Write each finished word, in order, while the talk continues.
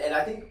and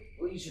I think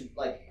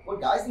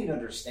what guys need to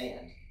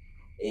understand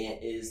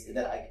is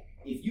that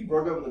if you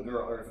broke up with a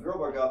girl, or if a girl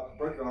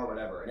broke your heart,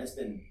 whatever, and it's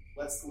been,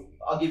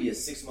 I'll give you a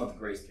 6-month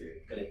grace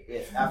period. But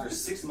if after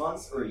 6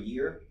 months or a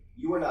year,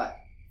 you are not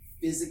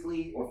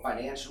physically or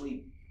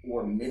financially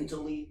or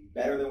mentally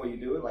better than what you're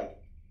doing, like,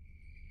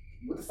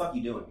 what the fuck are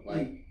you doing?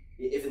 Like,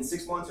 if in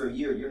 6 months or a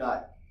year you're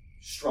not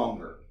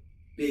stronger,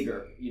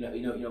 bigger,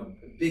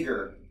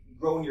 bigger,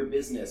 growing your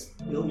business,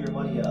 building your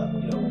money up,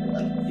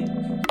 like, you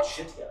get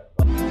shit together.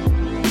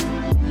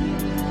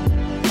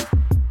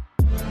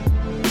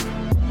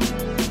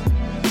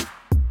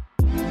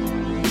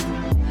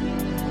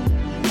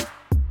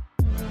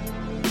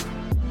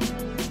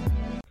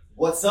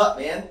 What's up,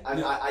 man?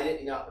 I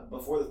didn't,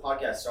 before this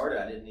podcast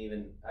started, I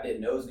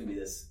didn't know it was gonna be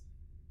this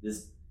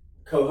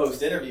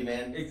co-host interview,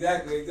 man.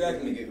 Exactly. I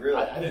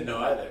didn't know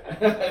either.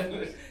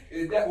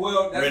 That's why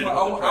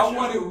I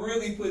want to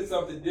really put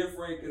something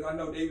different, because I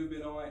know David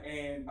been on,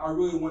 and I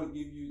really want to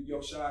give you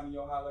your shine and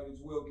your highlight as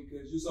well,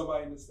 because you're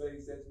somebody in the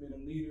space that's been a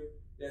leader,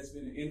 that's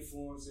been an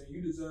influencer, and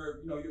you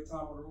deserve, your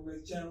time on the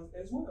Roommates channel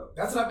as well.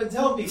 That's what I've been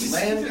telling people,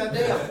 man.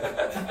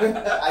 Goddamn.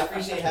 I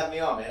appreciate having me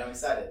on, man. I'm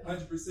excited.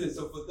 100%.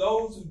 So for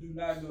those who do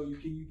not know you,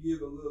 can you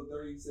give a little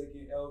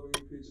 30-second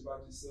elevator pitch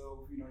about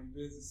yourself, your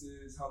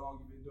businesses, how long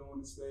you've been doing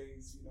the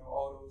space,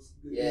 all those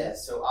good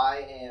things? So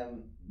I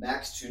am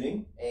Maxx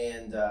Chewning,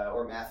 and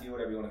or Matthew,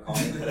 whatever you want to call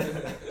me.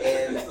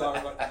 And sorry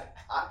about that.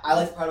 I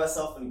like to pride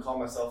myself and call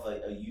myself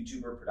a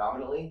YouTuber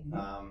predominantly,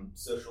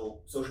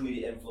 social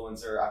media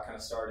influencer. I kind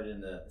of started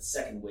in the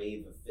second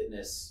wave of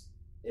fitness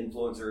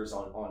influencers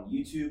on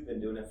YouTube,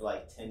 been doing it for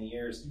like 10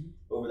 years.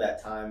 Over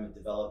that time, it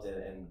developed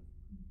and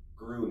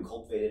grew and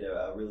cultivated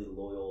a really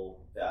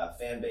loyal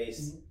fan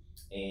base.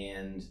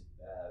 And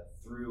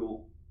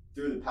through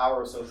the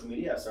power of social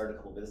media, I've started a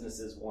couple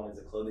businesses. One is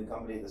a clothing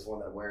company, this one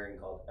that I'm wearing,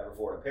 called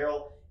Everforward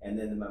Apparel. And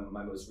then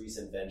my most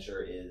recent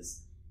venture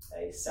is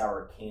a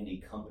sour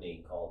candy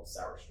company called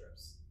Sour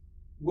Strips.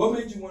 What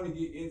made you want to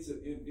get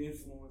into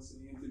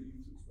influencing, into the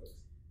YouTube space?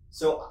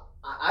 So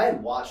I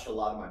had watched a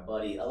lot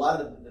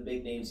of the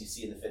big names you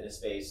see in the fitness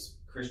space,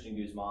 Christian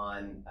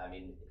Guzman,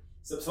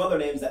 some other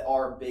names that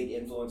are big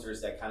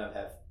influencers that kind of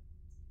have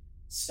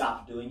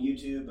stopped doing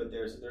YouTube, but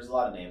there's a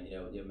lot of names,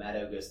 Matt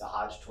August, the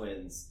Hodge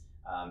twins,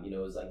 it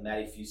was like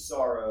Matty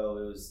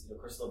Fusaro, it was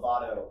Chris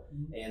Lovato,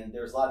 and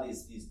there's a lot of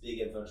these big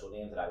influential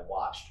names that I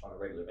watched on a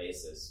regular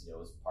basis. It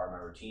was part of my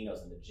routine. I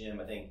was in the gym.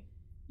 I think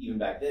even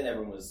back then,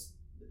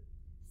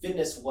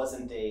 fitness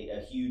wasn't a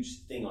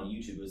huge thing on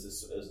YouTube. It was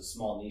a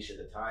small niche at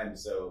the time,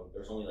 so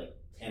there's only like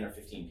 10 or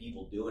 15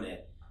 people doing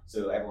it.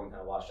 So everyone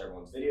kind of watched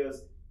everyone's videos.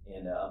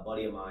 And a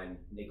buddy of mine,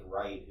 Nick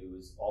Wright, who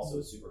was also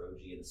a super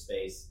OG in the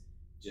space,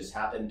 just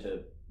happened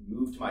to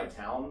move to my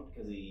town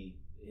because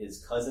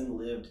his cousin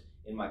lived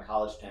in my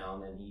college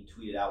town, and he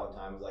tweeted out one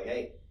time, was like,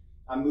 "Hey,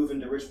 I'm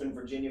moving to Richmond,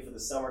 Virginia for the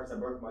summer because I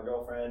broke with my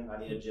girlfriend. I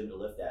need a gym to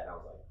lift at." And I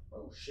was like,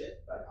 "Oh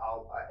shit!"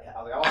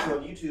 I also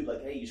on YouTube,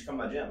 like, "Hey, you should come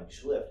to my gym. You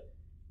should lift."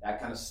 That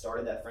kind of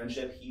started that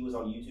friendship. He was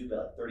on YouTube at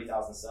like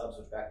 30,000 subs,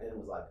 which back then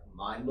was like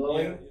mind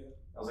blowing. Yeah.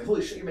 I was like,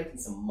 "Holy shit, you're making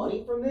some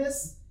money from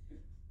this!"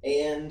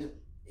 And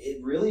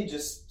it really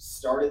just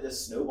started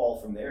this snowball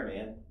from there,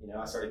 man.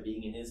 I started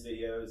being in his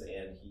videos,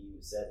 and he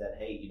said that,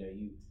 "Hey,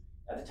 you."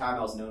 At the time,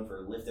 I was known for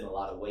lifting a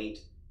lot of weight.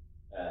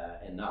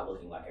 And not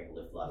looking like I could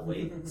lift a lot of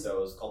weight. So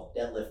it was called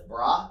Deadlift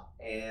Bra,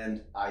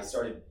 and I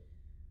started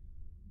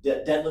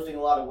deadlifting a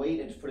lot of weight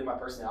and just putting my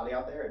personality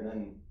out there, and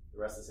then the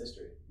rest is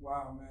history.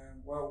 Wow,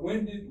 man. Well,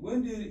 when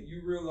did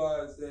you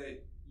realize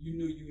that you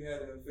knew you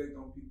had an effect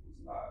on people's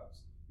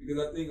lives? Because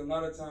I think a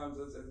lot of times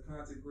as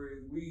content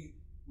creators,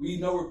 we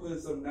know we're putting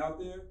something out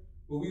there,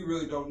 but we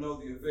really don't know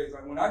the effects.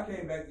 Like when I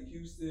came back to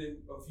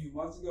Houston a few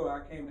months ago,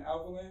 and I came to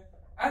Alphaland,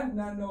 I did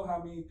not know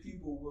how many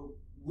people were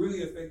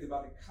really affected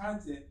by the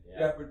content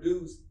that I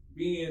produced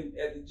being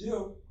at the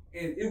gym,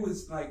 and it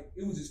was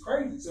just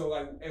crazy. So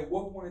like, at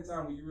what point in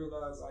time when you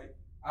realize like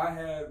I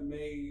have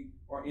made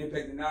or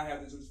impacted, and I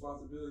have this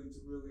responsibility to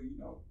really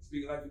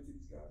speak life into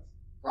these guys?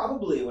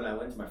 Probably when I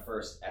went to my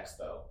first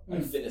expo,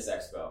 like fitness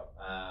expo.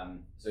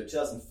 So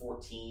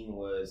 2014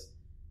 was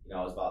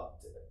I was about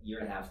a year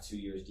and a half, 2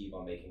 years deep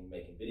on making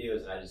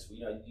videos, and I just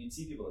you'd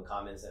see people in the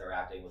comments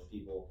interacting with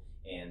people,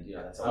 and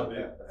that's all. How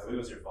big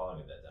was your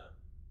following at that time?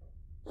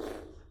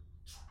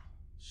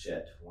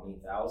 Shit,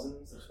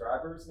 20,000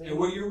 subscribers maybe. And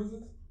what year was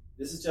this?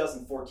 This is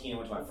 2014. I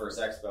went to my first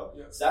expo.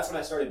 Yeah. So that's when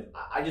I started.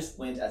 I just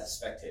went as a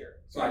spectator.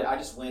 So I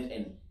just went,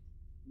 and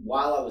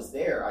while I was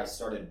there, I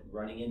started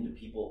running into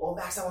people. "Oh,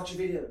 Max, I watch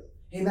your videos.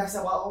 Hey, Max,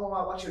 I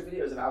watch your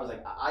videos." And I was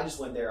like, I just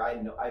went there.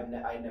 I'd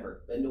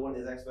never been to one of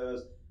these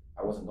expos.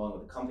 I wasn't going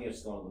with a company. I was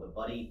just going with a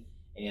buddy.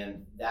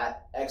 And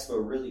that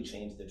expo really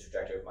changed the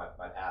trajectory of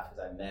my path,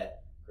 because I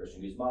met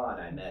Christian Guzman,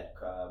 I met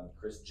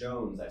Chris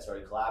Jones. I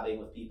started collabing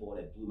with people,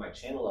 and it blew my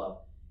channel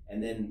up.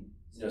 And then,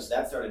 so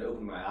that started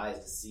opening my eyes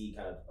to see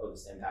kind of,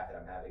 this impact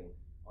that I'm having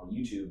on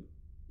YouTube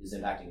is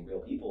impacting real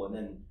people. And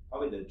then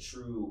probably the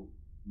true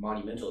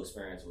monumental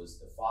experience was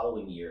the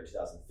following year,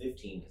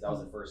 2015, because that was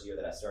the first year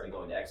that I started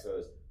going to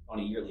expos on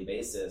a yearly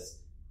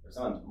basis, or or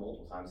sometimes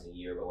multiple times in a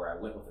year, but where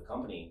I went with a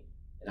company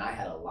and I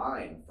had a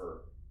line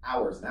for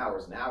hours and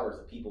hours and hours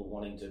of people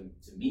wanting to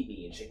meet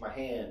me and shake my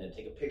hand and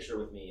take a picture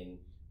with me and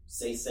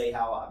say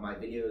how my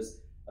videos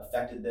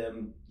affected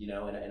them, you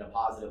know, in a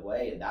positive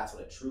way. And that's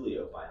when it truly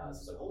opened my eyes.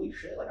 It's like, holy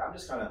shit, like I'm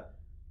just kind of,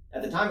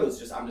 at the time it was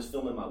just, I'm just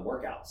filming my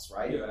workouts,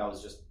 right? Yeah. And I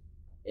was just,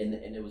 and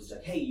it was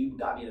like, hey, you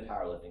got me into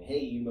powerlifting. Hey,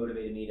 you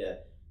motivated me to,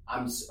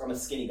 I'm a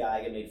skinny guy,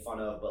 I get made fun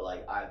of, but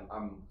like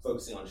I'm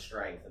focusing on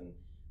strength. And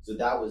so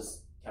that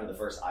was kind of the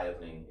first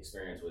eye-opening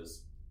experience,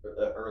 was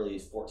the early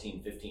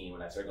 14, 15,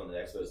 when I started going to the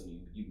expos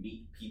and you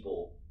meet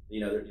people, you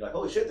know, you're like,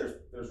 holy shit,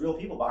 there's real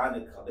people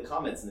behind the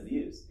comments and the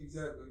views.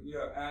 Exactly.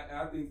 Yeah,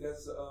 I think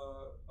that's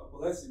a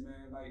blessing,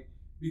 man. Like,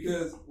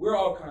 because we're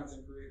all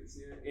content creators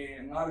here,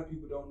 and a lot of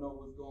people don't know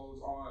what goes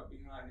on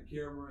behind the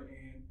camera,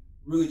 and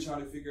really trying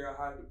to figure out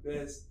how to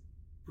best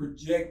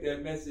project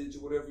that message or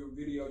whatever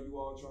video you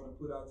all trying to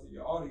put out to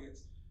your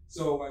audience.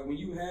 So, like, when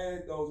you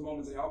had those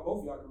moments, and both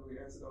of y'all can really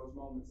answer those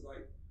moments,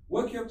 like,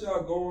 what kept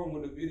y'all going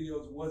when the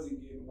videos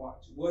wasn't getting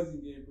watched,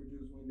 wasn't getting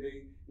produced,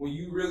 when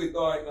you really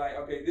thought, like,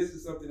 okay, this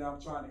is something I'm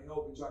trying to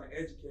help and trying to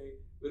educate,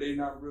 but they're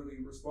not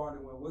really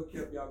responding well? What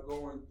kept y'all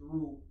going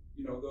through,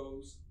 you know,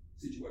 those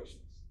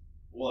situations?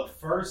 Well, at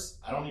first,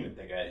 I don't even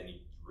think I had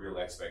any real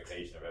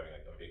expectation of having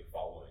like a big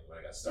following when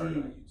I got started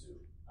on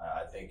YouTube.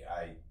 I think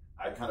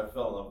I kind of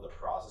fell in love with the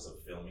process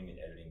of filming and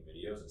editing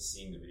videos and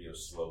seeing the videos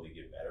slowly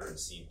get better and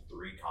seeing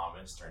 3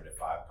 comments turn to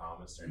 5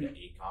 comments, turn to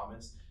 8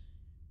 comments.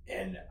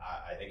 And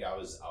I think I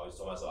always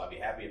told myself I'd be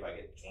happy if I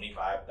get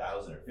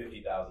 25,000 or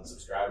 50,000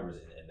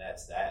 subscribers, and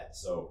that's that.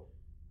 So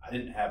I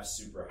didn't have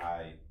super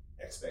high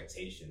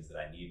expectations that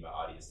I need my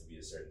audience to be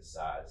a certain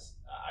size.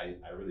 I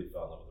really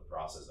fell in love with the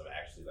process of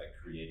actually like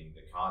creating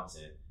the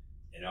content,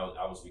 and it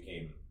almost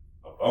became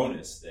a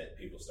bonus that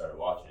people started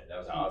watching it. That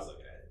was how I was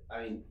looking at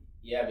it.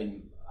 I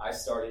mean, I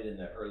started in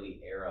the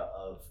early era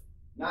of,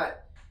 not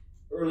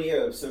early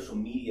era of social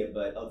media,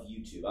 but of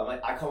YouTube.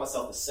 I call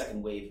myself the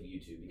second wave of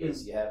YouTube,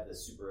 because you have the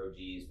super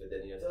OGs, but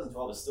then, you know,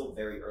 2012 was still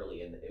very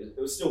early, and it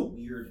was still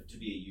weird to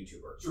be a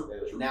YouTuber.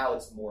 True. Now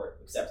it's more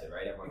accepted,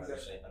 right? Everyone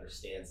Exactly.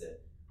 understands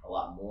it a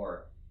lot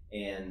more.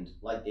 And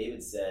like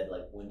David said,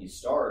 like when you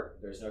start,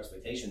 there's no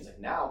expectations. Like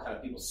now, kind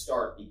of people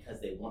start because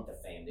they want the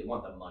fame, they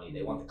want the money,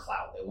 they want the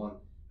clout, they want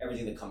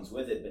everything that comes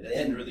with it. But that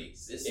didn't really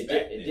exist. It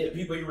back did. then. The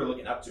people you were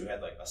looking up to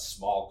had like a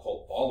small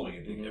cult following,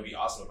 and it'd be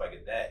awesome if I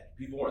get that.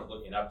 People weren't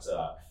looking up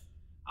to,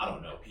 I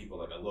don't know, people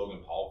like a Logan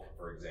Paul,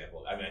 for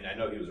example. I mean, I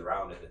know he was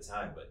around at the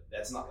time, but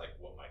that's not like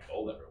what my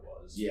goal ever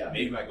was. Yeah.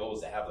 Maybe my goal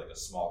was to have like a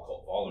small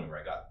cult following where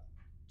I got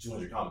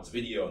 200 comments a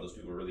video and those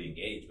people were really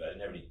engaged, but I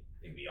didn't have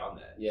anything beyond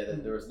that. Yeah,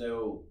 there was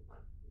no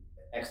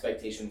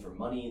expectation for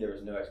money. There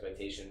was no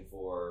expectation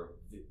for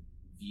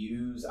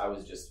views. I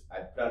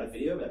put out a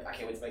video, like, I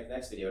can't wait to make the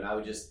next video. And I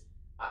would just,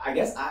 I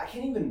guess I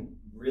can't even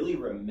really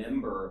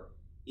remember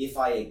if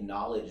I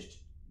acknowledged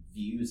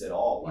views at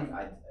all. Like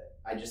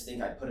I just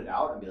think I'd put it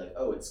out and be like,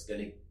 oh,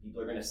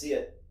 people are gonna see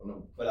it. I'm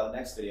gonna put out the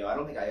next video. I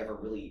don't think I ever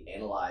really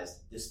analyzed,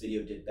 this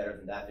video did better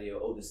than that video.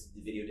 Oh, this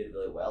video did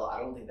really well. I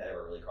don't think that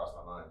ever really crossed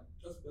my mind.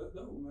 That's dope,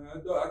 man. I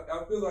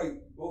feel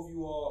like both of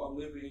you all are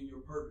living in your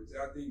purpose.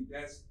 I think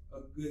that's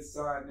a good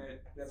sign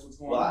that that's what's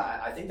going on.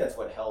 Well, I think that's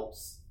what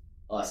helps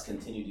us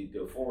continue to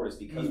go forward, is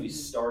because we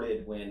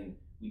started when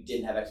we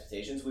didn't have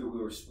expectations. We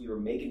were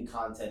making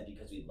content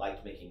because we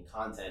liked making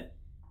content.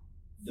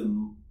 The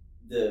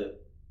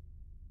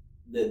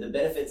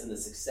benefits and the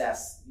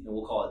success, you know,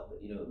 we'll call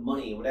it, you know,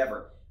 money or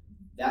whatever,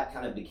 that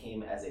kind of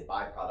became as a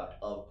byproduct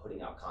of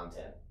putting out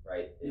content,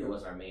 right? It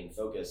wasn't our main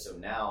focus. So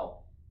now,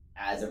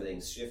 as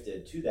everything's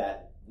shifted to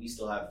that, we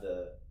still have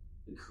the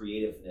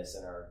creativeness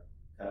in our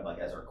kind of like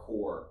as our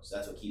core. So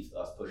that's what keeps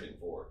us pushing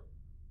forward.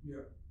 Yeah.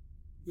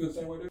 Feel the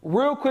same way there?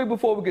 Real quick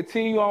before we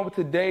continue on with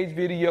today's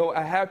video,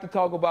 I have to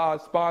talk about our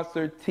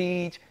sponsor,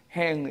 Teach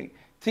Hanley.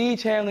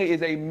 Teach Hanley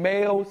is a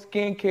male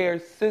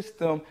skincare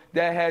system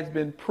that has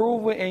been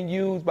proven and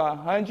used by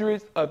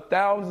hundreds of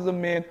thousands of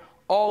men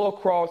all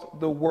across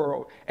the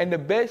world. And the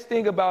best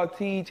thing about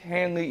Teach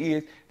Hanley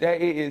is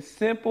that it is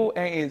simple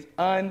and is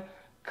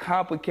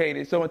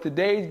uncomplicated. So in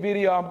today's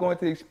video, I'm going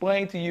to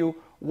explain to you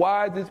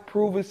why this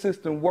proven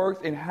system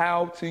works and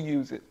how to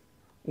use it.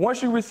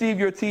 Once you receive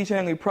your Teach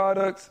Hanley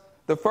products,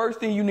 the first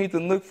thing you need to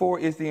look for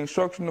is the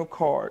instructional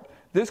card.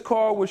 This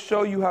card will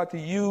show you how to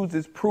use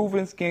this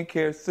proven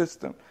skincare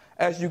system.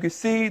 As you can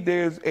see,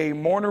 there's a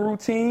morning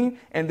routine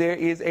and there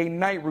is a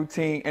night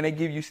routine, and they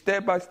give you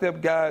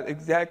step-by-step guides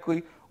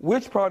exactly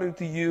which product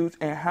to use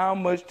and how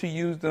much to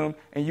use them,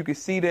 and you can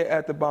see that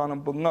at the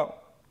bottom below.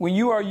 When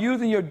you are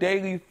using your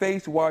daily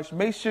face wash,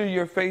 make sure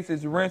your face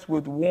is rinsed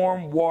with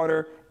warm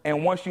water,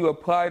 and once you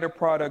apply the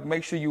product,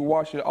 make sure you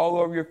wash it all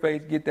over your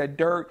face, get that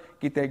dirt,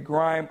 get that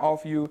grime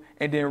off you,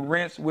 and then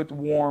rinse with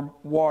warm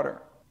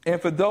water. And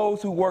for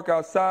those who work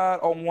outside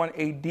or want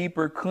a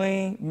deeper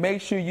clean, make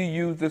sure you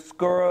use the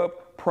scrub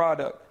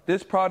product.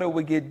 This product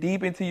will get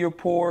deep into your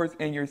pores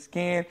and your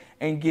skin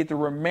and get the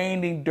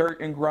remaining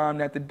dirt and grime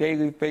that the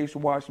daily face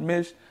wash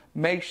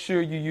make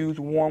sure you use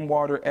warm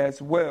water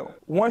as well.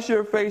 Once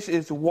your face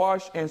is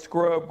washed and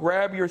scrubbed,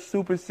 grab your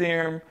super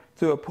serum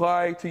to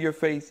apply to your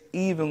face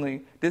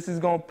evenly. This is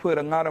going to put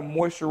a lot of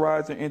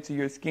moisturizer into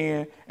your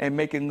skin and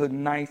make it look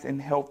nice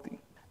and healthy.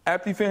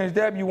 After you finish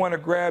that, you want to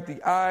grab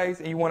the eyes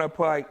and you want to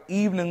apply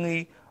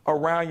evenly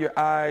around your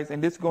eyes,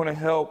 and this is going to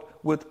help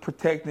with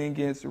protecting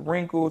against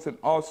wrinkles and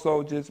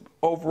also just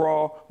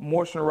overall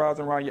moisturizing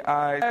around your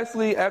eyes.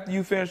 Lastly, after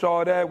you finish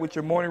all that with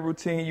your morning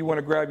routine, you want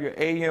to grab your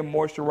AM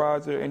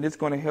moisturizer, and this is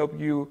going to help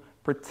you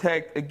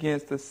protect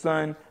against the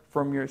sun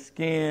from your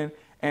skin.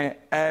 And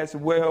as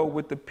well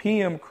with the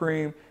PM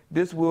cream,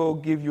 this will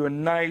give you a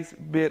nice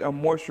bit of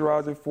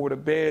moisturizer for the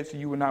bed so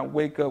you will not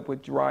wake up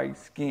with dry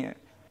skin.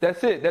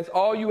 That's it. That's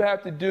all you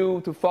have to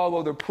do to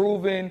follow the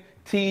proven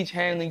Teach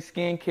Handling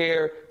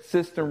skincare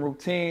system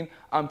routine.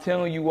 I'm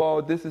telling you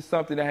all, this is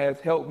something that has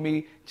helped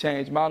me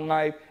change my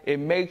life. It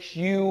makes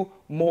you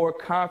more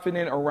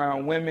confident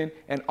around women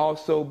and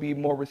also be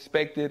more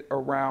respected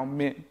around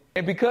men.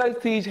 And because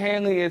Teach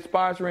Handling is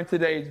sponsoring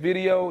today's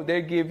video,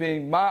 they're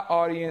giving my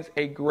audience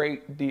a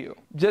great deal.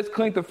 Just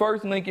click the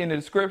first link in the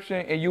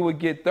description and you will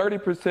get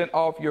 30%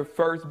 off your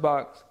first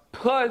box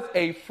plus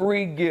a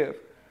free gift.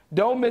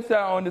 Don't miss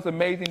out on this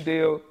amazing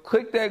deal.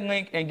 Click that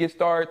link and get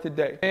started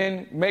today.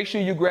 And make sure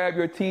you grab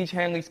your Teach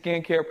Handling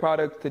skincare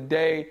products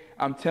today.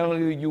 I'm telling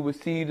you, you will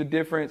see the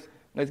difference.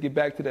 Let's get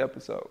back to the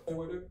episode.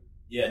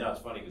 Yeah, no, it's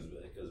funny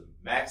because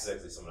Maxx is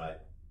actually someone I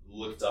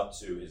looked up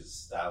to his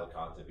style of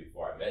content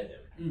before I met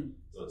him.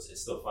 So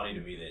it's still funny to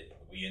me that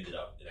we ended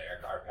up,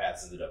 our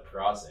paths ended up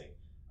crossing.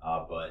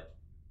 But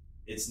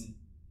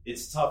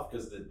it's tough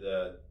because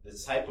the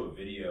type of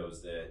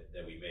videos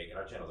that we make, and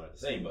our channels aren't the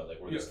same, but like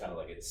we're just kind of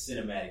like a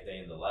cinematic day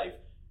in the life.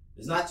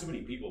 There's not too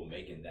many people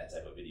making that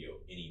type of video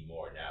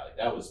anymore now. Like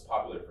that was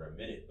popular for a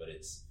minute, but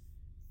it's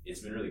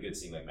been really good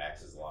seeing like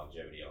Maxx's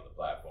longevity on the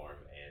platform.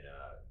 And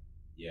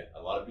yeah,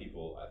 a lot of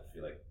people I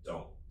feel like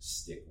don't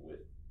stick with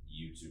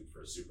YouTube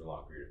for a super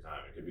long period of time.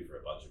 It could be for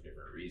a bunch of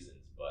different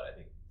reasons, but I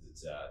think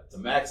to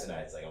Maxx and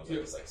I, it's like almost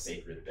like this like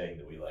sacred thing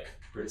that we like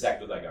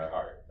protect with like our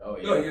heart. Oh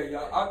yeah,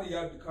 y'all. I think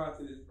y'all the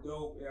content is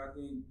dope, and I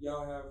think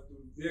y'all have a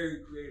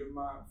very creative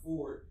mind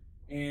for it.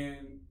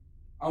 And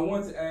I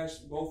want to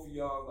ask both of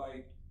y'all,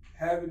 like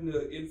having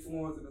the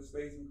influence and the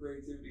space and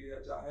creativity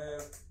that y'all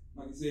have.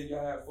 Like you said,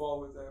 y'all have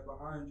followers that are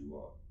behind you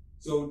all.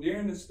 So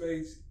during the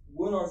space,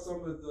 what are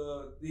some of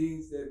the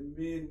things that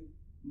men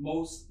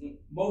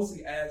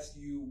mostly ask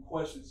you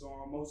questions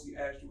on, mostly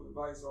ask you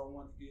advice on,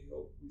 want to get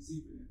help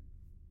receiving it?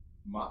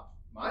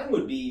 Mine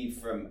would be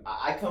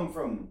I come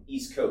from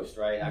East Coast,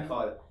 right? Mm-hmm. I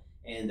call it,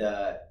 and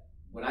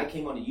when I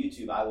came onto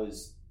YouTube,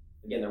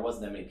 there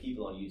wasn't that many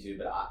people on YouTube,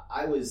 but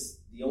I was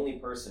the only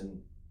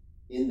person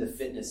in the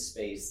fitness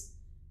space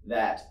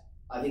that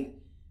I think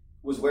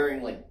was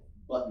wearing like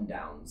button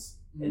downs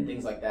and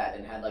things like that,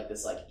 and had like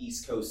this like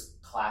East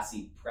Coast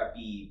classy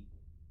preppy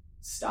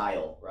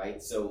style,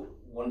 right? So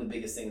one of the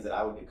biggest things that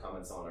I would get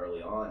comments on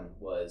early on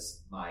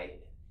was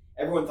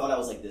everyone thought I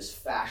was like this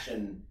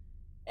fashion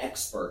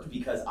expert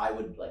because I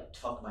would like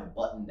tuck my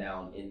button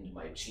down into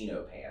my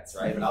chino pants,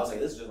 right? But I was like,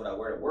 this is just what I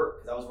wear to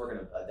work, because I was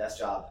working a desk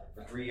job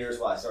for 3 years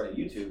while I started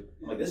YouTube.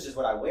 I'm like, this is just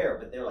what I wear.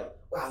 But they're like,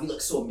 wow, you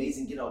look so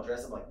amazing getting all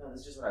dressed. I'm like, no,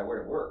 this is just what I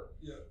wear to work.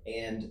 Yeah.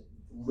 And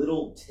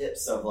little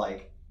tips of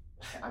like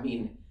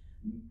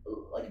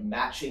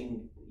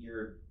matching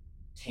your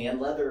tan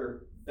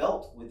leather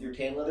belt with your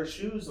tan leather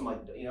shoes. I'm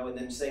like, and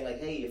then saying like,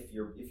 hey, if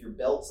your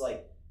belt's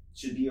like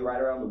should be right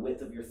around the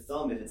width of your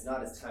thumb. If it's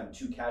not, it's kind of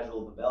too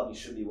casual of a belt. You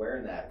should be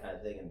wearing that kind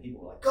of thing. And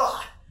people were like,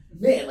 God,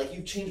 man, like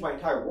you've changed my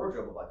entire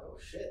wardrobe. I'm like, oh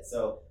shit.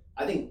 So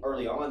I think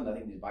early on, the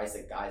advice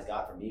that guys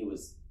got from me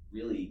was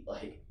really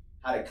like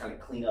how to kind of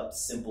clean up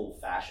simple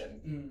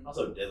fashion.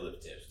 Also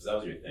deadlift tips, because that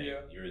was your thing.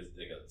 Yeah. You were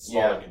like a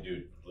small looking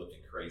dude lifting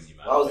crazy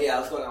amounts. I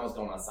was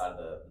going outside of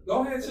the.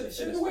 Go ahead,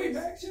 share the weight,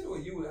 Max. Share the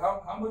weight.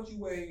 How much you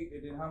weigh,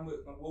 and then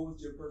what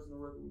was your personal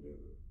record with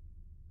deadlift?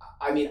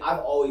 I mean, I've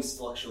always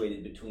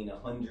fluctuated between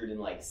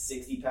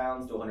 160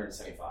 pounds to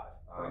 175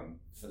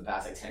 for the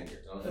past like 10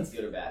 years. I don't know if that's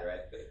good or bad,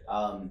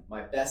 right?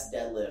 My best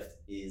deadlift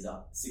is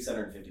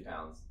 650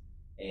 pounds,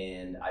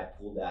 and I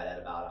pulled that at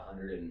about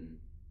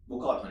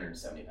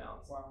 170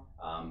 pounds. Wow.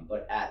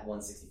 But at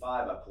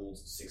 165, I pulled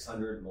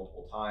 600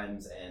 multiple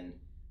times. And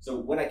so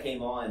when I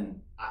came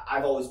on,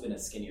 I've always been a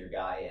skinnier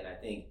guy, and I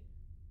think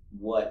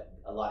what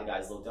a lot of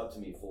guys looked up to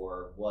me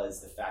for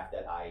was the fact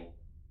that I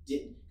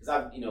didn't,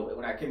 because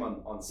when I came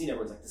on the scene,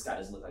 everyone's like, this guy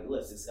doesn't look like he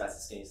lifts, this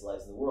guy's the skinniest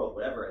legs in the world,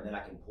 whatever, and then I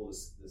can pull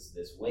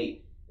this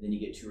weight, and then you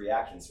get two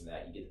reactions from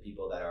that. You get the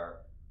people that are,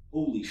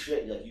 holy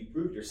shit, like you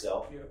proved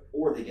yourself,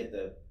 or they get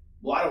the,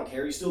 well, I don't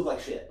care, you still look like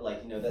shit,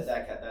 like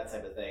that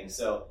type of thing.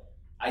 So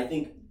I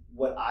think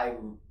what I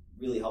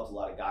really helped a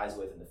lot of guys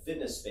with in the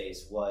fitness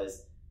space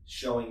was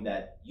showing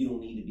that you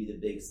don't need to be the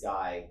biggest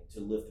guy to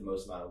lift the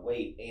most amount of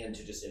weight, and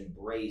to just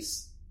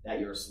embrace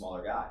that you're a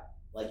smaller guy.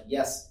 Like,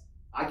 yes,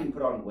 I can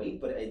put on weight,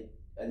 but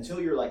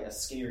until you're like a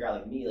skinnier guy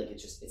like me, like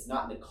it's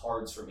not in the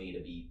cards for me to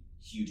be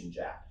huge and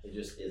jacked. It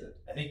just isn't.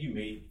 I think you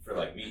made, for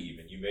like me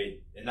even, you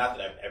made, and not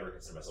that I've ever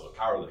considered myself a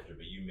powerlifter,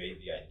 but you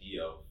made the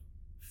idea of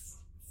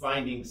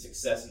finding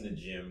success in the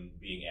gym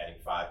being adding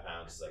 5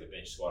 pounds to like a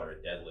bench squat or a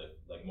deadlift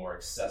like more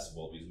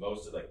accessible, because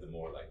most of like the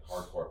more like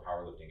hardcore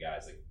powerlifting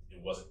guys, like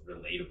it wasn't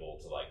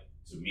relatable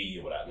to me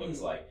what I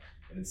looked like.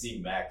 And then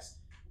seeing Maxx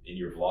in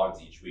your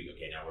vlogs each week,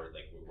 okay, now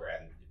we're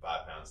adding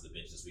 5 pounds to the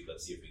bench this week,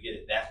 let's see if we get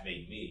it. That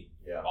made me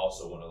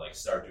also want to like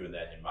start doing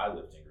that in my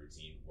lifting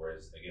routine.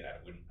 Whereas again,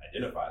 I wouldn't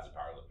identify as a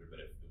powerlifter, but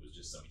if it was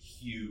just some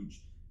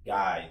huge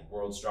guy,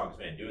 world's strongest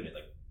man doing it,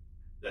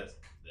 like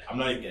I'm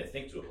not even gonna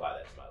think to apply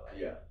that to my life.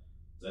 Yeah.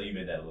 So you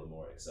made that a little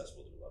more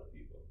accessible to a lot of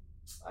people.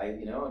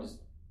 Just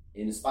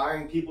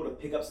inspiring people to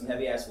pick up some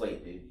heavy ass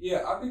weight, dude.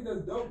 Yeah, I think that's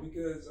dope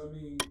because I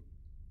mean,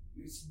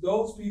 it's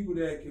those people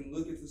that can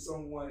look into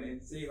someone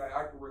and say like,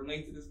 I can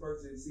relate to this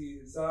person and see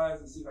his size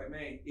and see like,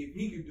 man, if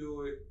he can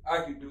do it,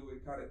 I can do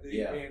it, kind of thing.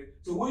 Yeah. And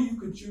so, what do you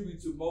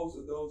contribute to most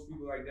of those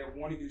people like that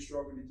want to get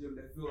stronger in the gym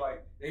that feel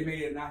like they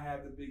may not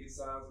have the biggest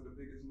size or the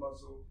biggest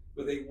muscle,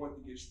 but they want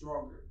to get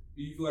stronger?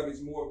 Do you feel like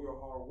it's more of your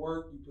hard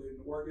work? You put in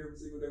the work every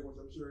single day, which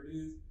I'm sure it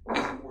is.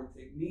 Is it more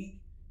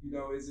technique?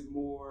 Is it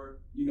more,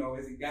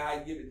 is it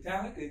God-given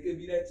talent? It could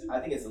be that too.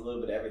 I think it's a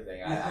little bit of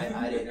everything. I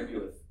had an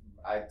interview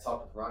I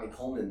talked with Ronnie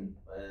Coleman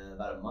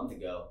about a month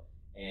ago,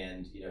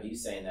 and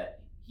he's saying that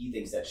he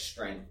thinks that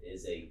strength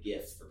is a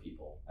gift for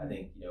people. I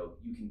think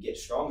you can get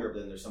stronger,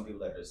 but then there's some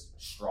people that are just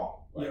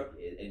strong,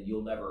 and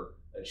you'll never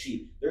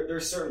achieve.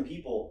 There's certain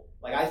people,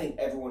 like I think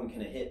everyone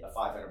can hit a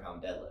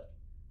 500-pound deadlift.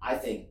 I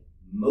think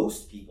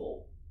most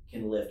people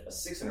can lift a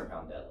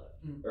 600-pound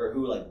deadlift, or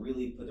who like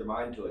really put their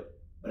mind to it.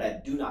 But I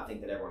do not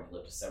think that everyone can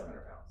lift to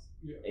 700 pounds.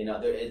 Yeah.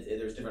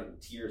 There's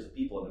different tiers of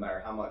people, and no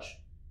matter how much,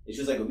 it's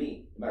just like with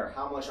me. No matter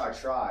how much I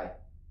try,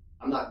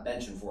 I'm not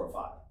benching 4 or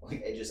 5.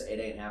 Like it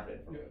ain't happening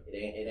for me.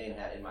 It ain't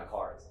in my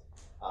cards.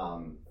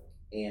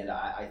 And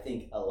I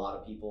think a lot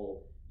of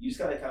people, you just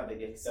gotta kind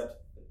of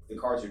accept the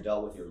cards you're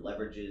dealt with, your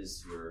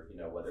leverages, your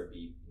whether it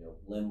be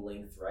limb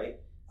length, right,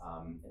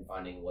 and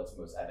finding what's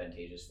most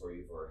advantageous for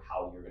you for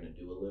how you're going to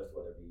do a lift,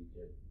 whether it be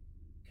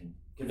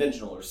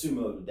conventional or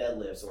sumo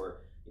deadlifts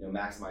or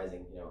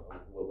maximizing,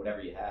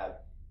 whatever you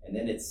have. And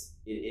then it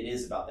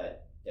is about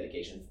that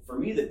dedication. For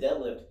me, the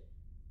deadlift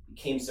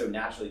came so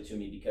naturally to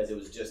me because it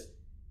was just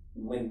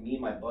when me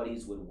and my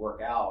buddies would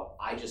work out,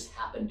 I just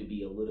happened to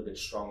be a little bit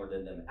stronger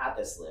than them at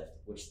this lift,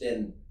 which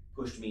then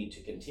pushed me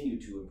to continue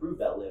to improve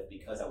that lift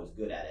because I was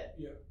good at it.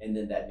 Yeah. And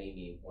then that made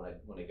me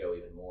want to go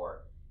even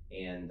more.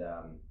 And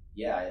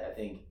I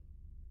think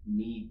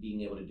me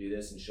being able to do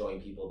this and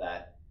showing people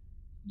that,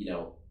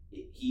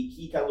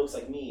 he kind of looks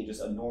like me,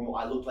 just a normal.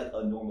 I looked like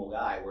a normal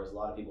guy, whereas a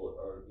lot of people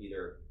are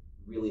either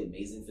really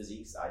amazing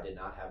physiques. I did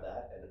not have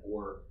that,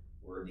 or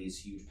were these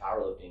huge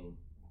powerlifting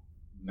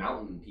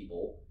mountain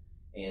people.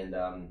 And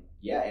and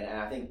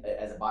I think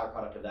as a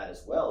byproduct of that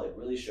as well, it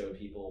really showed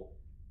people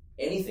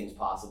anything's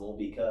possible,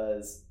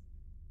 because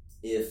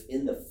if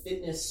in the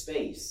fitness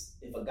space,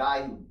 if a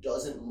guy who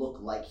doesn't look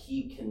like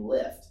he can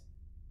lift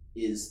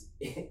is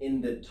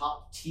in the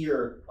top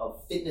tier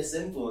of fitness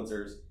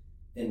influencers,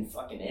 then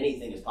fucking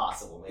anything is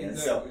possible, man.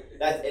 Exactly. So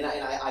that, and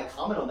I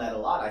comment on that a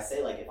lot. I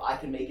say, like, if I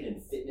can make it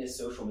in fitness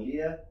social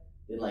media,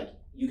 then like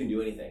you can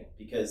do anything,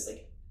 because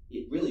like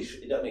it really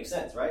it doesn't make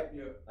sense, right?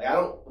 Yeah. Like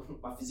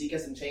my physique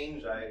hasn't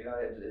changed.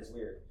 It's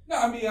weird. No,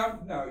 I mean,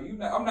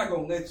 I'm not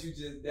gonna let you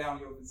just down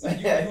your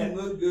physique. You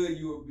look good.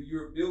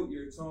 You're built.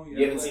 You're toned.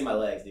 You haven't seen my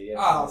legs, dude.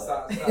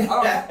 Stop.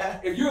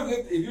 If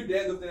you're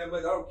deadlifting that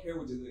much, I don't care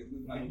what your legs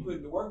look like. You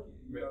putting the work in.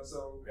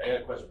 So I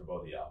got a question for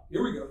both of y'all.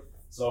 Here we go.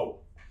 So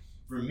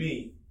for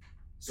me,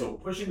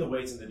 pushing the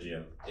weights in the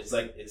gym, it's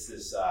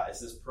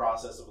this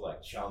process of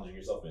like challenging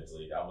yourself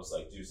mentally to almost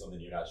like do something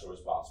you're not sure is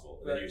possible,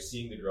 and then you're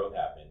seeing the growth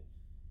happen.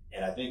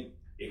 And I think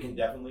it can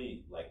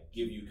definitely like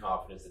give you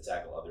confidence to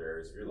tackle other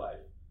areas of your life.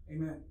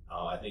 Amen.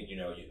 I think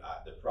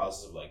the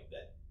process of like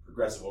that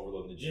progressive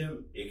overload in the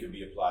gym, it can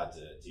be applied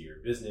to your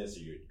business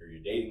or your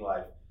dating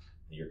life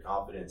and your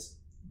confidence.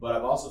 But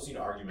I've also seen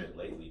an argument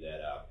lately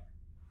that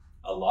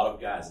a lot of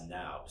guys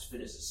now,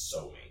 fitness is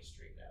so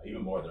mainstream now,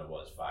 even more than it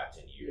was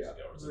 5-10 years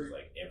ago. It's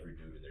like every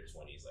dude in their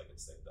 20s, like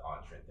it's like the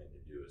on-trend thing to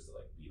do is to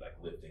like be like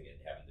lifting and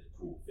having the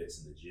cool fits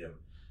in the gym.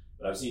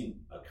 But I've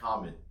seen a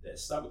comment that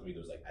stuck with me that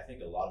was like, I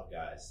think a lot of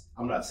guys,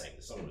 I'm not saying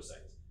this, someone was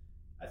saying this,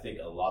 I think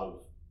a lot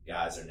of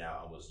guys are now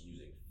almost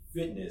using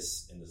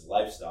fitness and this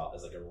lifestyle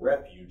as like a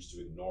refuge to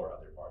ignore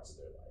other parts of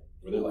their life.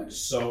 Where they're like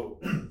so,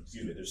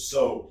 they're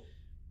so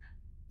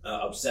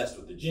obsessed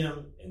with the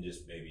gym and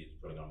just maybe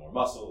putting on more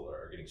muscle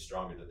or getting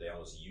stronger that they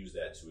almost use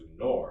that to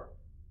ignore,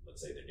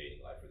 let's say, their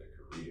dating life or their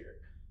career.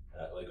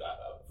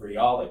 For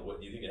y'all, like, what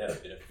do you think it had a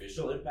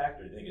beneficial impact,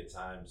 or do you think at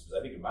times, because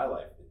I think in my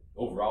life,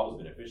 overall it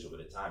was beneficial, but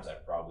at times I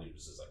probably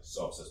was just like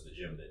so obsessed with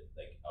the gym that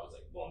like I was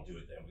like, well, I'm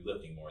doing that, I'm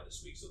lifting more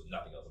this week, so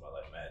nothing else in my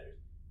life matters.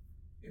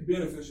 It's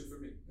beneficial for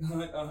me,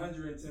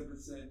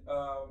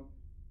 110%.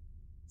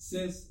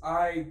 Since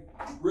I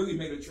really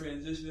made a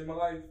transition in my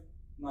life,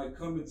 like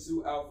coming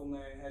to Alpha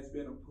Land has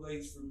been a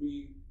place for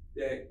me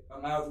that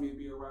allows me to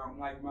be around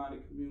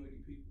like-minded community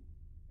people.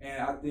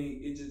 And I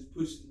think it just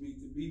pushes me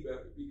to be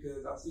better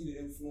because I see the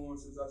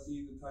influences, I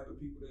see the type of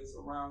people that's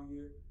around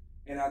here.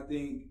 And I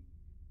think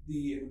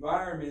the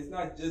environment, it's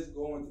not just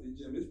going to the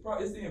gym. It's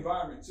the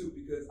environment too,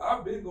 because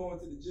I've been going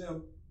to the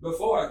gym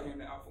before I came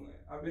to Alpha Land.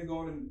 I've been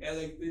going to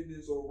LA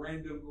Fitness or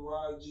random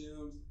garage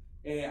gyms,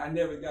 and I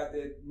never got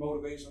that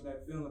motivation,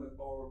 that feeling,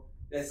 or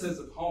that sense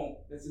of home,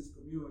 that sense of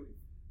community.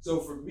 So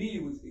for me,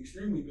 it was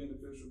extremely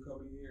beneficial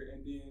coming here.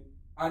 And then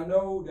I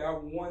know that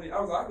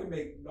I can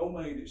make no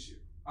money this year.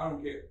 I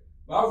don't care.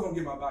 But I was going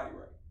to get my body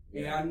right.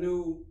 And I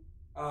knew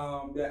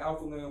that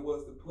Alpha Land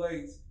was the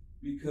place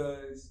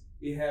because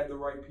it had the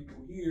right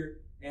people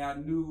here. And I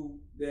knew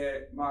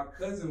that my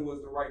cousin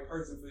was the right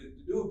person for it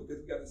to do it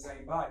because we got the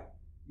same body,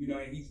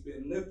 and he's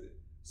been lifted.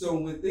 So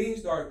when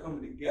things started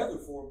coming together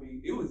for me,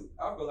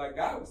 I felt like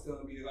God was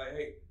telling me, like,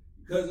 hey,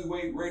 cousin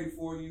waiting ready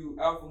for you,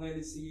 Alpha Land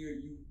is here,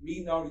 you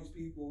meeting all these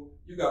people,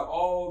 you got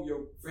all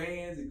your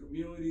fans and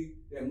community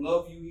that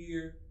love you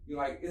here.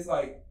 It's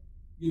like,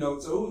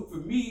 so for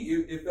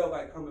me, it felt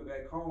like coming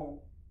back home.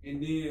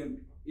 And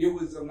then it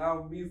was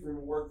allowing me to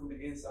work from the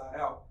inside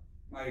out.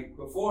 Like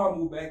before I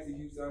moved back to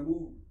Houston, I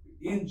moved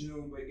in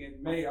June, but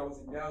in May I was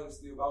in Dallas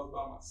still, but I was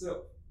by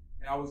myself.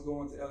 And I was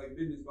going to LA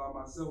Fitness by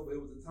myself, but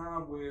it was a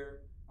time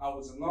where I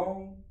was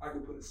alone, I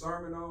could put a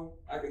sermon on,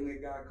 I could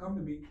let God come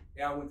to me,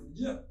 and I went to the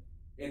gym.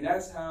 And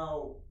that's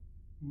how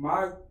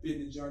my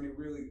fitness journey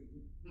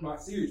my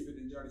serious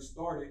fitness journey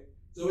started.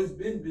 So it's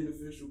been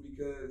beneficial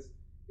because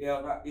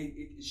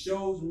it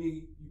shows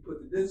me you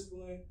put the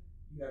discipline,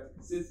 you have the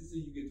consistency,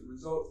 you get the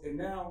results. And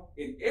now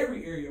in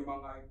every area of my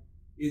life,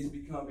 it's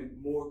becoming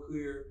more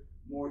clear,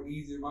 more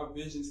easier. My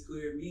vision's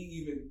clear. Me,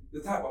 even the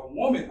type of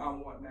woman I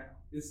want now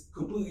is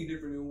completely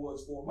different than it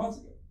was 4 months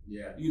ago.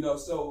 Yeah.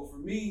 So for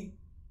me,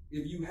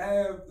 if you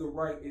have the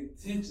right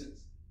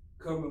intentions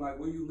coming, like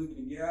what you're looking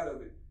to get out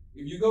of it,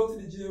 if you go to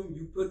the gym,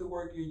 you put the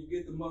work in, you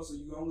get the muscle,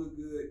 you're going to look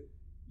good,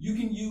 you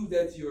can use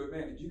that to your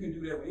advantage. You can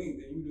do that with anything.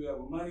 You can do that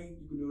with money.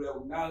 You can do that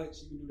with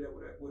knowledge. You can do that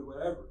with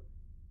whatever.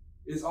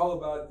 It's all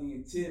about the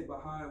intent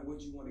behind what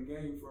you want to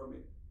gain from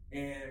it.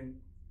 And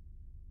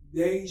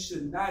they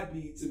should not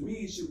be, to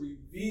me, it should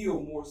reveal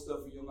more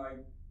stuff in your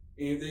life.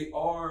 And if it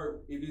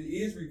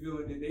is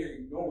revealing, then they're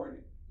ignoring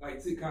it.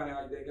 Like to kind of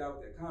like that guy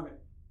with that comment.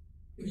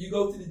 If you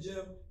go to the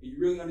gym and you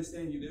really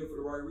understand you're there for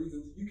the right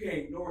reasons, you can't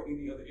ignore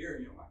any other area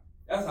in your life.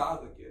 That's how I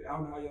look at it. I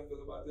don't know how y'all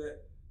feel about that,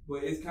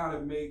 but it's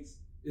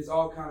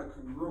all kind of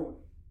congruent.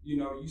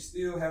 You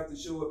still have to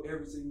show up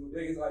every single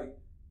day. It's like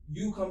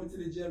you coming to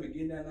the gym and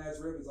getting that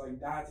last rep is like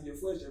dying to your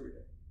flesh every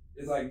day.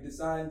 It's like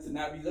deciding to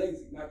not be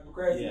lazy, not to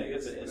procrastinate. Yeah,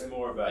 it's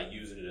more about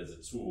using it as a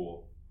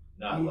tool,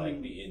 not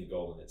like the end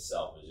goal in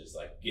itself. It's just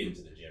like getting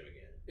to the gym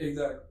again.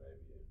 Exactly.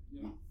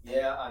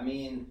 Yeah, I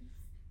mean,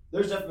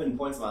 there's definitely been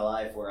points in my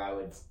life where I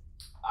would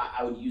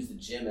use the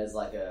gym as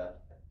like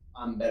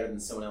I'm better than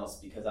someone else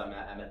because I'm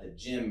at the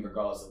gym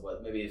regardless of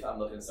what. Maybe if I'm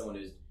looking at someone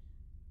who's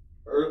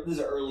this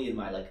is early in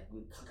my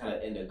kind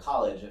of into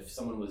college, if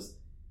someone was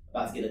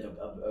about to get a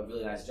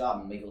really nice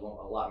job and make a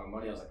lot more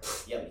money, I was like,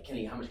 yeah, but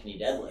how much can you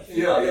deadlift?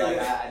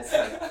 I just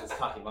had this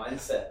cocky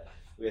mindset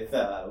with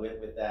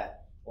that.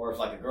 Or if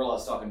like a girl I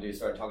was talking to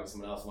started talking to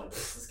someone else, I'm like,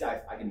 this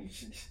guy, I can.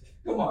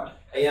 Come on.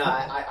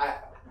 Yeah,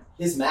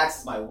 his Maxx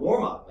is my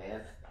warm up,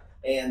 man.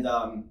 And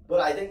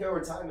but I think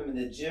over time,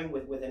 the gym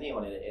with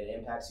anyone, it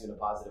impacts you in a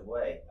positive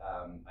way.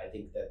 I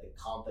think that the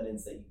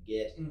confidence that you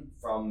get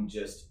from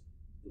just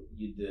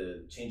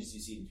the changes you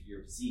see in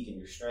your physique and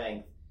your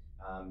strength,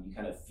 you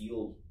kind of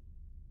feel,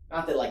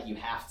 not that like you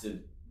have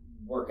to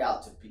work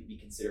out to be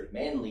considered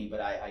manly,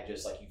 but I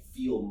just like you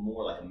feel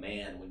more like a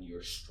man when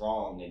you're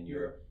strong and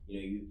you're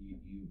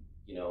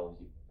your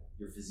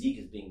physique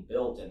is being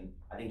built, and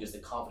I think just the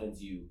confidence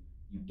you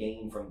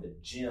gain from the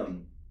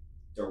gym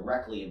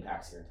directly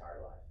impacts your entire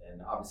life.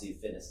 And obviously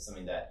fitness is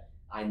something that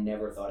I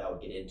never thought I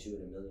would get into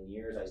in a million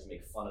years. I used to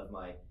make fun of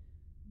my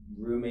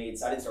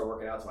roommates. I didn't start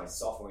working out until my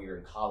sophomore year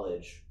in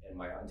college, and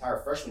my entire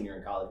freshman year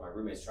in college, my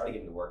roommates tried to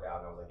get me to work out,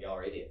 and I was like, y'all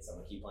are idiots. I'm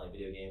gonna keep playing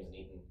video games and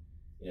eating,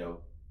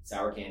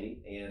 sour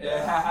candy and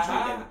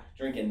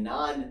drinking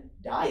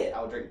non-diet.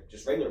 I would drink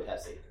just regular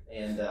Pepsi,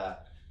 and I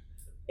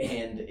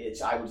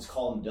would just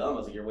call them dumb. I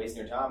was like, you're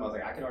wasting your time. I was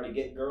like, I can already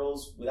get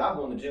girls without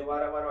going to the gym. Why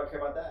do I care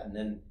about that? And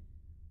then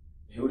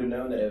who would have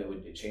known that it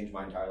would change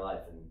my entire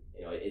life? And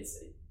it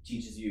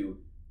teaches you,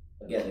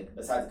 again,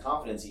 besides the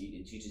confidence,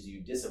 it teaches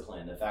you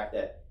discipline. The fact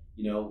that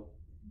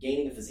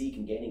gaining a physique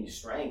and gaining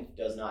strength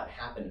does not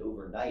happen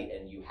overnight,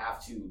 and you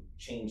have to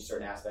change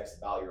certain aspects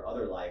about your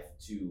other life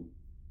to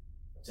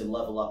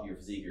level up your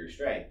physique or your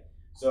strength.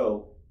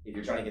 So if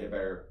you're trying to get a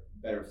better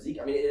physique,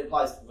 it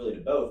applies really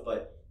to both,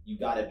 but you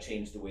got to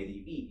change the way that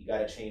you eat. You got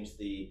to change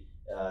the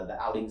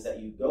outings that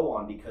you go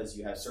on because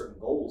you have certain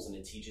goals, and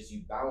it teaches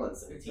you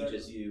balance, and it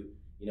teaches you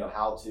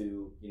how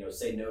to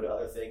say no to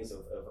other things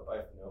of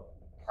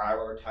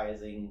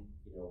prioritizing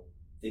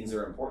things that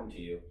are important to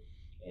you.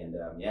 And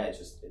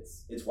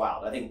it's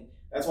wild. I think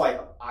that's why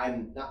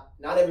I'm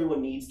not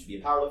everyone needs to be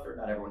a powerlifter.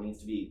 Not everyone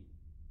needs to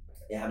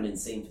have an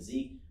insane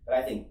physique. But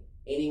I think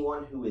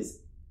anyone who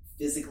is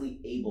physically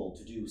able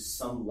to do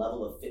some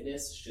level of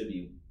fitness should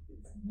be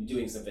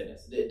doing some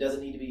fitness. It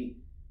doesn't need to be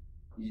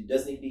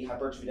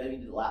hypertrophy, it doesn't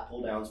need to lat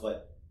pull downs,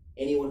 but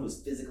anyone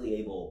who's physically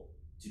able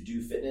to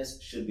do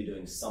fitness should be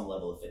doing some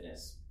level of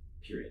fitness,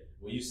 period.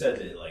 Well, you said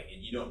that like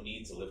you don't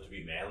need to lift to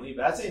be manly,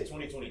 but I'd say in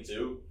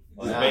 2022,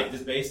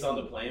 just based on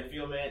the playing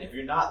field, man, if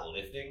you're not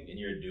lifting and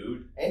you're a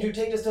dude, Andrew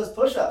Tate just does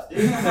push-ups,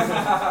 dude.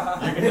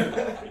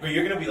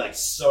 you're gonna be like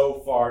so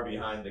far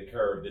behind the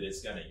curve that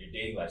your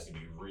dating life's gonna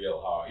be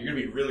real hard. You're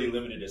gonna be really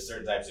limited to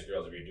certain types of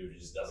girls if you're a dude who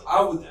just doesn't.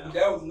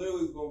 That was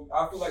literally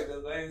I feel like the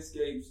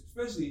landscapes,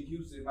 especially in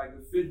Houston, like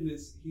the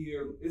fitness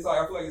here, it's like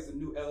I feel like it's a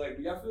new LA.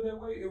 Do y'all feel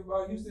that way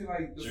about Houston?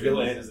 Like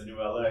Sugarland is the new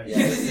LA. Yeah.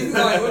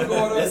 Like what's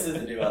going on? This is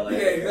the new LA.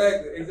 Yeah,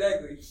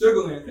 exactly.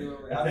 Sugarland is the new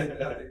LA.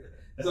 I think.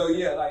 So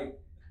yeah, like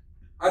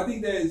I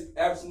think that is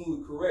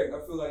absolutely correct.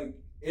 I feel like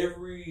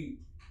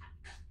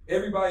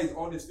everybody's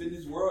on this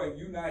fitness world, and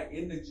you're not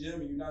in the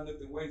gym and you're not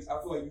lifting weights, I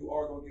feel like you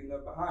are gonna get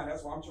left behind.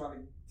 That's why I'm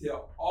trying to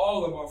tell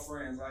all of my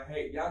friends, like,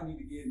 hey, y'all need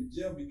to get in the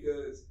gym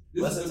because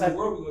this is the new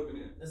world we're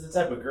living in. This is the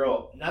type of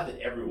girl, not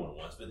that everyone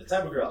wants, but the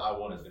type of girl I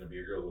want is going to be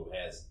a girl who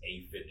has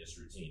a fitness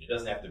routine. It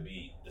doesn't have to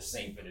be the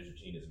same fitness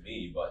routine as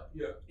me, but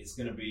it's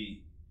going to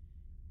be,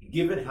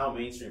 given how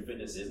mainstream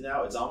fitness is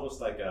now, it's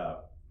almost like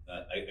a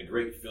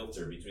great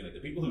filter between like the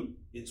people who,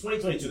 in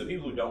 2022, the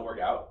people who don't work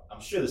out. I'm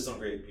sure there's some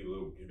great people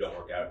who don't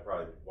work out,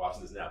 probably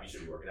watching this now, you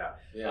should be working out.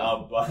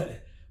 Yeah.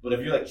 But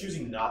if you're like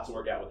choosing not to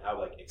work out with how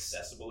like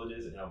accessible it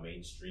is and how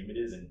mainstream it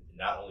is, and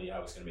not only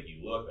how it's going to make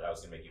you look, but how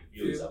it's going to make you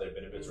feel these other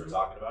benefits we're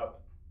talking about,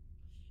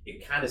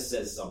 it kind of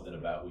says something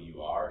about who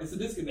you are. It's a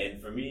disconnect.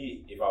 And for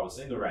me, if I was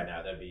single right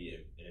now, that'd be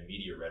an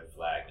immediate red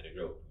flag that a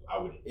girl,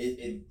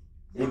 it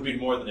would be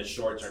more than a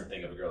short-term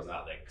thing if a girl's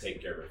not like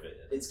taking care of her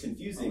fitness. It's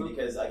confusing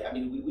because like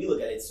we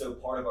look at it, it's so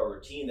part of our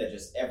routine that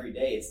just every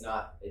day it's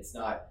not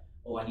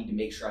oh, I need to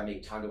make sure I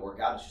make time to work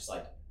out. It's just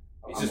like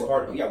just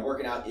part of it. Yeah,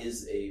 working out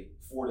is a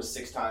 4 to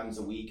 6 times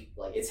a week.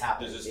 Like it's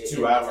happening. There's just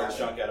 2 hour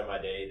chunk out of my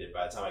day that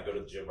by the time I go to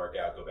the gym, work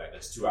out, go back,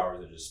 that's 2 hours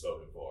that are just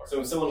spoken for. So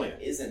when someone like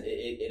isn't,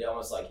 it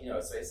almost like,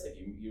 it's like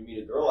you meet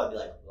a girl, I'd be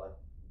like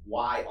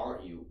why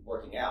aren't you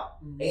working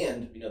out? Mm-hmm.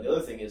 And the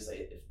other thing is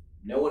if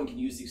no one can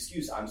use the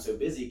excuse I'm so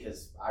busy,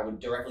 because I would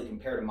directly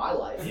compare to my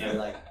life. Yeah.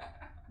 Like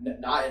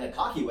not in a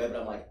cocky way, but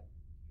I'm like,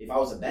 if I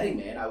was a betting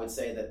man, I would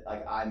say that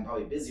like I'm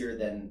probably busier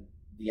than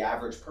the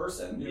average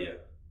person. Yeah.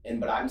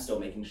 But I'm still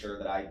making sure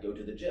that I go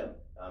to the gym,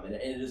 and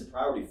it is a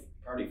priority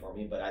for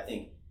me. But I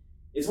think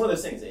it's one of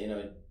those things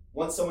that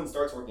once someone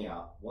starts working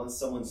out, once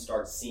someone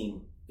starts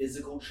seeing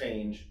physical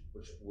change,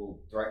 which will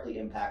directly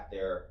impact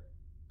their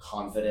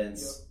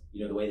confidence,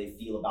 the way they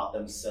feel about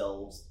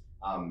themselves.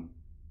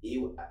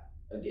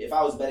 If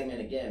I was betting man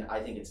again, I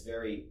think it's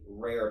very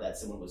rare that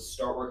someone would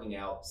start working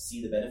out,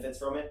 see the benefits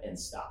from it, and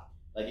stop.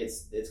 Like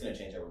it's going to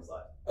change everyone's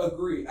life.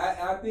 Agree.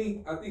 I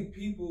think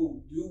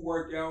people do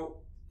work out.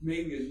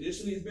 Maybe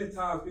initially, it's been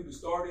times people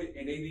started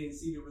and they didn't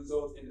see the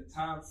results in the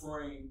time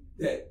frame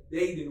that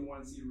they didn't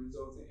want to see the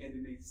results in, and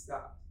then they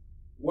stopped.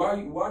 Why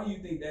do you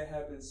think that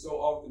happens so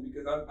often?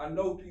 Because I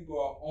know people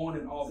are on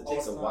and off. It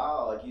takes a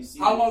while. Like you see.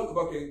 How long?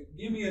 Okay,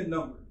 give me a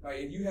number. Like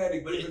if you had to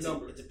give a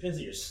number. It depends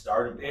on your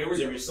starting point. If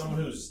you're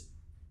someone who's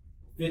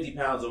 50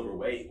 pounds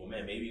overweight, well,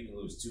 man, maybe you can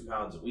lose 2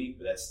 pounds a week,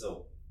 but that's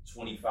still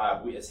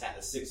 25 weeks.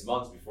 It's 6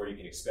 months before you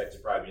can expect to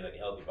probably be like a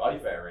healthy body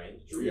fat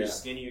range. If you're a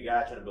skinnier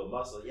guy trying to build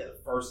muscle, the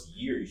first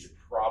year you should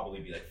probably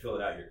be like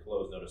filling out your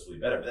clothes noticeably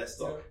better, but that's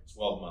still a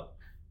 12-month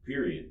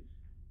period.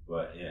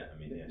 But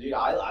Dude,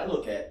 I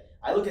look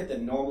at the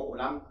normal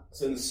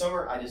so in the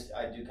summer I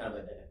do kind of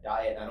a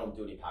diet, and I don't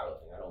do any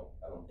powerlifting. I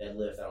don't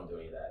deadlift, I don't do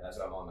any of that. And that's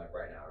what I'm on like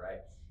right now, right?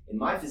 In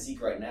my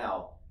physique right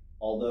now,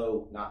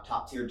 although not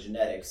top tier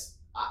genetics,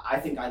 I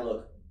think I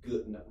look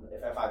good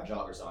if I have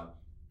joggers on.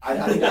 I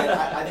think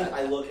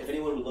I look. If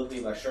anyone would look at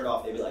me with my shirt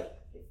off, they'd be like,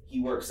 "He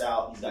works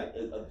out. He's got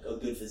a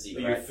good physique."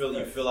 But right?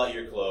 you fill out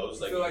your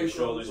clothes, like your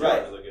shoulders,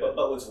 right? Look good.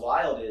 But what's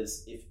wild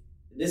is if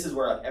this is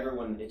where like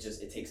everyone, it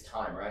takes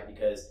time, right?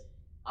 Because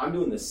I'm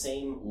doing the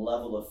same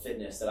level of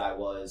fitness that I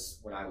was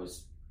when I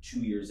was 2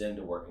 years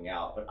into working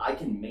out, but I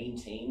can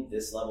maintain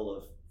this level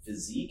of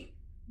physique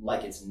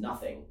like it's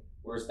nothing.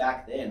 Whereas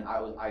back then,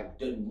 I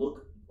didn't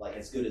look like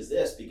as good as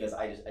this because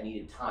I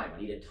needed time.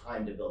 I needed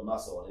time to build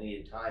muscle, and I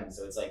needed time.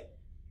 So it's like,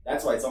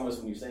 that's why it's almost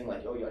when you're saying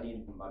like, oh,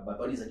 my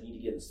buddy's like, you need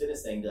to get this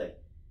fitness thing. Like,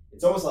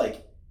 it's almost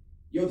like,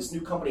 this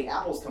new company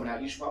Apple's coming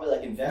out. You should probably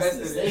like invest in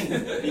this thing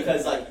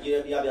because like,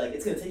 you'll be like,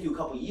 it's going to take you a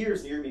couple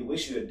years and you're going to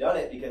wish you had done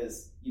it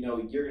because, you're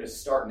going to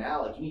start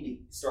now. Like you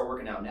need to start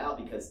working out now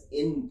because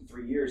in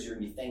 3 years, you're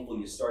going to be thankful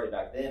you started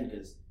back then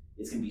because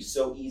it's going to be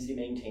so easy to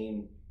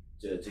maintain,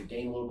 to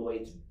gain a little bit of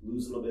weight, to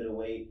lose a little bit of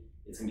weight.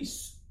 It's going to be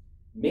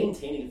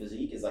maintaining a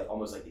physique is like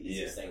almost like the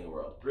easiest thing in the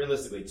world.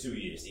 Realistically, 2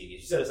 years. If you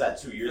set aside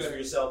 2 years for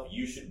yourself,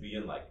 you should be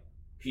in like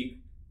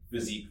peak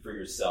physique for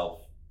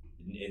yourself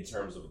in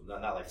terms of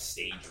not like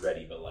stage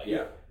ready, but like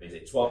maybe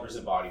say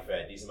 12% body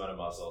fat, decent amount of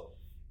muscle.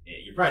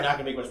 you're probably not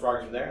gonna make much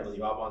progress from there unless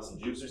you hop on some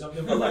juice or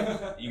something. But like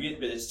but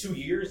it's 2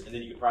 years, and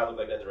then you could probably look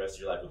like that the rest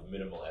of your life with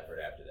minimal effort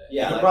after that.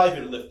 Yeah, you could probably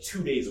even lift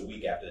 2 days a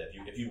week after that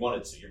if you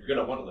wanted to. You're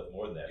gonna want to lift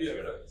more than that.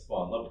 You're gonna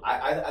fall in love with it.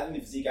 I think the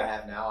physique I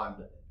have now,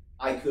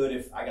 I could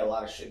if I got a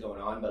lot of shit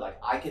going on, but like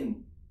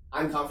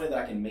I'm confident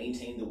that I can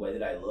maintain the way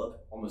that I look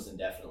almost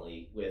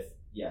indefinitely with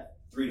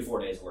 3 to 4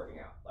 days working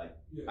out. Like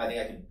I think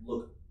I could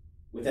look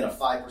within a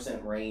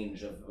 5%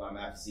 range of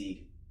my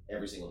physique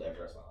every single day for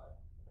the rest of my life.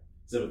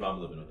 Except if I'm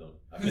living with them.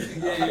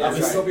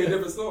 It's gonna be a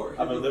different story.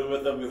 I've been living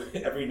with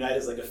them every night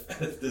is like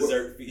a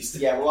dessert feast.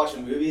 Yeah, we're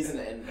watching movies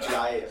and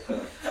try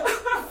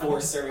 4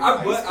 servings.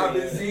 I've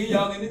been seeing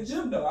y'all in the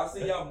gym though. I've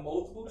seen y'all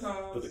multiple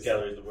times. Put the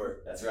calories to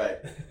work. That's right.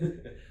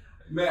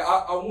 Man,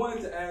 I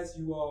wanted to ask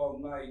you all,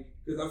 like,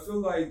 because I feel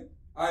like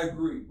I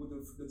agree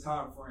with the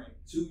time frame.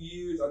 2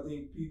 years, I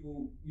think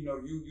people,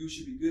 you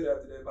should be good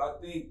after that. But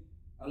I think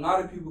a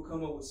lot of people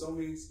come up with so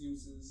many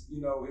excuses.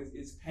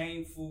 It's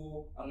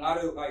painful. I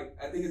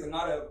think it's a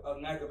lot of a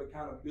lack of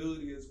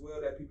accountability as well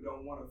that people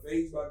don't want to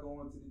face by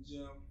going to the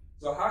gym.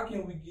 So how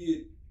can we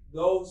get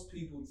those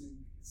people to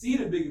see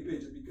the bigger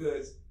picture?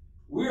 Because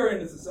we're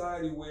in a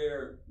society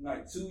where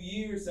like 2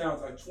 years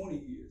sounds like 20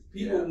 years.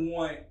 People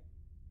want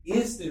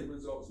instant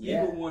results.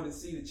 People want to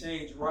see the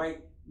change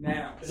right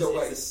now. So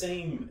it's the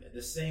same, and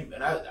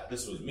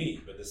this was me,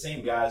 but the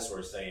same guys who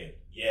are saying,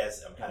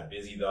 yes, I'm kind of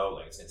busy though,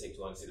 like it's gonna take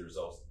too long to see the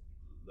results.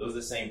 Those are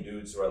the same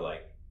dudes who are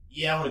like,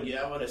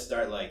 I want to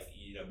start like,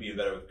 being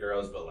better with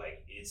girls, but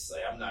like it's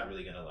like I'm not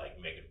really gonna like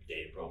make a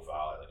dating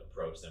profile or like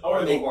approach them. I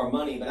want to make more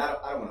money, but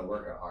I don't want to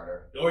work out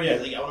harder. Or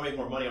like I want to make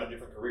more money on a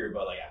different career,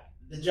 but like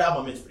the job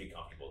I'm in is pretty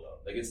comfortable though.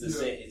 Like it's the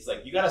same. It's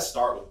like you got to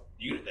start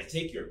with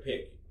take your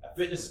pick.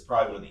 Fitness is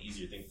probably one of the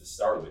easier things to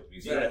start with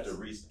because you don't have to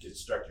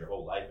reconstruct your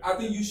whole life. I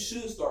think you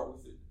should start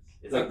with fitness.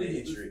 It's like the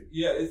entry.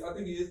 I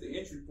think it is the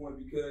entry point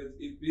because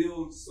it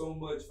builds so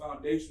much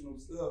foundational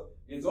stuff,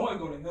 and it's only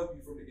going to help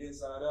you from the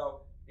inside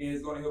out, and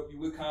it's going to help you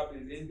with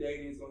confidence in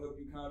dating. It's going to help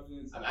you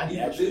confidence. I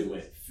actually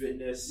went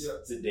fitness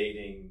to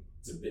dating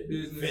to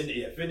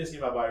business. Fitness,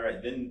 get my body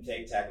right, then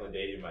tackling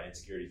dating, my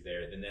insecurities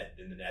there. Then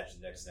the next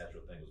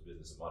natural thing was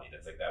business and money.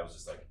 That was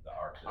just like the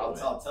arc.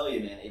 I'll tell you,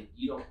 man.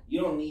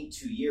 You don't need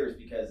 2 years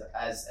because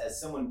as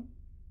someone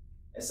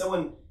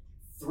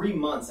 3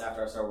 months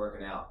after I started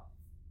working out,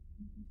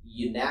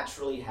 you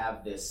naturally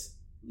have this.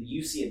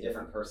 You see a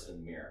different person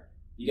in the mirror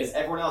because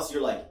everyone else,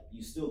 you're like,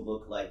 you still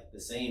look like the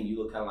same. You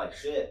look kind of like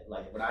shit,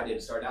 like when I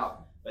did starting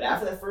out. But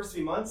after that first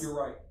 3 months, you're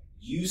right.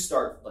 You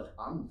start like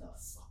I'm the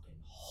fucking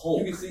Hulk.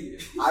 You can see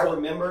it. I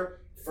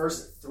remember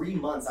first 3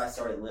 months I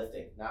started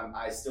lifting. Now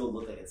I still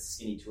look like a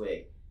skinny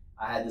twig.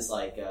 I had this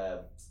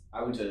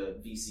I went to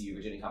VCU,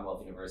 Virginia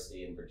Commonwealth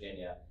University in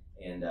Virginia,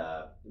 and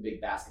the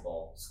big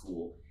basketball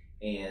school,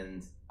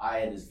 and I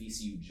had this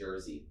VCU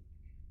jersey.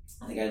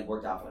 I think I had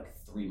worked out for like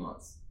 3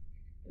 months.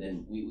 And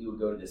then we would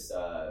go to this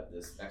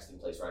Mexican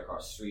place right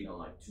across the street on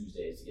like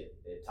Tuesdays to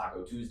get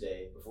Taco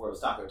Tuesday before it was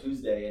Taco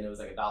Tuesday, and it was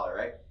like $1,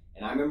 right?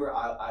 And I remember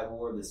I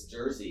wore this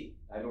jersey.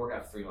 I've been working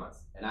out for 3 months,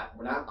 and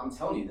I'm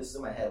telling you, this is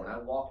in my head. When I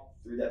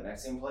walked through that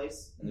Mexican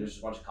place, and there's just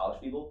a bunch of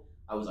college people,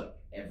 I was like,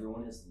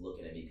 everyone is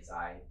looking at me because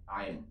I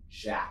am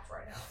jacked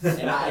right now,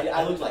 and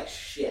I looked like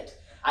shit.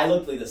 I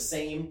looked like the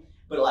same,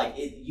 but like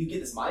you get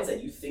this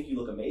mindset, you think you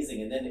look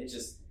amazing, and then it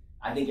just.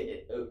 I think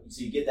so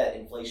you get that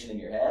inflation in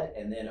your head,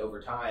 and then over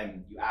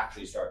time, you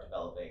actually start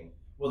developing.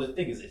 Well, the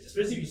thing is,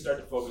 especially if you start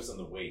to focus on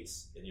the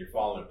weights, and you're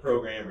following a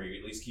program, or you're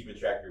at least keeping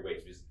track of your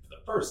weights, because for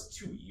the first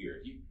 2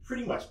 years, you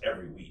pretty much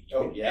every week,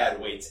 you can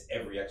add weights to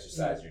every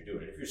exercise you're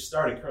doing. If you're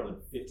starting curling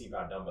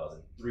 15-pound dumbbells,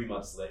 and 3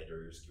 months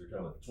later, you're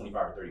curling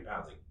 25 or 30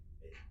 pounds,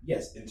 like,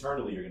 yes,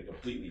 internally, you're going to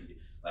completely,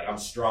 like, I'm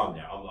strong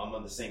now. I'm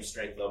on the same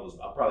strength levels.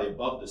 I'm probably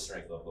above the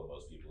strength level of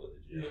most people at the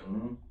gym. Yeah.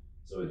 Mm-hmm.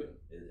 So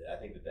I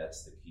think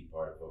that's the key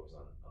part of focus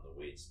on the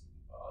weights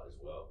as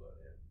well. But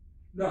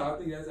no, I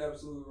think that's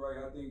absolutely right.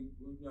 I think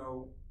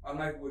I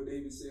like what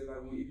David said. Like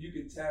if you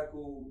can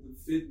tackle the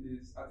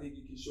fitness, I think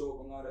it can show up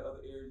in a lot of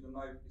other areas in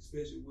life,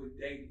 especially with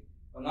dating.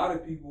 A lot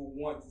of people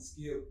want to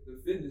skip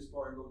the fitness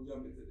part and go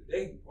jump into the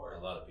dating part. A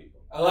lot of people.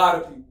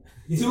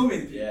 Too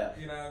many people. Yeah.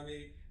 You know what I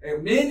mean?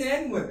 And men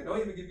and women. Don't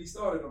even get me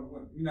started on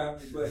women. You know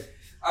what I mean? But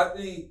I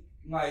think.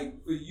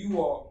 Like for you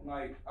all,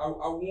 like I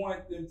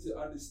want them to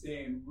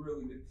understand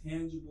really the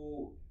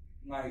tangible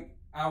like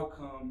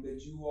outcome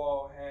that you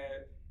all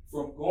had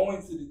from going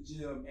to the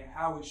gym and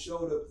how it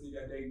showed up to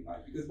your dating life.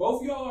 Because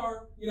both of y'all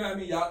are, you know what I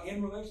mean, y'all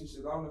in relationships.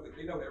 I don't know if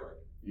they know that, right?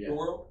 Yeah. The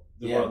world?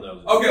 The world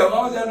knows. Okay, as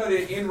long as y'all know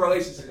they're in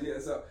relationships, yeah.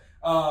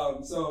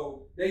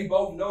 So they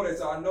both know that.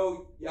 So I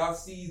know y'all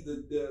see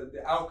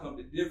the outcome,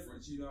 the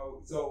difference,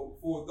 So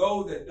for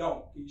those that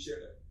don't, can you share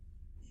that?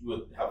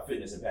 With how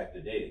fitness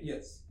impacted dating.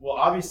 Yes. Well,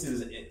 obviously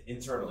there's an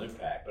internal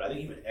impact, but I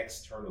think even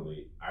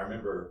externally, I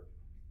remember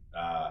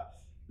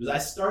because I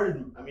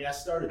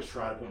started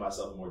trying to put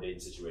myself in more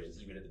dating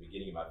situations even at the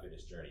beginning of my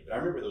fitness journey. But I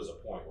remember there was a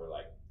point where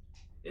like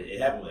it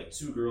happened with like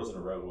 2 girls in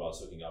a row who I was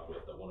hooking up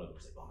with. That one of them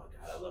was like, "Oh my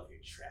god, I love your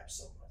trap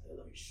so much. I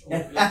love your shoulder."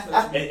 and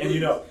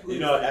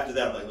after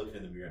that, I'm like looking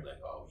in the mirror. I'm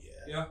like, "Oh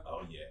yeah,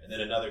 oh yeah." And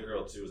then another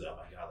girl too was like, oh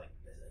my god, like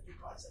your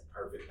body's like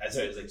perfect. I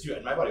said it was like two,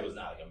 and my body was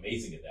not like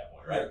amazing at that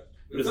point, right?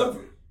 But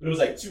it was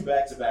like two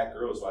back-to-back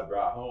girls who I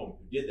brought home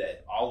who did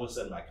that. All of a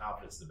sudden, my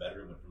confidence in the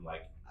bedroom went from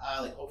like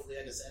hopefully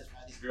I can satisfy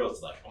these girls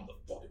to like, I'm the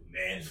fucking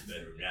man in the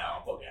bedroom now.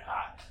 I'm fucking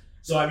hot.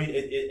 So I mean,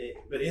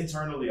 but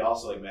internally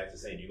also, like Max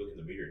is saying, you look in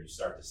the mirror and you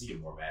start to see a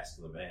more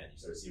masculine man. You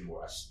start to see a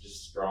more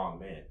just strong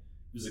man,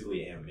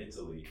 physically and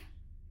mentally,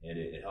 and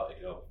it can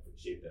help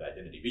shape that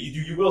identity. But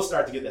you will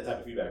start to get that type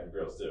of feedback from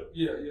girls too.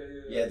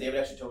 Yeah, David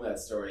actually told me that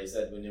story. He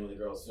said when the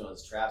girl was feeling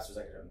his traps, there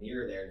was like a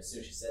mirror there, and as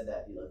soon as she said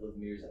that, he like looked in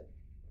the mirror, he's like,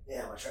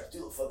 yeah, my traps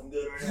do look fucking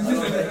good right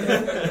now.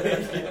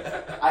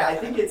 I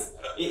think it's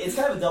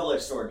kind of a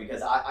double-edged sword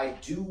because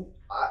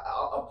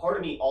a part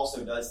of me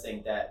also does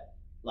think that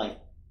like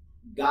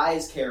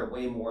guys care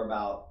way more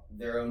about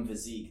their own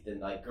physique than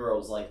like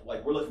girls. Like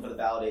we're looking for the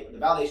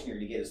validation you're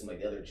gonna get is from like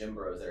the other gym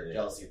bros that are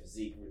jealous of your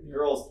physique. With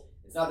girls,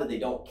 it's not that they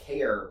don't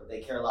care, but they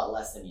care a lot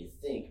less than you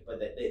think. But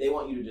they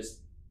want you to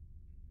just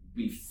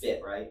be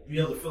fit, right? Be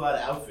able to fill out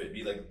an outfit,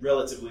 be like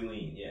relatively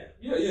lean. Yeah.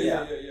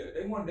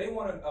 They want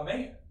a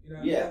man. You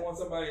know, they want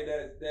somebody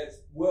that's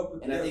well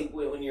put together. And I think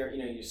when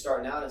you're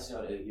starting out, it's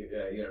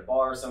you're at a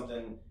bar or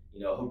something.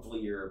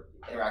 Hopefully you're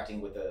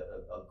interacting with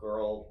a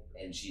girl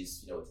and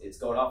she's it's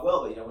going off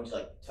well, but when she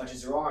like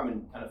touches your arm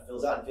and kind of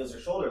fills out and feels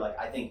your shoulder, like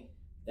I think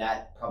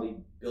that probably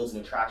builds an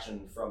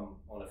attraction from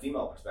on a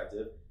female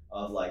perspective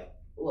of like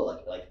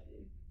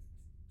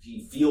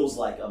he feels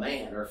like a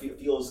man or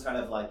feels kind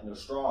of like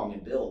strong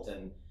and built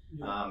and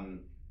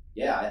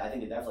I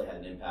think it definitely had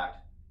an impact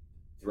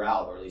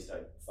throughout, or at least I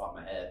thought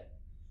in my head.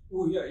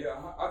 Oh yeah,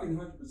 I think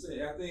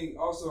 100%. I think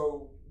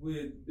also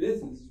with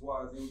business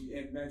wise,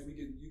 and Max, we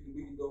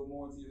can go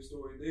more into your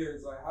story there.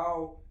 It's like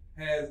how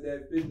has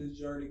that fitness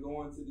journey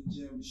going to the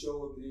gym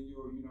show up in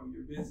your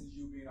your business,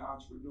 you being an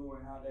entrepreneur,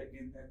 and how that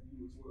impacted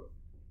you as well?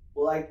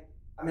 Well,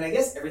 I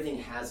guess everything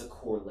has a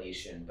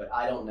correlation, but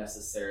I don't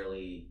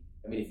necessarily.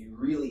 I mean, if you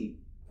really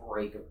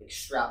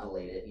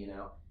extrapolate it,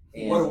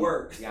 And, what a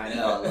word. Yeah, I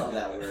know. I love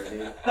that word,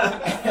 dude.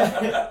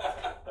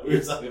 We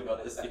were talking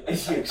about this.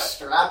 If you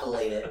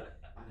extrapolate it,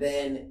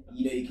 then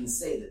you can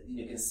say that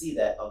you can see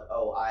that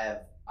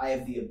I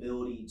have the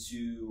ability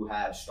to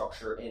have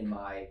structure in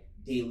my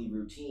daily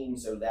routine,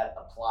 so that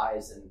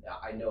applies, and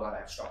I know how to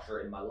have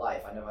structure in my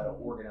life. I know how to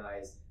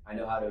organize. I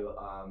know how to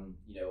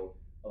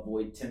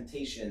avoid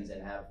temptations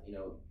and have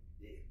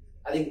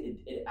I think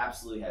it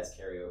absolutely has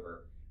carryover.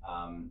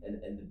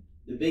 And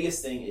the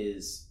biggest thing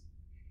is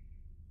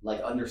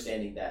like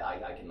understanding that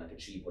I can like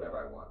achieve whatever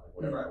I want, like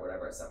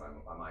whatever I set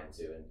my mind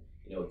to. And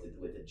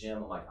with the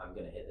gym, I'm like, I'm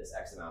gonna hit this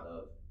X amount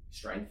of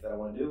strength that I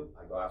want to do.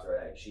 I go after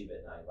it, I achieve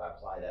it, and I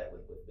apply that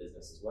with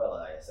business as well.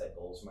 I set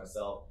goals for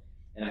myself,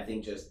 and I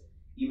think just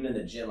even in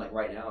the gym, like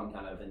right now, I'm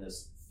kind of in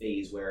this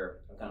phase where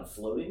I'm kind of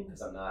floating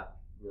because I'm not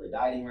really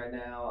dieting right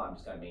now. I'm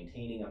just kind of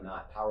maintaining. I'm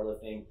not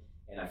powerlifting,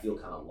 and I feel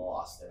kind of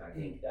lost. And I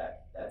think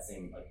that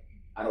same like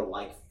I don't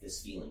like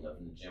this feeling of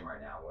in the gym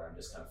right now where I'm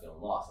just kind of feeling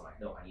lost. I'm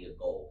like, no, I need a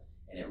goal,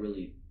 and it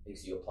really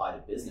makes you apply to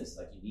business.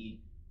 Like you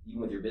need,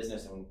 even with your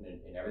business and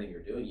everything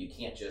you're doing, you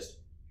can't just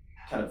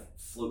kind of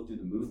float through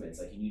the movements.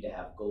 Like you need to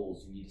have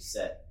goals. You need to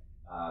set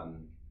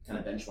kind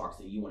of benchmarks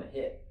that you want to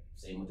hit.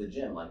 Same with the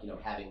gym, like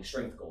having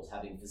strength goals,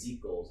 having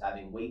physique goals,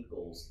 having weight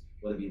goals,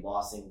 whether it be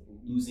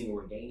losing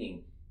or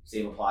gaining.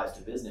 Same applies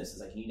to business.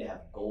 It's like you need to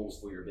have goals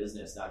for your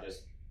business, not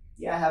just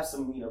I have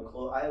some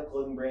I have a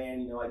clothing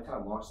brand. I kind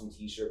of launched some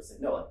T-shirts.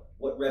 Like no, like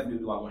what revenue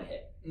do I want to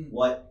hit? Mm-hmm.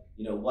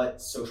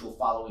 What social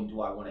following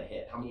do I want to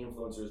hit? How many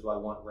influencers do I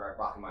want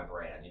rocking my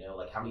brand?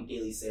 Like how many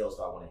daily sales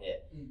do I want to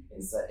hit?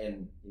 Mm-hmm.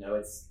 And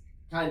it's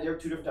kind of there are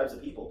two different types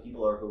of people.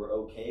 People who are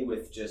okay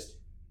with just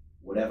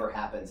whatever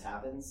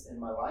happens in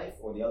my life,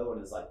 or the other one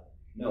is like,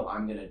 no,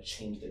 I'm going to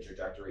change the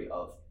trajectory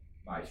of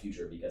my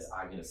future because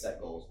I'm going to set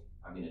goals.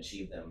 I'm going to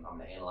achieve them. I'm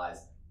going to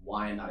analyze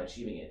why I'm not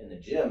achieving it. In the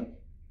gym,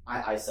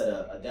 I set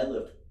a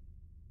deadlift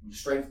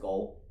strength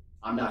goal.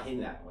 I'm not hitting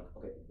that. I'm like,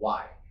 okay,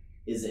 why?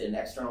 Is it an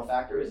external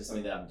factor? Is it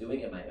something that I'm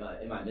doing?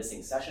 Am I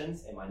missing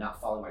sessions? Am I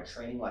not following my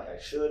training like I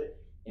should?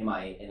 Am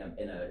I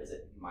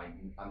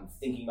I'm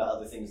thinking about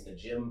other things in the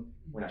gym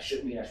when I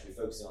shouldn't be, and I should be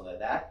focusing on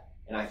that.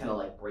 And I kind of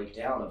like break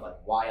down of like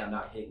why I'm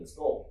not hitting this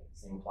goal.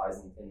 Same applies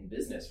in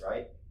business,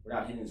 right? We're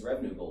not hitting these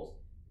revenue goals.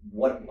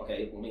 Let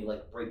me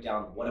like break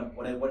down what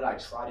did I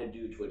try to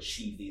do to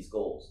achieve these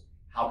goals?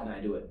 How can I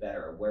do it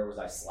better? Where was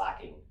I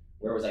slacking?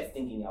 Where was I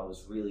thinking I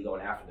was really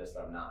going after this,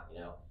 but I'm not?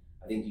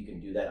 I think you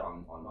can do that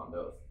on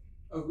both.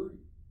 Agreed.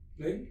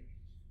 Maybe.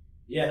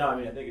 Yeah, no, I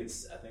mean, I think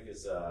it's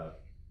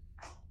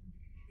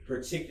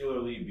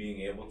particularly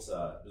being able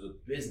to,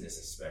 with business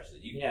especially,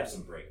 you can have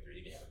some breakthrough.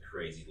 You can have a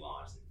crazy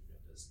launch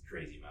that does a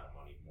crazy amount of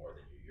money more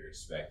than you're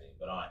expecting.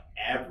 But on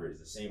average,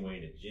 the same way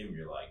in a gym,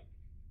 you're like,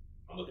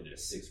 I'm looking at a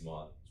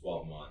 6-month,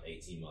 12-month,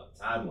 18-month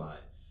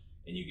timeline,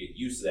 and you get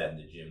used to that in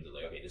the gym. They're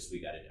like, okay, this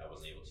week I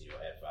wasn't able to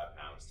add 5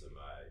 pounds to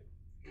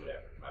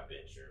my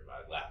bench or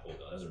my lat pull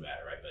down. Doesn't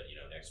matter, right? But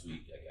next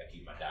week I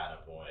keep my diet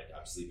on point.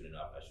 I'm sleeping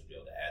enough. I should be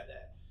able to add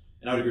that.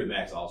 And I would agree with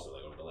Max also.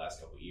 Like over the last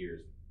couple of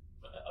years,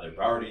 other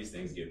priorities,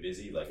 things get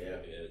busy. Like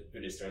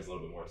fitness turns a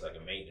little bit more to like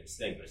a maintenance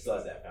thing, but it still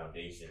has that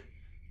foundation,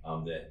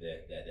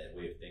 that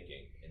way of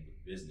thinking. And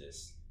with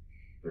business,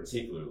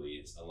 particularly,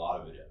 it's a lot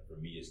of it for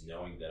me is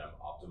knowing that I'm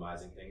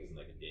optimizing things on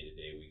like a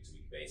day-to-day,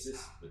 week-to-week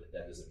basis. But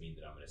that doesn't mean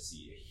that I'm going to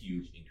see a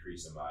huge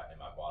increase in my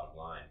bottom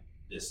line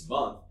this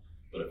month.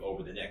 But if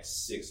over the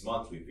next 6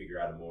 months we figure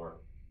out a more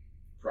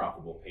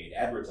profitable paid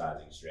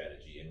advertising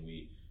strategy, and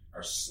we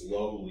are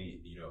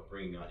slowly,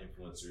 bringing on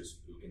influencers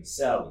who can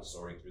sell and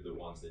sorting through the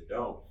ones that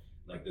don't,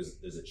 like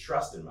there's a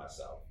trust in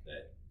myself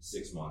that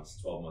 6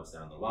 months, 12 months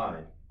down the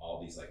line, all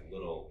these like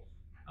little,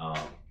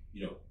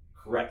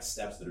 correct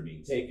steps that are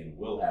being taken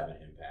will have an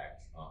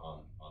impact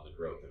on the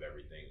growth of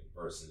everything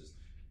versus,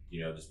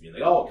 just being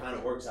like, oh, it kind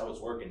of works how it's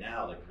working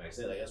now. Like Max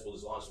said, I guess we'll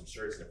just launch some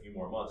shirts in a few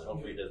more months and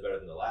hopefully it does better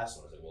than the last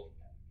one. It's like, well,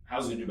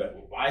 how's it going to do better?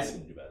 Well, why is it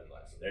going to do better than the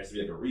last one? There has to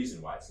be like a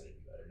reason why it's going to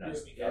do better, not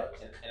just because.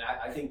 And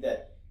I think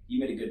that you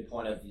made a good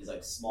point of these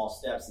like small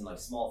steps and like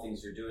small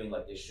things you're doing,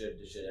 like they should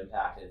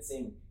impact. And it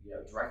same,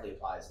 directly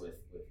applies with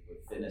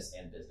fitness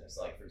and business.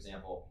 Like for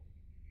example,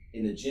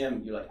 in the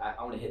gym, you're like,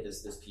 I want to hit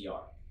this PR.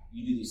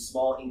 You do these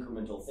small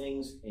incremental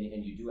things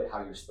and you do it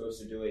how you're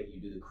supposed to do it.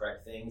 You do the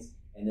correct things.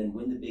 And then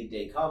when the big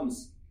day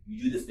comes,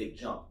 you do this big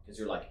jump because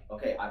you're like,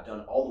 okay, I've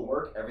done all the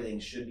work. Everything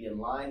should be in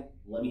line.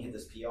 Let me hit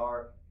this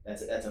PR.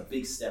 That's a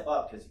big step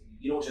up because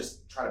you don't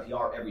just try to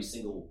PR every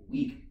single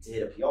week to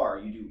hit a PR.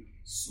 You do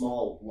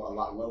small, a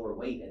lot lower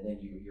weight, and then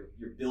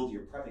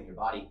you're prepping your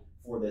body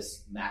for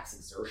this max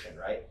exertion,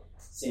 right?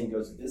 Same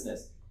goes with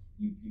business.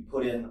 You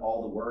put in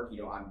all the work.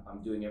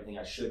 I'm doing everything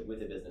I should with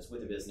the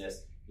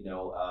business.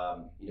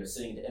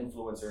 Sending to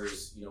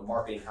influencers,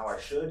 marketing how I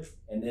should,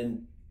 and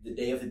then the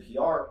day of the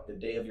PR, the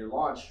day of your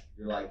launch,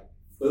 you're like,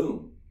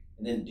 boom.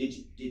 And then did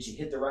you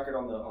hit the record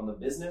on the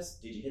business?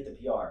 Did you hit the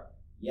PR?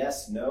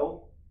 Yes,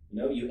 no.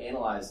 You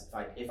analyze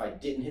if I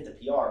didn't hit the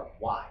PR,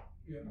 why?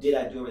 Yeah. Did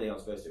I do everything I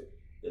was supposed to?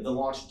 The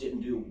launch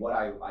didn't do what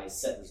I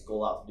set this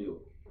goal out to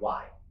do.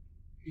 Why?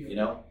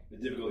 Yeah. The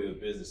difficulty with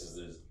business is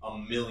there's a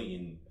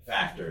million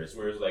factors,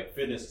 whereas like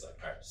fitness is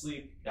like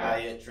sleep,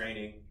 diet,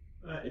 training,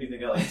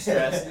 anything else,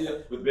 stress.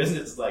 With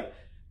business, it's like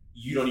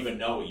you don't even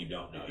know what you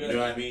don't know. You know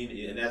what I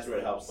mean? And that's where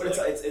it helps. But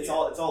it's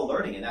all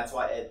learning, and that's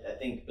why I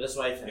think. That's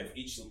why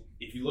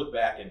if you look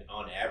back and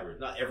on average,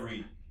 not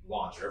every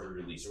launch or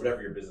every release or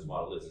whatever your business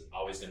model is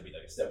always going to be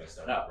like a stepping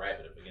stone up, right?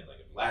 But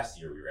if last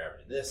year we were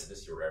averaging this, and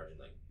this year we're averaging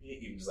like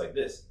even just like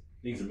this,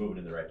 things are moving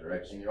in the right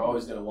direction. And you're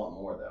always going to want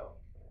more though.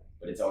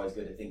 But it's always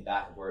good to think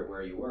back of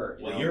where you were.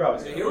 You're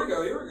always here we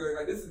go.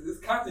 Like this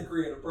content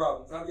creating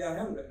problems. How do y'all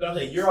handle that? But I'm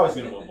saying you're always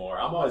going to want more.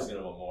 I'm always going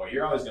to want more.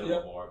 You're always going to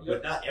want more.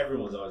 But not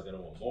everyone's always going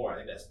to want more. I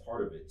think that's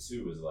part of it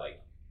too. Is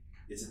like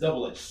it's a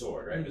double-edged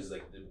sword, right? Because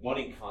like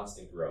wanting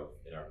constant growth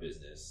in our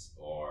business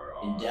or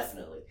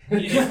indefinitely,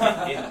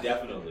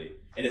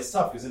 and it's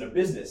tough because in a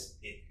business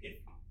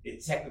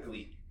it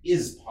technically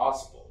is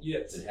possible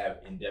to have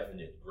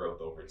indefinite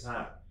growth over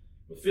time.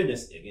 With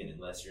fitness, again,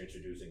 unless you're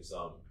introducing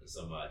some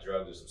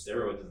drugs or some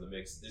steroids in the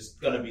mix, there's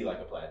gonna be like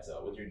a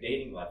plateau. With your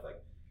dating life,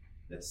 like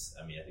I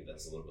think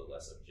that's a little bit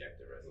less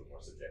objective, right? A little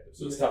more subjective.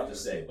 So it's tough to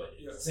say, but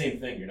it's the same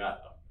thing. You're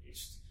not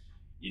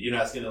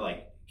just gonna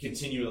like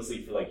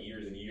continuously for like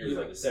years and years,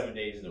 like the 7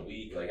 days in a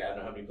week. Like I don't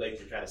know how many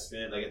plates you're trying to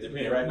spin. Like it's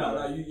depending, right?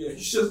 No, you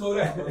should slow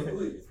down,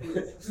 please.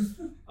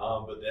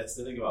 But that's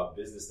the thing about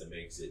business that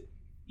makes it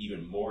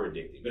even more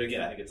addicting. But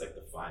again, I think it's like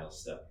the final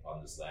step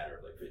on this ladder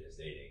of like fitness,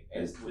 dating,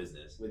 and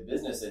business. With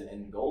business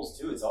and goals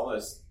too, it's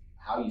almost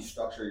how you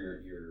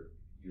structure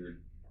your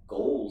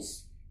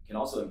goals can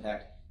also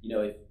impact.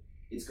 If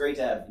it's great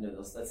to have,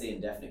 let's say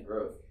indefinite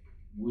growth.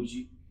 Would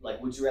you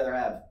rather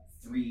have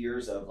 3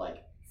 years of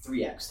like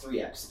 3x?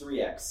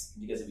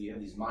 Because if you have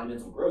these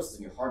monumental growths,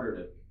 then you're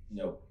harder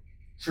to,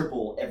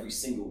 triple every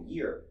single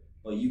year.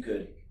 But you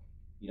could,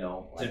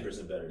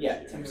 10% better.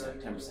 Yeah,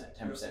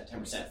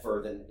 10%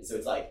 further. So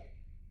it's like,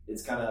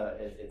 it's kind of,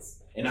 it's.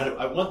 And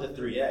I want the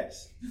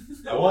 3x.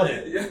 I want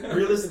it.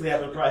 Realistically, I've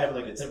been probably having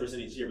like a 10%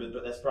 each year,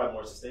 but that's probably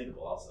more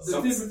sustainable also.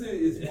 So 10%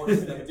 is more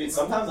sustainable. Dude,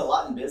 sometimes a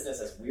lot in business,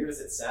 as weird as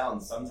it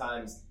sounds,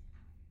 sometimes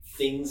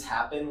things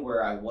happen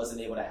where I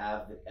wasn't able to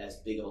have as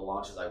big of a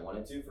launch as I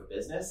wanted to for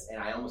business, and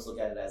I almost look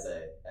at it as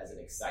an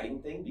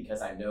exciting thing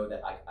because I know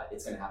that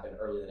it's going to happen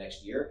early the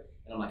next year,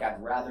 and I'm like,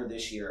 I'd rather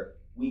this year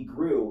we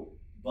grew,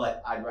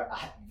 but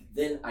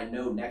then I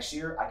know next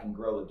year I can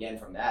grow again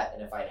from that,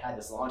 and if I had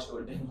this launch, it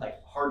would have been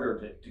like harder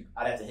to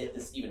I'd have to hit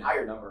this even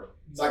higher number,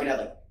 so I can have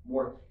like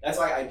more. That's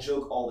why I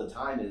joke all the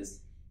time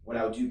is when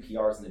I would do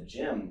PRs in the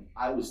gym,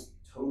 I was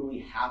totally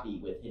happy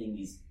with hitting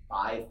these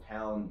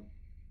 5-pound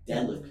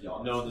deadlift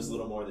PRs. No, there's a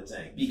little more of the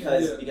tank.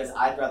 Because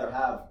I'd rather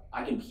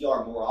I can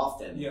PR more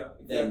often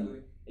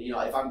than,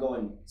 if I'm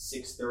going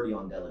 630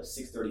 on deadlift,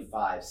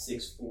 635,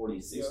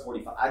 640,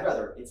 645, I'd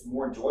rather, it's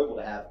more enjoyable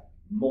to have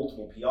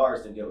multiple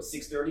PRs than go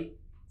 630,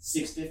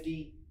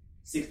 650,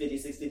 650,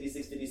 650,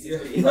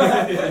 650.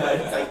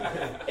 It's like,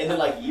 and then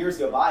like years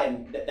go by,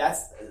 and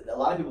that's, a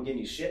lot of people give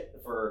me shit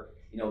for,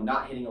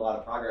 not hitting a lot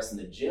of progress in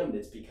the gym.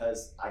 It's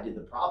because I did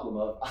the problem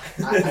of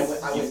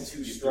I went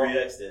too strong.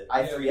 3x'd it.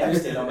 I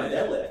 3x'd it on my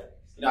deadlift.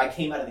 You know, I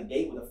came out of the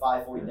gate with a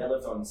 540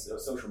 deadlift on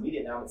social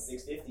media. Now I'm at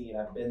 650,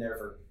 and I've been there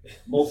for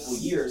multiple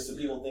years. So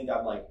people think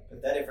I'm like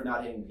pathetic for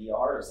not hitting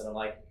PRs, and I'm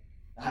like,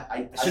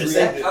 I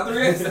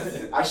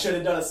should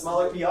have done a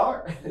smaller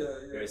PR.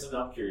 Okay, something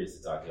I'm curious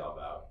to talk to y'all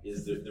about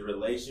is the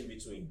relation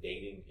between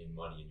dating and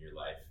money in your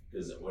life.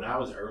 Because when I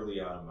was early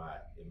on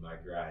in my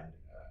grind,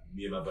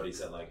 me and my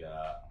buddies had like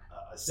a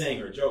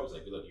saying or a joke. It was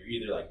like, look, you're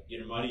either like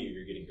getting money or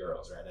you're getting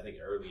girls, right? And I think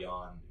early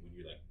on, when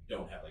you like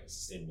don't have like a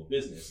sustainable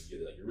business,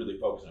 you're like you're really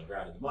focused on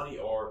grinding the money,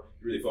 or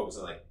you're really focused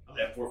on like I'm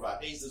gonna have 4 or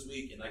 5 days this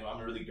week, and like I'm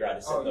gonna really grind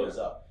to set those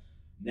up.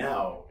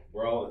 Now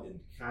we're all in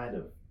kind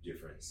of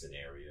different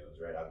scenarios,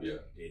 right? I've been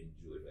dating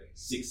Julie for like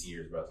 6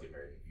 years, about to get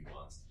married in a few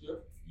months.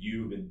 Yep.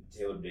 You've been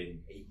Taylor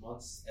dating 8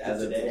 months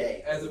as of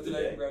today. As of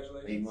today,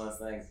 congratulations. 8 months,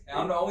 thanks. And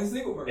I'm the only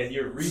single person. And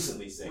you're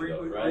recently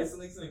single, right?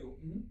 Recently single.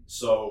 Mm-hmm.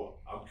 So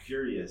I'm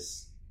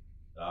curious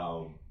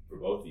for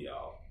both of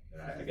y'all,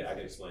 and I can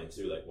explain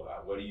too. Like,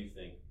 what do you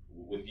think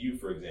with you,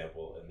 for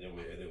example, and then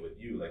with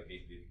you, like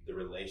the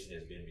relation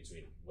has been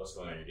between what's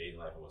going on in your dating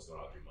life and what's going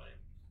on with your money?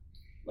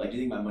 Like, do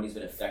you think my money's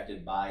been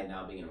affected by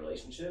now being in a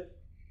relationship?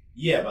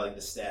 Yeah, by like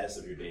the status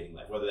of your dating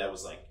life, whether that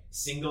was like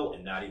single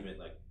and not even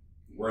like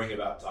worrying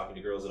about talking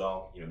to girls at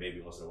all, you know,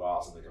 maybe once in a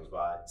while something comes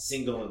by,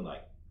 single and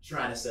like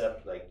trying to set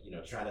up like, you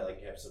know, trying to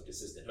like have some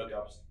consistent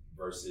hookups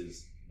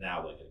versus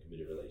now like a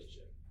committed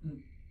relationship.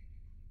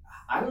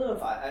 I don't know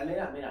if I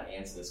may not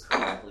answer this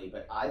correctly,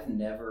 but I've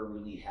never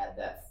really had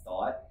that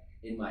thought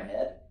in my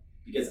head,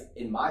 because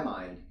in my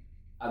mind,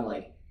 I'm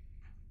like,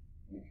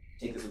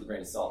 take this with a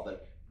grain of salt,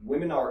 but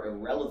women are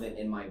irrelevant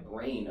in my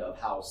brain of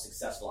how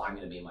successful I'm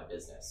going to be in my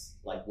business.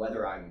 Like,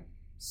 whether I'm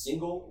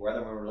single or whether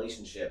I'm in a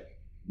relationship,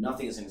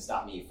 nothing is going to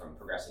stop me from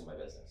progressing my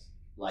business.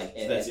 Like,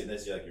 so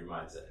that's like your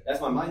mindset.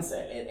 That's my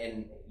mindset,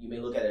 and you may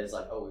look at it as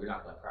like, oh, you're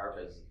not going to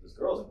prioritize those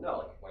girls. Like, no,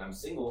 like when I'm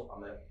single, I'm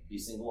going to be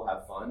single,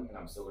 have fun, and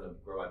I'm still going to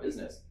grow my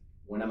business.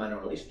 When I'm in a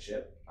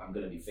relationship, I'm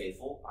going to be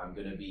faithful. I'm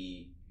going to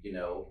be, you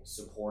know,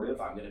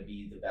 supportive. I'm going to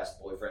be the best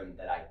boyfriend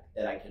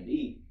that I can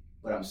be,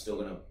 but I'm still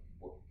going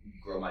to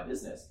grow my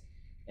business.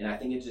 And I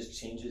think it just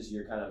changes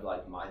your kind of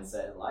like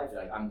mindset in life.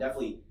 Like, I'm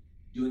definitely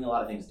doing a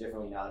lot of things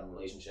differently now in a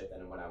relationship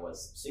than when I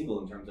was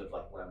single, in terms of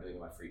like what I'm doing in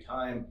my free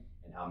time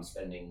and how I'm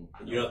spending.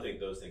 And you don't think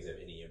those things have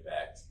any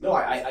impact? No,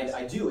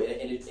 I do.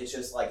 And it's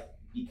just like,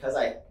 because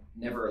I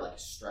never like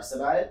stress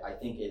about it, I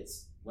think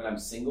it's when I'm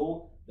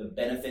single, the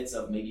benefits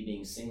of maybe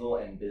being single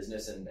and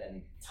business and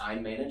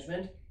time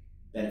management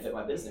benefit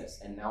my business.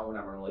 And now when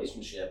I'm in a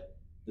relationship,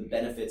 the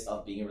benefits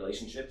of being in a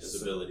relationship, the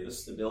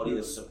stability,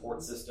 the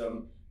support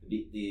system,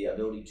 the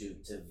ability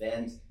to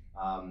vent,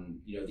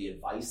 you know, the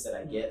advice that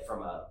I get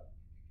from a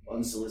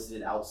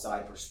unsolicited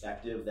outside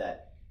perspective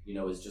that, you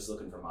know, is just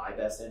looking for my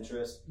best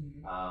interest.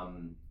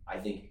 I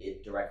think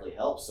it directly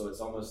helps. So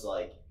it's almost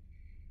like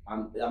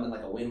I'm in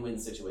like a win-win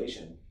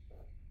situation.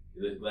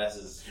 The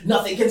glasses.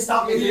 Nothing can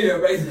stop me. Yeah,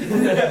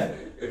 basically.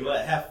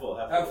 half full.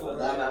 I'm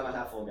a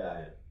half full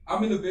guy.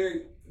 I'm in a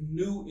very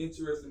new,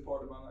 interesting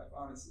part of my life,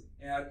 honestly.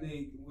 And I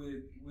think when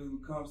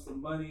it comes to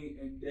money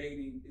and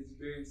dating, it's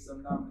very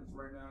synonymous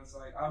right now. It's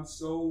like I'm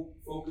so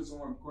focused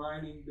on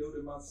grinding,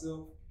 building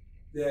myself,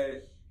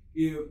 that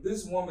if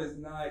this woman is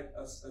not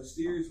a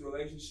serious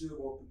relationship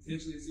or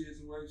potentially a serious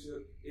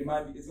relationship, it's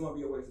going to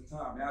be a waste of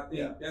time. And I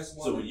think that's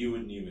one. So you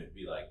wouldn't even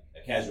be like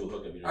a casual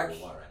hookup, you don't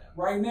really want right now.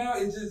 Right now,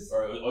 it's just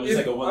or just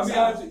like a one side.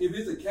 I'll be honest, if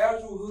it's a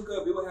casual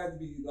hookup, it would have to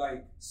be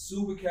like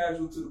super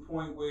casual to the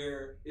point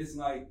where it's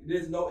like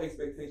there's no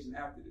expectation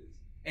after this.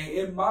 And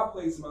in my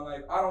place in my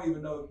life, I don't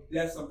even know if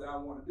that's something I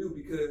want to do,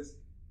 because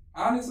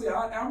honestly,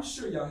 I'm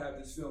sure y'all have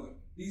this feeling.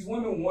 These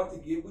women want to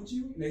get with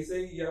you, and they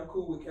say, yeah, I'm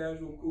cool with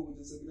casual, I'm cool with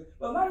this.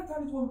 But a lot of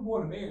times, these women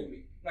want to marry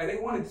me. Like, they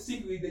want to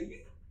secretly date you.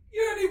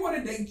 Yeah, they want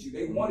to date you.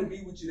 They want to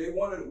be with you. They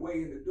want to way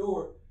in the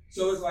door.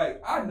 So it's like,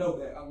 I know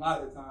that a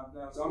lot of times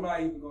now. So I'm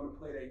not even going to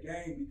play that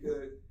game,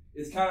 because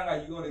it's kind of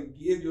like you're going to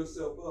give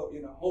yourself up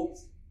in the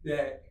hopes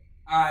that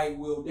I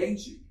will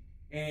date you.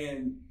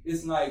 And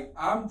it's like,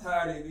 I'm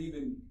tired of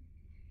even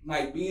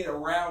like being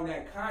around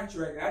that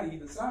contract. I didn't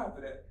even sign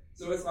for that.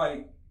 So it's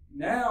like,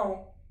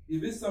 now,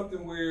 if it's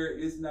something where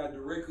it's not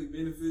directly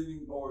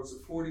benefiting or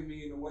supporting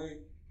me in a way,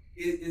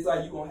 it's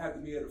like you're going to have to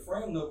be at a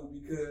friend level,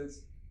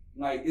 because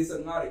like it's a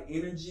lot of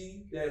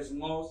energy that's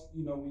lost,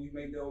 you know, when you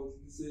make those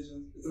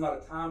decisions. It's a lot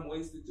of time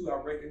wasted too.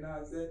 I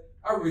recognize that.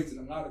 I wasted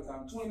a lot of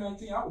time.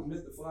 2019, I was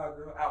Mr. Fly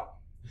Girl out.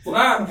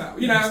 Flying out.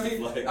 You know what I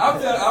mean?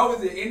 I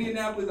was in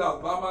Indianapolis, I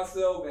was by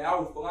myself, and I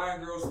was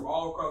flying girls from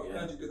all across the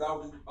country because I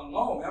was just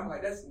alone. And I'm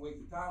like, that's a waste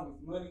of time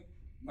with money.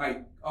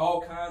 Like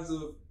all kinds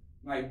of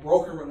like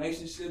broken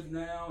relationships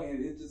now,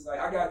 and it's just like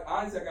I got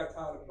tired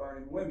of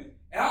burning women,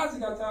 and I honestly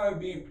got tired of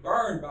being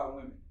burned by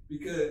women,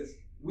 because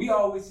we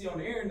always see on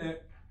the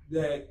internet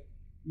that,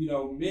 you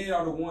know, men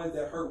are the ones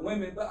that hurt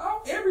women, but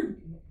every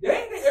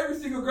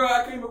single girl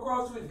I came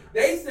across with,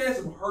 they said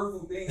some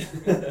hurtful things to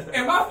me,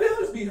 and my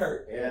feelings be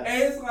hurt. Yeah.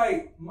 And it's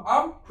like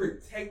I'm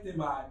protecting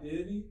my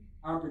identity,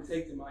 I'm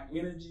protecting my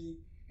energy,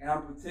 and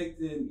I'm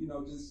protecting, you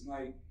know, just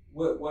like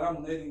what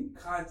I'm letting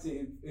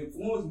content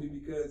influence me,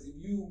 because if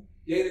you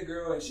date a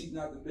girl and she's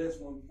not the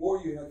best one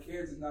for you, her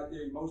character's not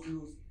there,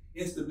 emotional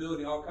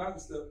instability, all kinds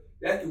of stuff,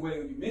 that can weigh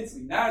on you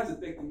mentally. Now it's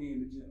affecting me in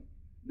the gym.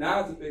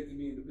 Now it's affecting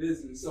me in the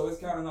business. So it's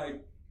kind of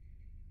like,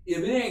 if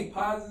it ain't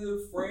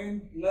positive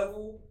friend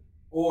level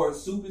or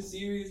super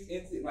serious,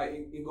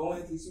 and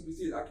going into super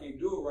serious, I can't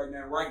do it right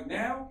now. Right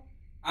now,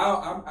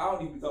 I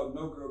don't even talk to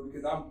no girl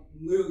because I'm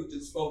literally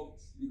just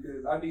focused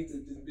because I need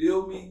to just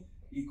build me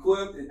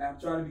equipped, and I'm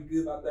trying to be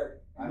good about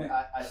that.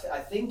 I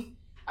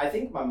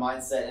think my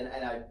mindset,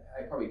 and I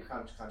probably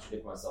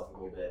contradict myself a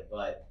little bit,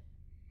 but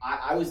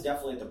I was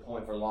definitely at the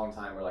point for a long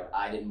time where like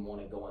I didn't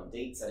want to go on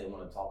dates. I didn't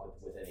want to talk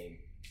with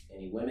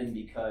any women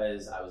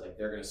because I was like,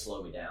 they're going to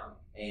slow me down.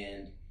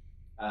 And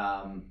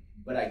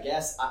but I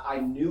guess I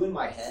knew in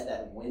my head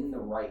that when the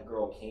right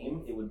girl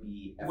came, it would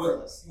be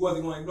effortless. You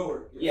wasn't going to ignore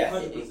it. Yeah,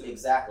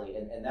 exactly.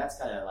 And that's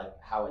kind of like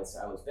how it's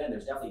been.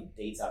 There's definitely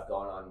dates I've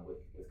gone on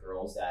with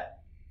girls that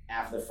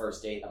after the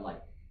first date, I'm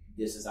like,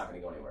 this is not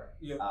going to go anywhere.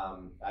 Yeah.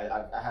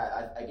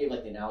 I gave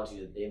like the analogy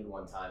to David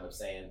one time of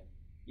saying,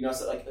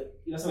 so like,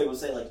 somebody will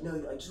say like, no,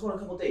 like just go on a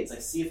couple dates,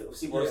 like see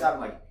what works out. I'm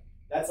like,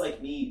 that's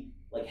like me.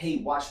 Like, hey,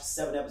 watch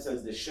 7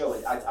 episodes of this show.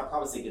 I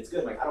promise it gets good.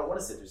 I'm like, I don't want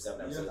to sit through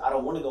 7 episodes. Yeah. I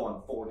don't want to go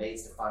on 4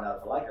 dates to find out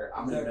if I like her.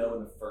 I'm going to know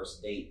in the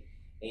first date.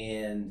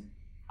 And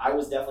I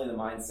was definitely in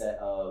the mindset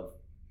of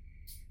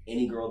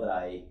any girl that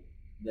I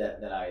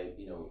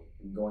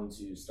am going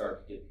to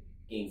start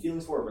gain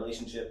feelings for. A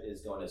relationship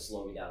is going to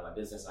slow me down in my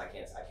business, and I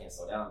can't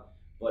slow down.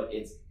 But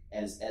it's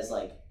as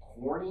like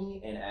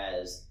corny and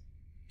as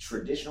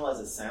traditional as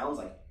it sounds,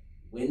 like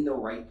when the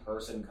right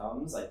person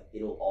comes, like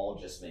it'll all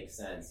just make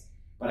sense.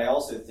 But I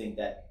also think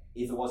that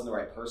if it wasn't the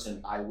right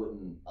person, I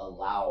wouldn't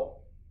allow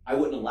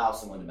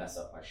someone to mess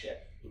up my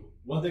shit.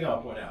 One thing I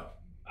want to point out,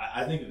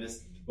 I think that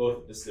this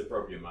is the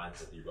appropriate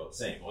mindset that you're both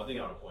saying. One thing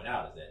I want to point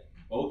out is that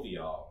both of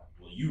y'all,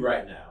 you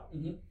right now,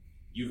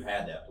 you've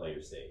had that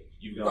player stage.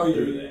 You've gone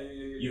through that.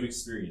 Yeah. You've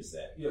experienced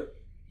that. Yeah.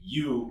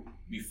 You,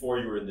 before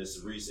you were in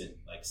this recent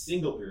like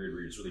single period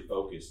where you're just really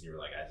focused and you were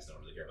like, I just don't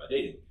really care about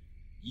dating.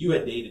 You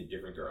had dated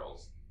different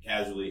girls,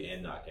 casually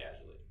and not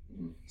casually.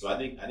 Mm-hmm. So I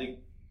think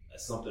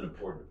something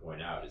important to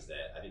point out is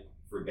that I think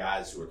for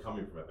guys who are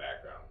coming from a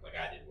background like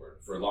I did, where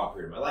for a long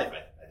period of my life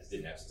I just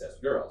didn't have success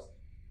with girls,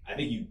 I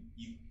think you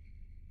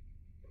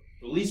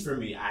at least for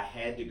me, I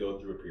had to go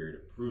through a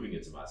period of proving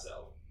it to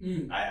myself.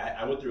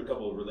 I went through a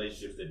couple of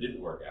relationships that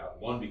didn't work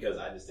out. One because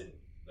I just didn't,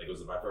 like, it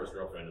was my first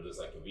girlfriend. It was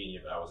like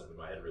convenient, but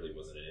my head really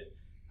wasn't in it.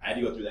 I had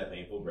to go through that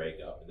painful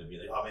breakup and then be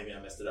like, oh, maybe I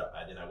messed it up.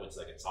 Then I went to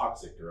like a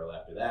toxic girl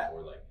after that,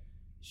 where like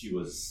she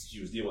was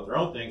dealing with her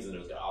own things, and it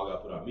was all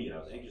got put on me, and I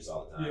was anxious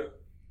all the time. Yeah.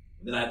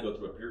 And then I had to go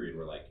through a period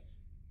where like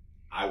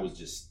I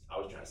was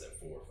trying to set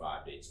 4 or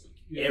 5 dates a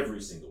week,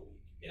 every single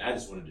week, and I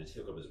just wanted to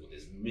hook up with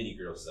as many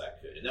girls as I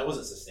could, and that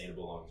wasn't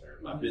sustainable long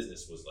term. My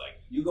business was like,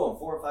 you going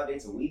 4 or 5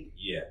 dates a week?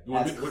 Yeah,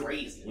 that's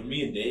crazy. When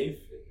me and Dave,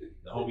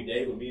 the homie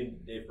Dave, when me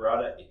and Dave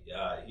Barada,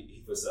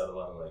 he puts out a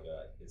lot of like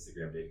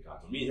Instagram dating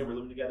content. When me and him were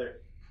living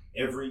together,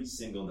 every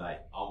single night,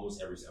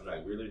 almost every. I'm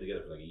like, we were living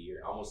together for like a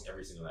year. Almost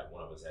every single night,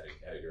 one of us had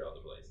a girl at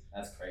the place.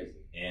 That's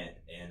crazy. And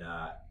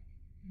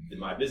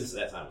my business at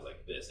that time was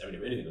like this. I mean,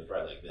 if anything, it was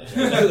probably like this.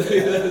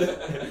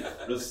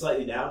 It was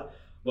slightly down,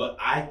 but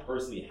I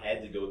personally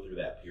had to go through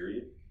that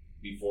period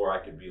before I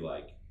could be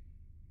like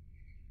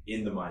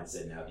in the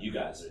mindset now that you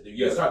guys are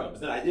talking.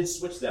 But then I did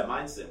switch to that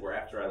mindset where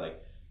after I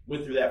like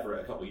went through that for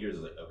a couple of years,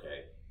 I was like,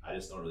 okay, I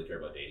just don't really care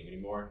about dating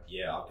anymore.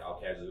 Yeah, I'll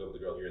casually go with a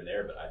girl here and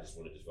there, but I just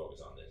want to just focus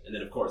on this. And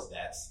then of course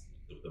that's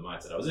the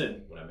mindset I was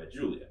in when I met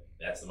Julia.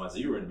 That's the mindset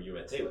you were in when you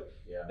met Taylor.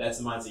 Yeah. That's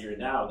the mindset you're in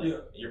now.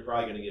 That you're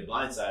probably going to get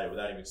blindsided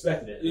without even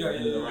expecting it.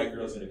 And then the right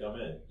girl's going to come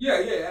in.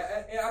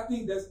 And I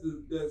think that's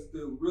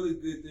the really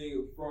good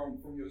thing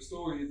from your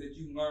story is that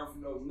you learn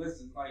from those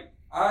lessons. Like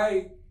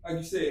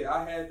you said,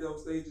 I had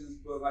those stages,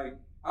 but like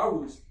I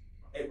was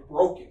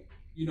broken.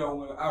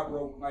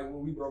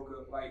 When we broke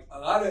up, like a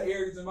lot of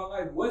areas in my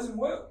life wasn't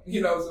well.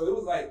 So it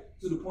was like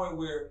to the point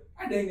where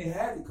I didn't even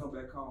have to come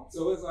back home.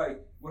 So it's like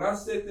when I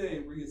sat there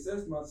and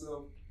reassessed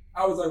myself,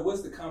 I was like,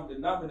 what's the common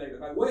denominator?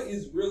 Like, what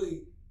is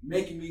really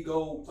making me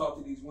go talk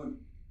to these women?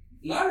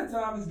 A lot of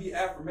times it's be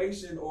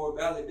affirmation or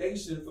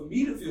validation for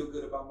me to feel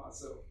good about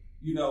myself.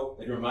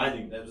 Like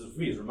reminding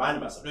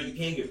myself, no, you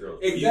can get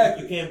girls.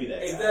 Exactly. You can be that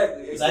guy.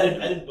 Exactly. Because I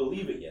didn't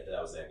believe it yet that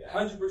I was that guy.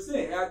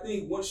 100%. And I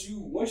think once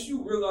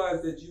you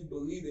realize that you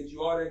believe that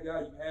you are that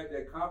guy, you have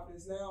that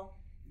confidence now,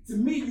 to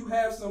me, you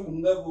have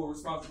some level of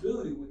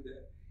responsibility with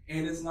that.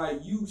 And it's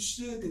like you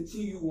should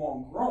continue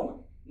on growing.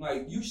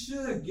 Like you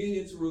should get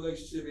into a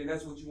relationship, and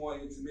that's what you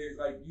want into marriage.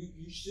 Like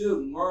you should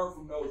learn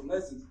from those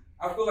lessons.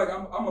 I feel like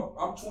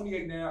I'm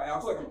 28 now, and I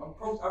feel like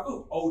I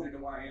feel older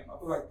than what I am. I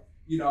feel like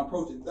I'm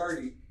approaching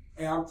 30,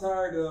 and I'm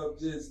tired of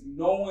just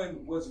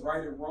knowing what's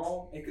right and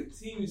wrong and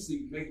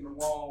continuously making the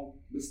wrong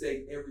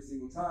mistake every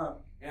single time.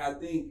 And I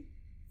think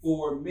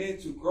for men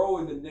to grow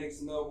in the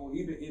next level,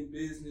 even in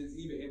business,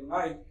 even in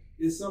life,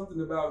 it's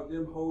something about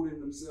them holding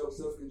themselves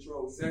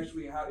self-control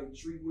sexually, and how they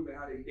treat women,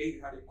 how they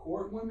date, how they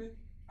court women.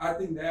 I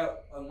think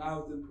that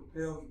allows them,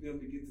 propels them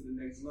to get to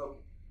the next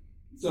level.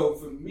 So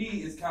for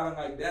me, it's kind of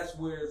like that's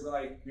where it's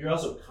like you're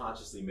also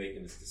consciously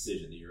making this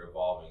decision that you're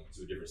evolving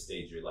to a different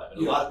stage of your life.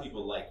 And a lot of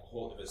people like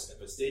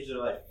if a stage of their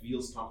life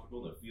feels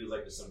comfortable and it feels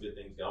like there's some good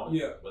things going,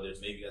 whether it's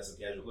maybe got some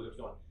casual hookups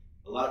going,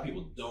 a lot of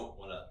people don't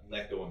want to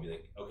let go and be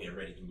like, okay, I'm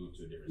ready to move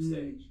to a different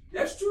stage.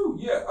 That's true.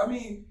 Yeah, I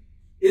mean,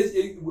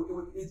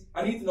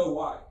 I need to know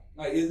why.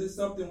 Like, is this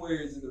something where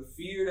is it a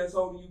fear that's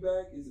holding you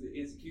back? Is it an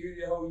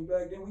insecurity that's holding you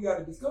back? Then we got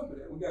to discover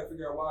that. We got to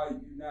figure out why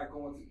you're not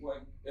going to,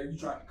 like, are you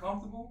trying to be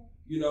comfortable?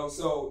 You know,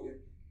 so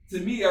to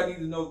me, I need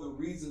to know the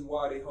reasons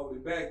why they hold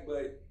it back.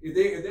 But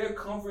if they're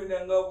comforting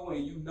that level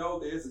and you know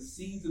there's a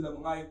season of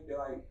life that,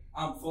 like,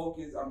 I'm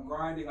focused, I'm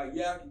grinding, like,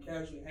 yeah, I can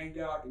casually hang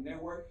out, I can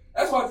network.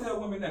 That's why I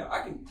tell women now,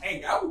 I can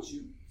hang out with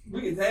you.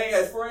 We can hang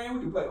as friends, we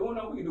can play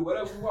Uno, we can do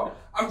whatever we want.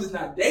 I'm just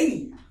not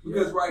dating you.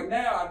 Because right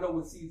now, I know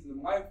what season of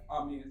life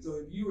I'm in. So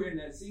if you're in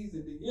that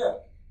season, then yeah,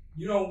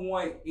 you don't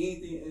want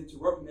anything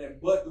interrupting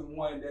that but the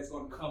one that's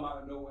going to come out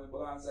of nowhere and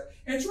blindside.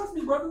 And trust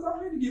me, brothers, I'm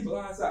ready to get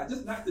blindsided.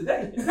 Just not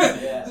today.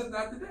 Just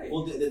not today.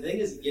 Well, the thing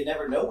is, you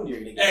never know when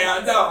you're going to get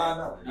blindsided. I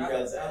know.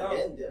 Because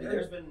again,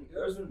 there's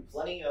been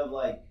plenty of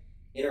like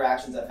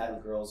interactions I've had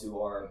with girls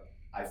who are,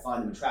 I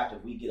find them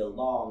attractive. We get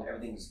along.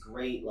 Everything's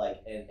great.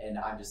 Like, and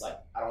I'm just like,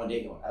 I don't want to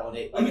date anyone. I don't want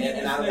to date. Like,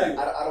 and I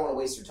don't want to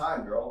waste your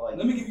time, girl. Like,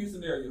 let me give you a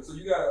scenario. So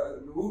you got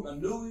a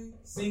newly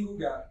single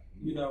guy.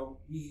 You know,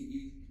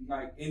 he's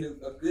like in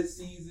a good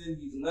season.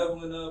 He's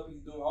leveling up. He's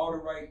doing all the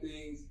right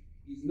things.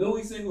 He's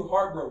newly single,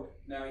 heartbroken.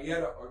 Now he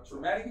had a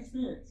traumatic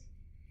experience.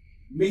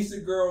 Meets a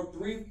girl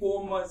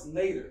 3-4 months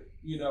later.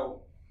 You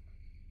know,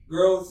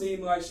 girl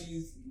seems like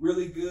she's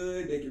really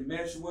good. They can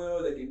mesh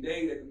well. They can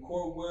date. They can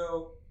court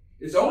well.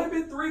 It's only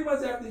been 3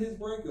 months after his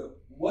breakup.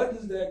 What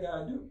does that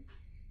guy do?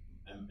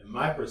 In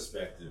my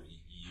perspective,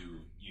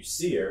 you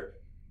see her,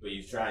 but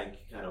you try and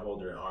kind of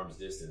hold her at arm's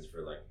distance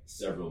for like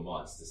several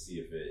months to see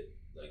if it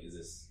like is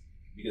this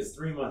because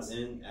 3 months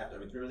after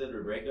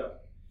her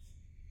breakup,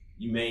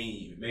 you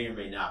may or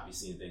may not be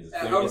seeing things.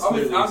 I'm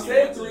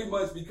saying 3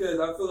 months because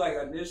I feel like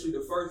initially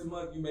the first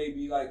month you may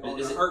be like on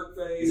the hurt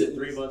phase. Is it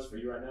 3 months for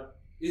you right now?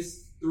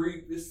 It's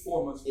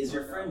 4 months. Is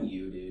your friend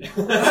you, dude?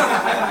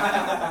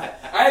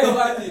 I ain't gonna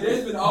lie to you.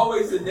 There's been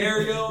always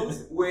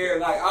scenarios where,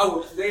 like, I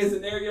would say a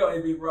scenario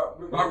and be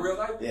my real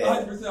life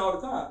 100%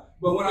 all the time.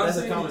 But when that's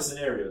a common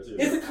scenario too.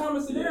 It's a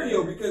common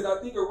scenario because I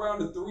think around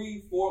the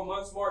 3-4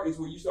 months mark is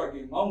where you start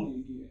getting lonely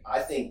again. I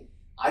think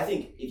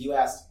if you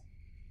ask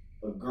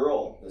a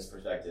girl this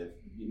perspective,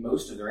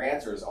 most of their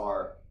answers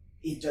are,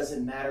 it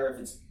doesn't matter if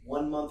it's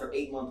 1 month or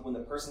 8 months when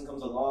the person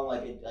comes along,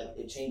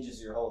 it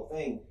changes your whole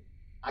thing.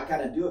 I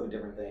kind of do have a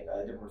different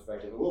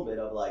perspective, a little bit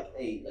of like,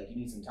 hey, like you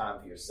need some time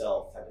for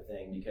yourself type of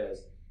thing,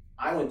 because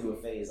I went through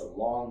a phase a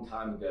long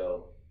time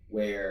ago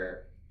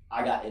where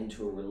I got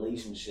into a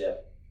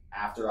relationship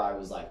after I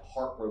was like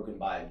heartbroken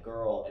by a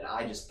girl, and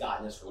I just got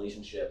in this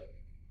relationship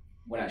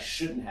when I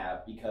shouldn't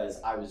have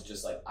because I was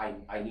just like,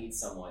 I need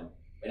someone,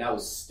 and I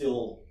was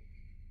still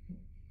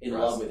in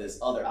love with this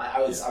other.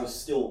 I was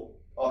still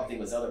talking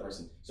with this other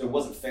person, so it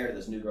wasn't fair to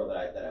this new girl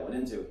that I went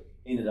into.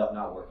 Ended up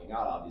not working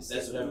out, obviously.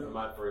 That's what happened for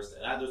my first.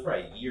 And there was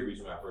probably a year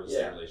between my first and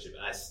second relationship,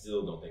 and I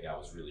still don't think I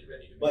was really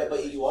ready to.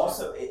 But you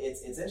also,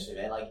 it's interesting,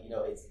 man. Like, you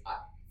know,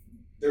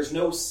 there's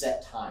no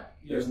set time.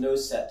 There's no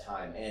set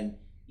time, and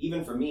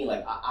even for me,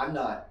 like I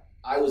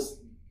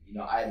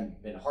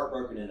hadn't been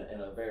heartbroken in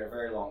a very,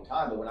 very long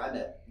time. But when I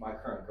met my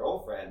current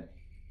girlfriend,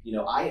 you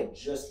know, I had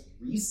just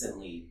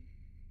recently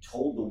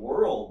told the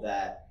world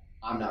that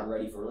I'm not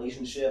ready for a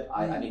relationship.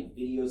 I made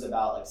videos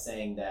about like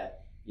saying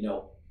that, you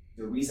know,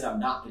 the reason I'm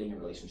not getting in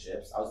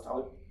relationships, I would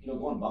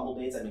go on Bumble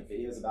dates. I make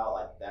videos about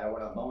like that. I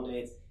went on Bumble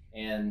dates,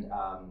 and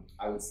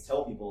I would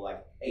tell people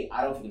like, hey,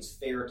 I don't think it's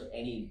fair to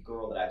any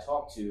girl that I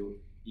talk to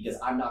because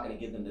I'm not going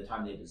to give them the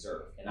time they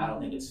deserve, and I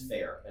don't think it's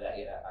fair.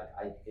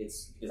 And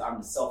it's because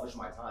I'm selfish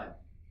with my time.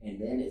 And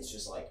then it's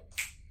just like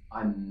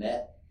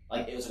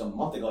it was like a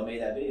month ago I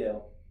made that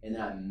video, and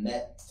then I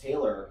met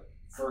Taylor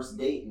first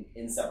date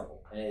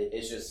inseparable, and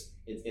it's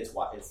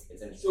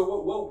interesting.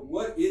 So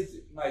what is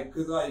it like?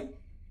 Because like,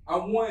 I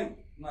want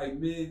like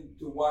men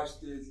to watch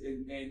this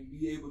and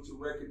be able to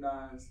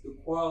recognize the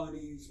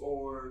qualities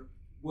or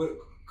what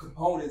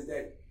components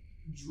that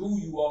drew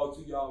you all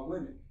to y'all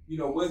women. You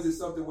know, was it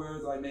something where it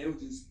was like, man, it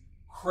was just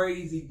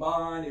crazy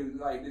bond? It was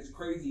like this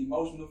crazy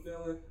emotional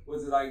feeling?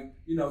 Was it like,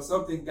 you know,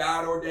 something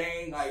God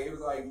ordained? Like it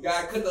was like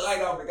God cut the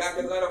light off, and God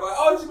cut the light off. Like,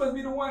 oh, she must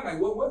be the one. Like,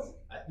 what was it?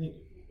 I think,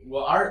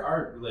 well,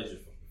 our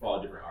relationships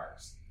follow different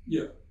arcs.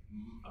 Yeah.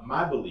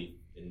 My belief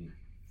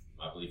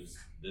is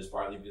this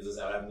partly because this is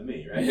how it happened to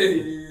me, right?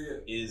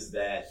 Is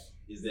that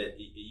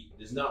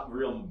there's not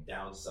real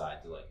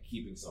downside to like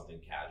keeping something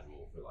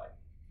casual for like,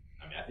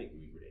 I mean, I think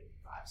we were dating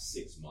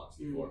 5-6 months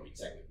before we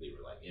technically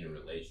were like in a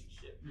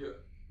relationship. Yeah.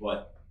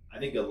 But I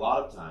think a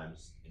lot of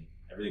times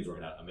everything's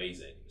working out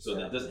amazing. So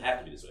that doesn't have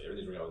to be this way.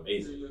 Everything's working out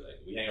amazing. Yeah.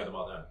 Like we hang out with them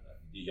all the time.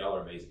 Y'all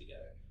are amazing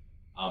together.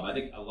 I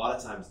think a lot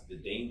of times the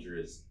danger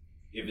is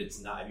if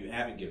you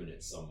haven't given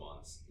it some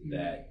months,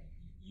 that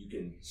you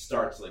can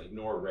start to like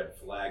ignore red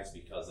flags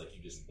because like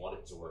you just want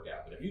it to work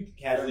out. But if you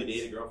casually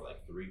date a girl for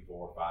like 3,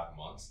 4, 5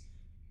 months,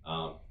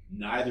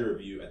 neither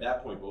of you at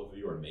that point, both of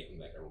you are making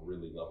like a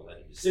really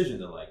level-headed decision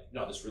to like,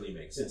 no, this really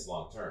makes sense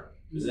long term.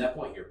 Because at that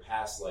point you're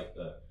past like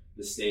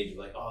the stage of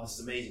like, oh, this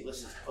is amazing,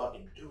 let's just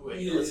fucking do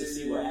it. Let's just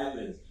see what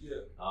happens.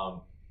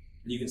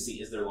 You can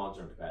see, is there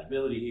long-term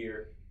compatibility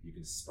here? You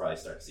can probably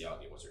start to see,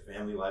 okay, what's her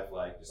family life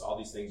like? Just all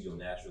these things you'll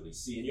naturally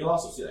see, and you'll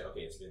also see like,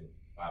 okay, it's been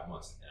 5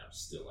 months and I'm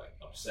still like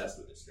obsessed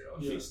with this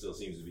girl. She still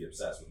seems to be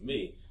obsessed with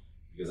me,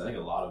 because I think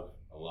a lot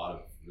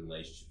of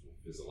relationships will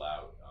fizzle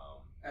out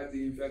after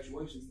the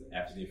infatuation stage.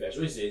 After the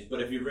infatuation stage,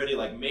 but if you've already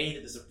like made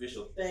it this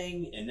official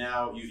thing, and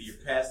now you're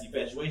past the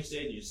infatuation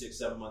stage, you're 6,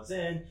 7 months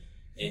in,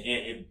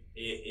 and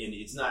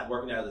it's not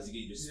working out as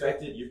you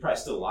expected, you're probably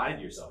still lying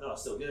to yourself. No,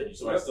 it's still good.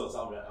 You're still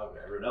telling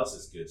everyone else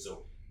is good.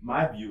 So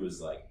my view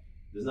is like,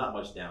 there's not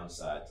much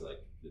downside to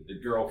like the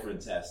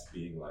girlfriend test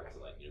being like to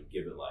like, you know,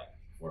 give it like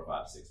 4,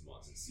 5, 6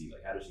 months and see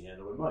like, how does she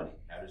handle her money?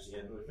 How does she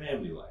handle her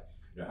family life?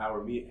 You know, how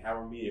are me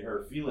and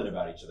her feeling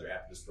about each other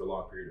after this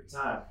prolonged period of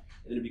time?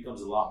 And then it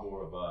becomes a lot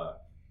more of a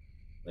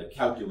like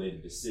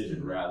calculated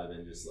decision rather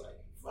than just like,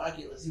 fuck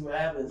it, let's see what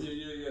happens.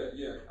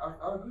 Yeah.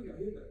 I agree. I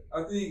hear that.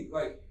 I think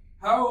like,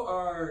 how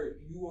are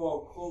you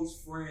all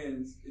close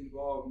friends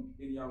involved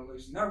in your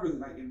relationship? Not really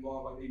like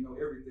involved, like they know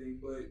everything,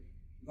 but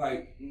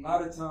like a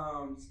lot of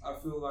times I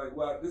feel like,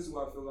 well, this is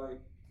what I feel like,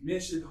 men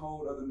should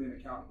hold other men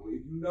accountable.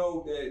 If you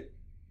know that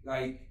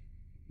like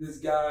this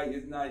guy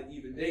is not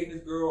even dating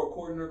this girl or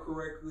courting her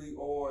correctly,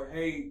 or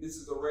hey, this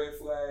is a red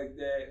flag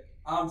that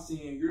I'm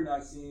seeing, you're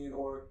not seeing,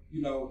 or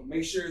you know,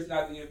 make sure it's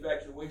not the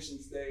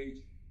infatuation stage.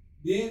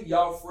 Did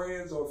y'all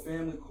friends or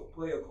family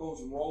play a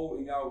close role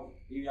in y'all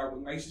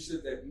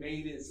relationship that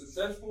made it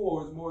successful,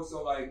 or is more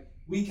so like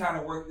we kind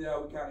of worked it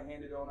out, we kind of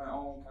handled it on our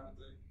own kind of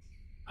thing?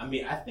 I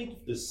mean, I think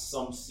if there's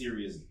some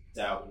serious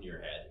doubt in your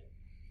head,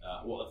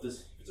 well, if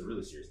it's a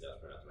really serious doubt,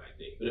 it's probably not the right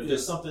thing. But if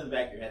there's something in the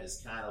back of your head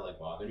that's kind of like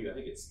bothering you, I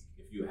think it's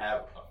if you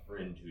have a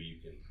friend who you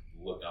can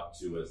look up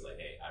to as like,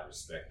 hey, I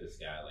respect this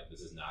guy. Like,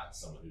 this is not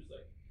someone who's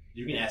like,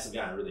 you can ask some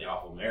guy in a really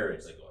awful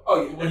marriage, like,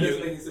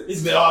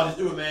 he's been, oh, just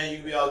do it, man. You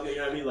can be all good. You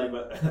know what I mean? Like,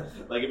 but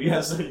like, if you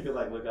have someone you can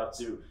like look up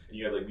to and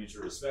you have like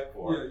mutual respect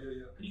for,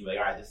 and you're like,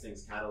 all right, this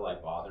thing's kind of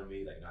like bothering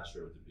me. Like, not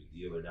sure if it's a big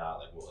deal or not.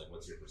 Like, well, like,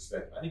 what's your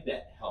perspective? I think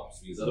that helps,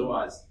 because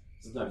otherwise,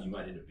 sometimes you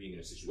might end up being in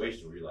a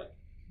situation where you're like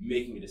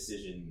making a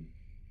decision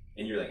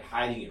and you're like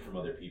hiding it from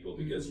other people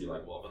because you're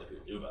like, well, if other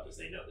people knew about this,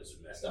 they know this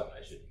was messed up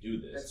and I shouldn't do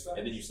this.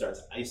 And then you start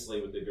to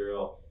isolate with the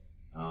girl.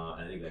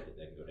 And I think that can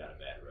go down a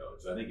bad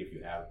road. So I think if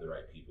you have the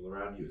right people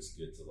around you, it's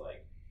good to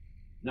like,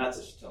 not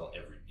to tell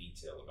every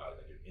detail about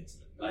like your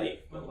intimate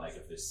life, but like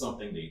if there's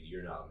something that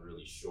you're not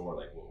really sure,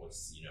 like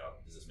what's, you know,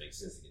 does this make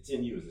sense to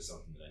continue? Is this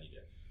something that I need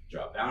to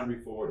draw a boundary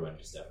for? Do I need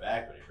to step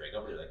back? Do I need to break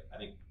up with it? Like, I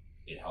think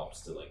it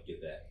helps to like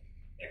get that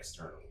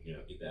external, you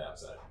know, get that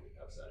outside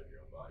of your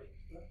own body.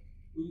 What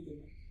do you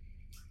think?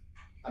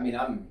 I mean,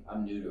 I'm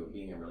new to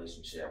being in a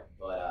relationship,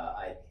 but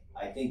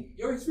I think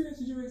your experience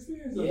is your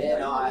experience. Yeah,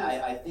 no,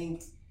 I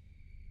think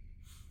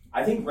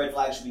red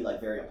flags should be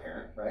like very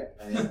apparent, right?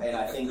 And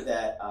I think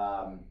that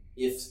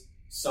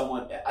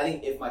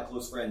if my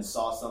close friend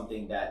saw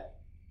something that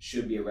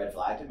should be a red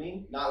flag to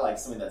me, not like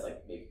something that's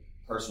like maybe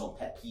personal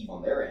pet peeve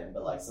on their end,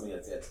 but like something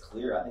that's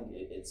clear. I think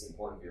it's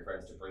important for your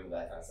friends to bring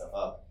that kind of stuff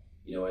up.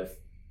 You know,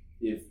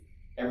 if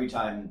every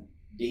time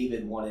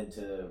David wanted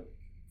to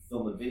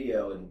film a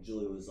video and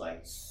Julia was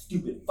like,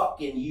 stupid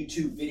fucking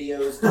YouTube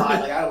videos, God,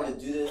 like I don't want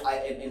to do this.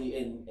 I'd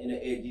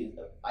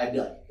be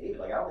like, David,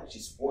 like I don't think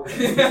she's supporting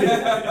me.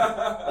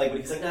 Like, but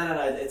he's like,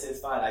 no, it's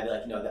fine. I'd be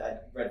like, you know,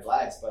 red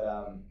flags. But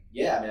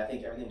yeah, I mean, I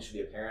think everything should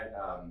be apparent.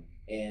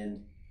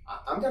 And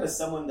I'm kind of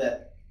someone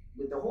that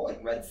with the whole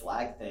like red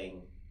flag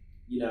thing,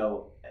 you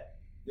know,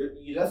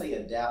 you definitely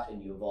adapt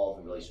and you evolve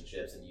in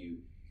relationships, and you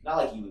not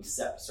like you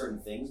accept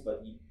certain things,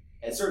 but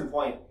at a certain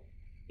point,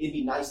 it'd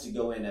be nice to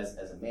go in as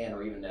a man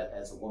or even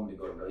as a woman to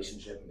go to a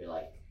relationship and be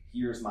like,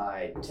 here's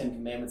my 10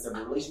 commandments of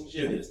a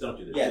relationship. Do this, don't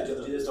do this. Yeah,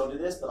 do this, don't do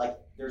this. But like,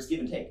 there's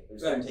give and take.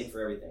 There's give and take for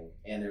everything.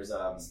 And there's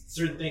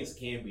certain things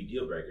can be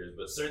deal breakers,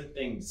 but certain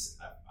things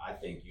I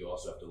think you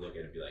also have to look at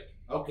it and be like,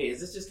 okay, is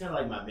this just kind of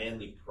like my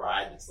manly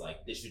pride that's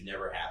like, this should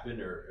never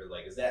happen? Or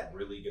like, is that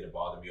really going to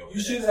bother me over the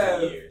next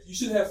 10 years? You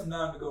should have some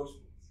non-negotiables.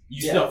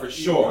 No, for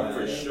sure.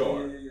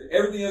 Yeah.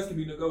 Everything else can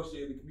be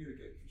negotiated and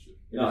communicated, for sure.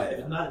 No, if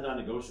it's not a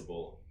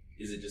non-negotiable,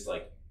 is it just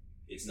like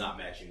it's not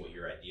matching what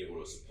your idea of what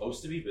it was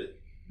supposed to be? But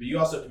you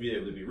also have to be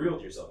able to be real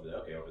with yourself and be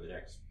like, okay, over the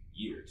next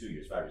year, 2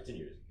 years, 5 years, 10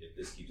 years, if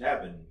this keeps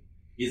happening,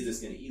 is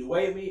this going to eat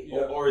away at me,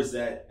 or is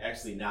that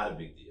actually not a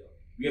big deal?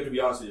 You have to be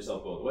honest with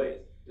yourself both ways,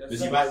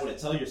 because you might want to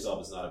tell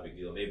yourself it's not a big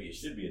deal. Maybe it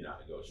should be a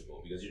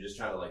non-negotiable because you're just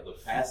trying to like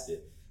look past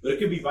it. But it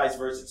could be vice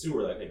versa too,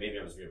 where like, hey, maybe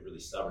I'm just being really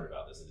stubborn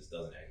about this and this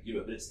doesn't actually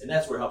give it. And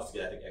that's where it helps to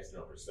get, I think,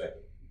 external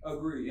perspective.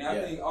 Agree. And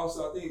I think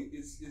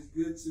it's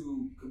good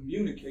to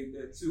communicate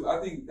that too. I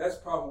think that's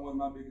probably one of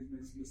my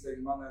biggest mistakes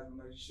in my last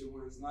relationship,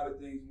 where it's a lot of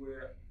things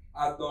where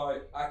I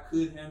thought I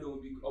could handle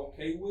and be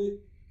okay with,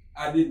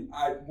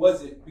 I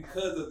wasn't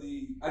because of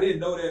I didn't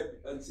know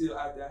that until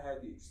after I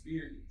had the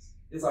experience.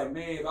 It's like,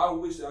 man, if I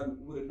wish I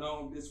would have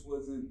known this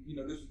wasn't,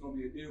 this was going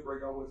to be a deal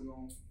breaker, I wasn't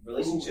going to.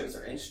 Relationships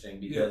are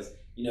interesting because,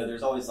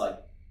 there's always like,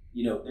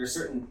 there's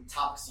certain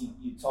topics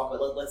you talk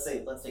about. Let's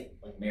take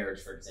like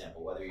marriage, for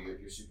example, whether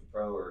you're super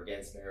pro or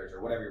against marriage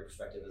or whatever your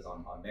perspective is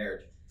on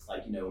marriage.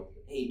 Like,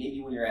 hey,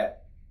 maybe when you're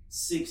at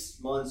 6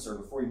 months or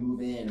before you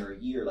move in or a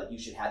year, like you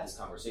should have this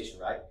conversation,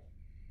 right?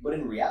 But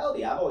in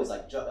reality, I've always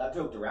I've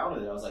joked around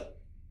with it. I was like,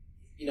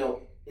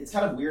 it's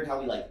kind of weird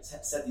how we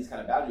set these kind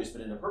of boundaries,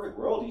 but in a perfect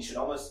world, you should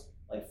almost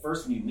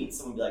first when you meet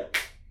someone, be like,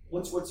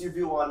 what's your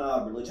view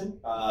on religion?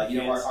 Are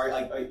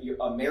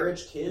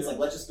marriage, kids? Like,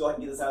 let's just go ahead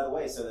and get this out of the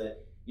way so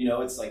that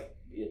it's like,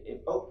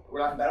 we're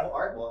not compatible. All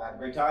right, well, I had a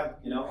great time.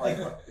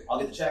 I'll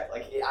get the check.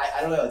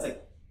 I don't know.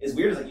 It's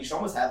weird. It's like you should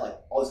almost have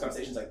all these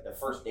conversations the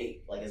first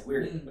date. It's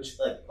weird, which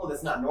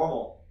that's not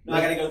normal. No,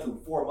 I got to go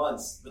through 4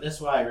 months. But that's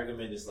why I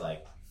recommend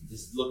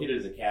just look at it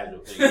as a casual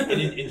thing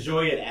and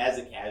enjoy it as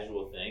a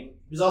casual thing.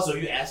 Because also,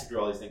 if you ask a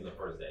girl all these things on the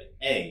first date,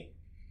 A,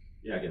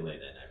 you're not getting laid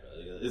that night,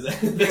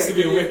 brother. This could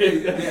be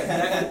weird.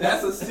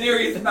 That's a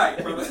serious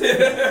night, brother.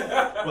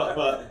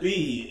 but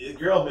B, the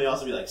girl may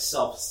also be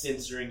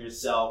self-censoring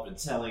herself and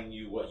telling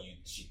you what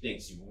she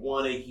thinks you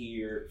want to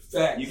hear.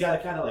 Facts. You got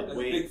to kind of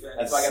wait.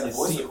 That's why I got the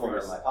voice recorder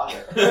in my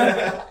pocket.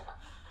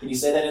 Can you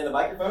say that in the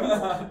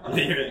microphone?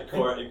 You're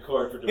in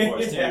court for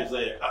divorce 10 years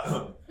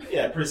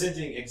later.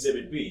 Presenting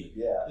Exhibit B.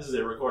 Yeah. This is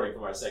a recording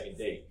from our second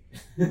date.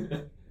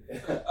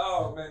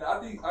 Oh man, I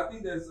think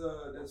that's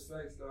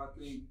facts though. I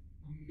think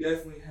you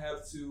definitely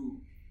have to.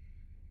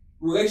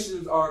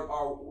 Relationships are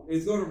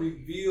it's going to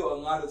reveal a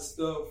lot of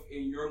stuff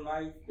in your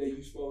life that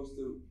you're supposed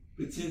to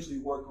potentially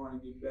work on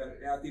and get better.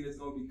 And I think it's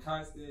going to be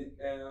constant,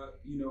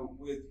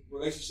 with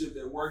relationships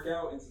that work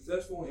out and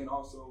successful, and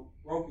also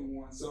broken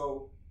ones.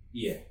 So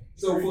yeah.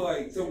 So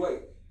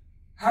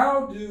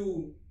how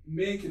do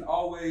men can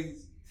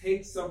always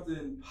take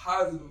something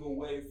positive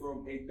away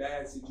from a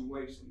bad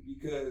situation?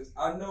 Because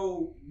I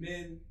know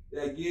men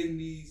that get in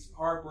these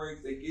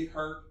heartbreaks, they get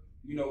hurt,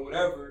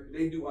 whatever,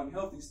 they do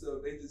unhealthy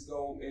stuff. They just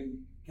go and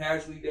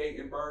casually date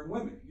and burn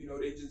women.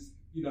 They just,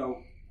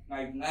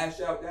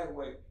 lash out that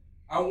way.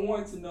 I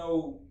want to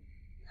know,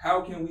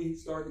 how can we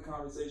start the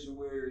conversation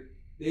where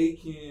they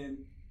can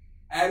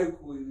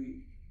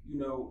adequately,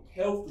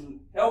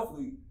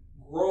 healthily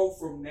grow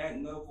from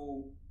that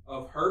level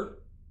of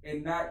hurt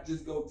and not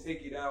just go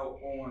take it out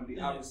on the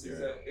opposite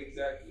side.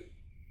 Exactly.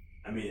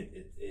 I mean,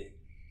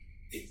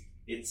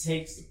 it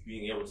takes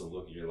being able to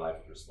look at your life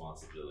with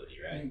responsibility,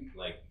 right? Mm-hmm.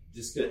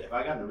 Just if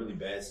I got in a really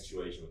bad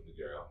situation with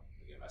the girl,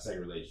 again, my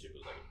second relationship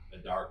was a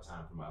dark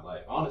time for my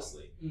life,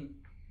 honestly. Mm.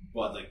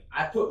 But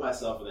I put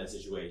myself in that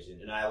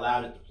situation and I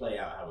allowed it to play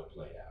out how it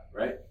played out,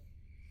 right?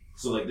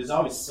 So there's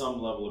always some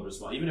level of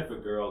response, even if a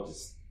girl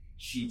just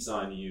cheats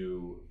on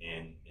you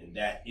and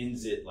that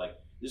ends it.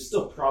 There's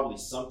still probably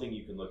something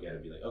you can look at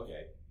and be like,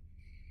 okay,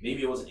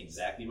 maybe it wasn't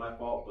exactly my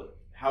fault, but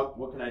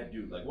what can I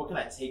do? What can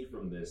I take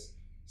from this?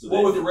 So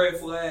what was the red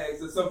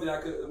flags or something I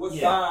could? What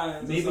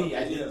signs? Maybe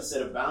I didn't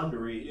set a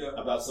boundary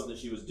about something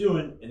she was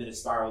doing, and then it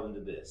spiraled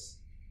into this.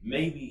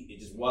 Maybe it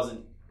just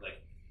wasn't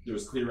there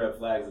was clear red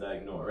flags that I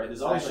ignored. Right?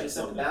 There's always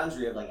set the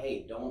boundary of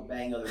hey, don't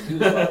bang other dudes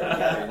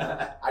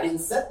together. I didn't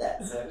set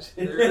that. So.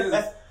 There it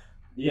is.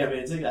 Yeah, I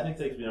mean, I think it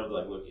takes being able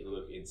to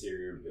look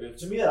interior.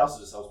 To me, that also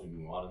just helps me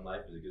move on in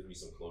life because it gives me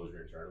some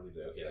closure internally.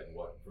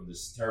 What from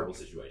this terrible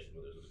situation,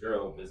 whether it's a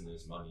girl,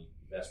 business, money,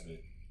 investment,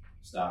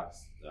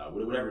 stocks,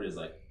 whatever it is,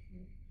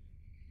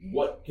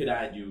 what could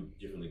I do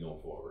differently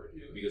going forward?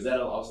 Yeah. Because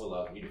that also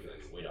allows me to feel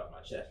the weight off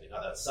my chest.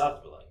 That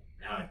sucked, but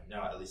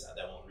now at least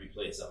that won't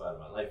replay itself out of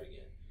my life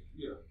again.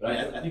 Yeah. But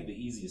I think the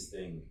easiest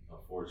thing,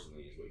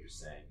 unfortunately, is what you're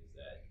saying is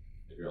that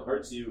the girl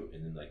hurts you,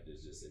 and then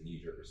there's just a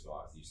knee-jerk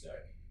response. You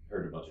start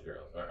hurting a bunch of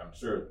girls. Or I'm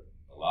sure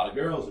a lot of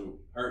girls who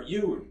hurt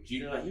you or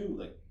cheated on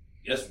you,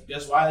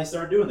 guess why they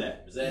start doing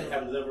that? Because that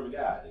happened to them from a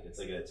guy. It's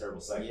a terrible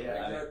cycle.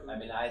 Yeah,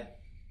 exactly.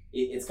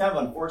 It's kind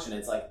of unfortunate.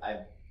 It's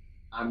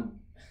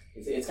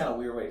it's kind of a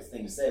weird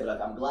thing to say,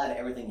 but I'm glad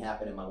everything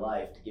happened in my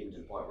life to get me to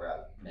the point where I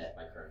met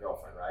my current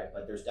girlfriend, right?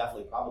 But there's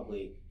definitely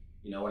probably,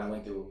 when I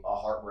went through a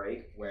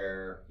heartbreak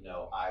where,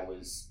 I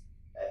was,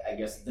 I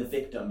guess, the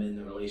victim in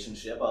the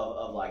relationship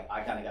of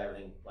I kind of got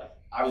everything,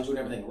 I was doing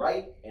everything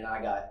right and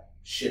I got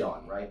shit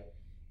on, right?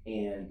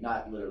 And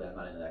not literally, I'm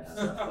not into that kind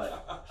of stuff,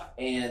 but,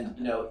 and,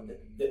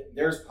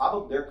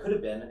 there could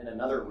have been in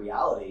another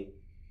reality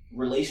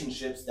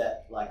relationships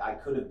that I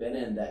could have been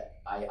in that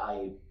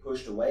I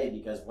pushed away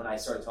because when I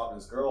started talking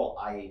to this girl,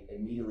 I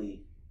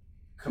immediately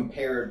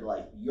compared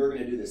you're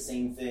going to do the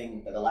same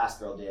thing that the last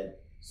girl did,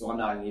 so I'm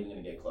not even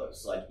going to get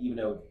close. Even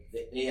though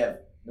they have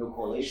no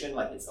correlation,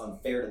 it's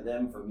unfair to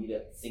them for me to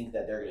think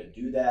that they're going to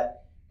do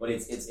that. But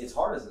it's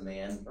hard as a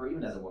man or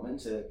even as a woman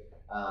to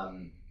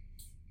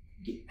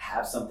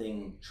have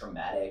something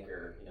traumatic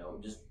or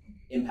just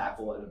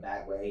impactful in a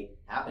bad way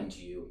happen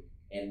to you.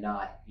 And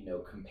not,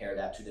 compare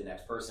that to the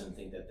next person and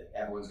think that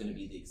everyone's going to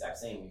be the exact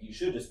same. You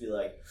should just be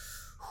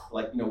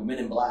like, Men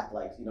in Black,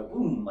 like,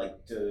 boom,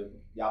 like to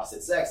the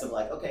opposite sex of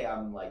like, okay,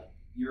 I'm like,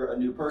 you're a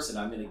new person,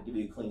 I'm gonna give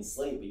you a clean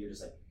slate, but you're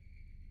just like,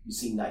 you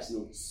seem nice,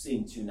 you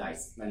seem too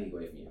nice, I need to go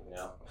away from you,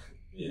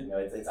 Yeah.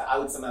 It's I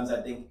would sometimes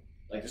I think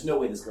like there's no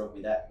way this girl could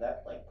be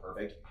that like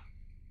perfect.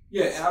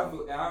 Yeah, and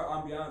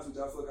I'll be honest with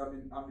you. I feel like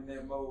I'm in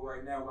that mode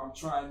right now. Where I'm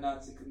trying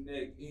not to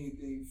connect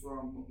anything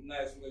from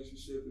last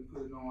relationship and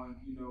put it on,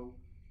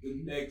 the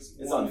next.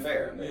 It's one.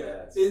 unfair.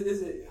 Yeah,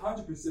 it's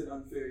 100%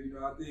 unfair.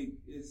 I think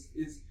it's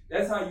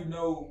that's how you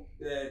know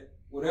that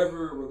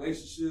whatever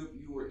relationship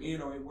you were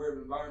in or in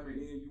whatever environment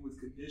you was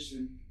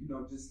conditioned,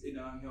 just in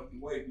an unhealthy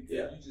way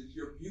because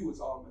your view is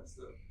all messed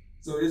up.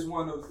 So it's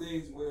one of those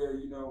things where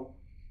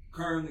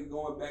currently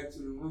going back to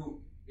the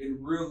root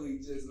and really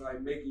just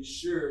like making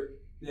sure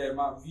that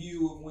my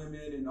view of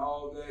women and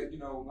all that,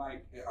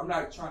 like I'm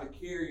not trying to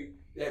carry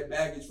that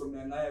baggage from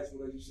that last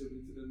relationship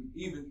into them,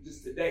 even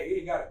just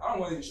today. I don't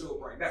want it to show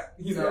up right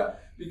now,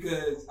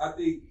 because I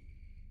think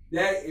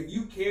that if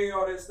you carry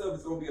all that stuff,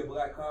 it's gonna be a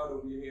black cloud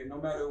over your head,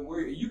 no matter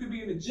where. You could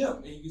be in the gym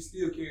and you can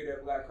still carry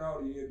that black cloud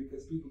over your head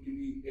because people can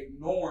be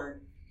ignoring,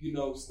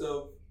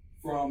 stuff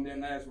from their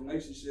last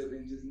relationship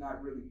and just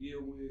not really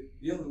dealing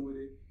with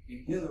it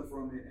and healing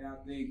from it. And I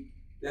think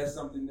that's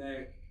something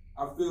that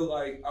I feel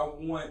like I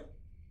want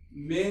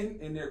men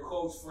in their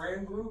close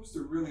friend groups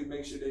to really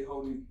make sure they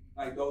holding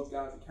like those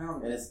guys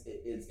accountable. And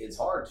it's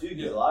hard too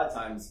because a lot of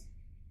times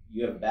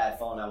you have a bad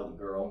falling out with a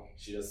girl.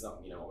 She does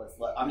something,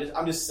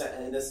 I'm just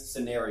saying in this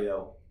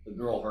scenario, the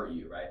girl hurt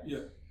you, right? Yeah.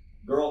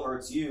 Girl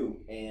hurts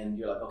you, and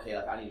you're like, okay,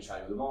 like I need to try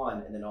to move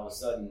on, and then all of a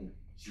sudden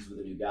she's with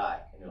a new guy,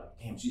 and you're like,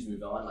 damn, she's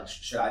moved on. Like,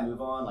 should I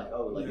move on? Like,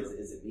 oh, like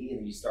is it me? And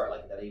then you start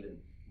like that even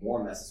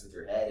more messes with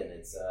your head, and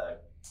it's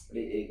but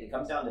it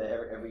comes down to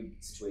every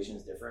situation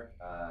is different,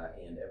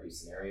 and every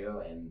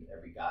scenario and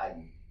every guy.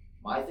 And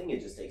my thing,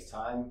 it just takes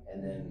time,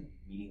 and then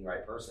meeting the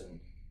right person.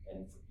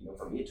 And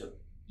for me, it took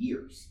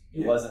years.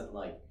 It wasn't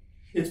like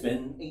it's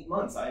been 8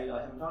 months. I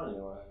haven't found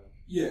anyone.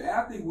 Yeah, and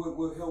I think what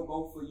will help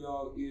both of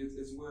y'all is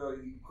as well,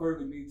 and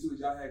currently me too, is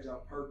y'all had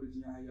y'all purpose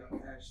and y'all had y'all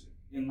passion.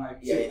 And like,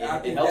 it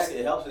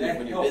helps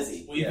when you're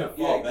busy. Well, you can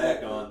fall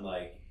back on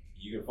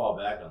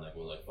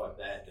well, like fuck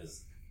that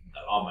because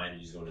all my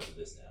energy's going into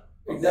this now.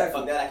 Exactly.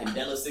 Fuck that, I can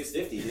deadlift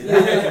 650.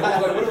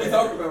 Like, what are we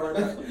talking about right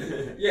now?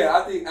 Yeah,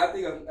 I think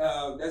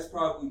that's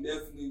probably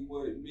definitely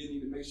what men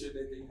need to make sure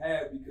that they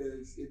have,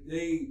 because if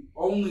they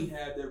only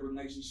have that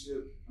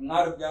relationship, a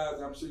lot of guys,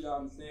 I'm sure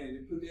y'all understand,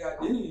 they put their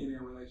identity in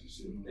their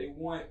relationship. They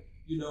want,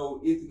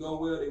 it to go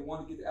well. They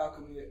want to get the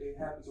outcome that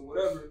happens or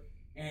whatever.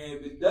 And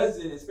if it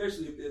doesn't,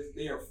 especially if it's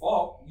their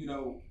fault,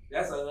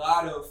 that's a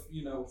lot of,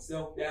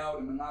 self-doubt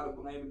and a lot of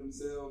blaming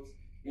themselves.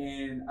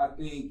 And I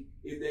think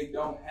if they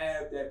don't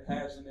have that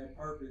passion, that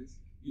purpose,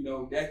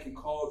 that can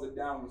cause a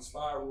downward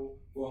spiral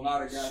for a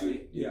lot of guys.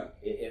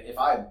 If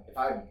I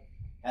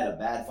had a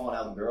bad falling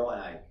out with a girl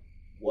and I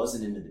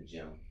wasn't into the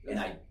gym and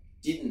I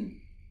didn't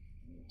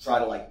try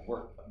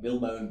to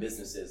build my own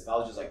businesses, if I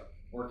was just like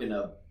working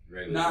a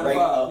 9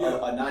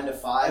 to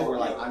 5 where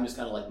I'm just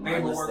kind of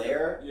mindless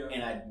there,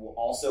 and I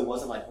also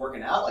wasn't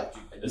working out,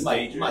 you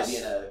might be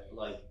in a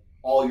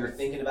all you're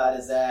thinking about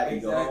is that.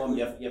 You go home,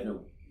 you have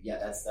no. Yeah,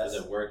 that's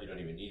at work. You don't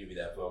even need to be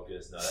that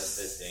focused. No,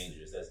 that's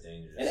dangerous. That's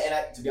dangerous.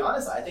 And to be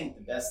honest, I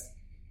think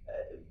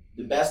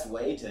the best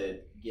way to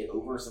get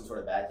over some sort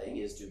of bad thing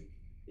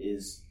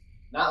is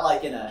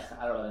not in a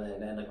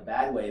in a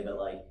bad way,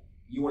 but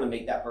you want to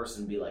make that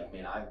person be like,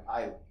 man,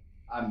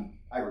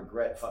 I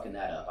regret fucking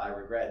that up. I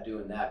regret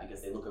doing that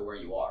because they look at where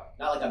you are.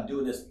 Not I'm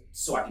doing this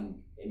so I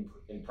can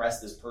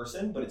impress this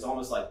person, but it's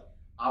almost like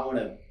I want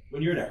to.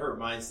 When you're in a hurt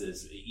mindset,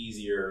 it's an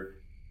easier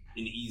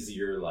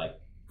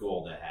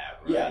goal to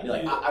have, right?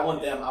 Yeah, I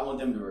want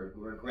them to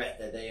regret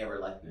that they ever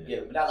get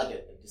it, but not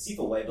a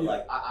deceitful way,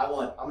 but I'm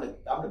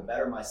gonna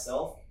better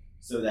myself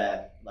so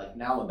that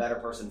now I'm a better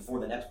person for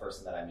the next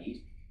person that I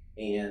meet,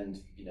 and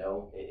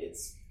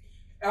it's.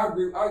 I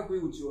agree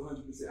with you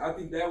 100%. I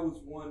think that was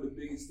one of the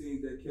biggest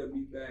things that kept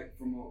me back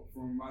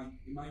from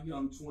my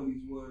young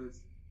 20s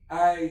was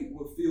I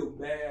would feel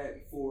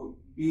bad for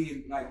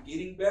being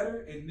getting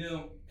better and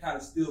them kind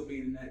of still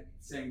being in that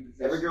same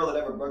position. Every girl that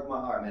ever broke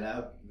my heart,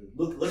 man.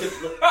 Look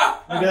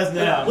does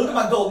now. Look at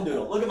my golden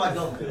doodle. Look at my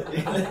golden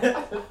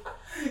doodle.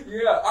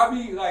 Yeah, I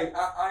mean,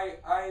 I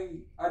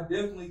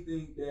definitely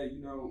think that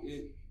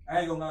I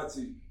ain't gonna lie to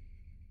you.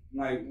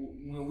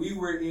 When we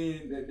were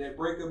in that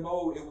breakup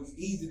mode, it was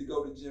easy to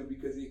go to the gym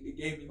because it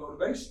gave me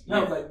motivation. And I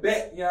was like,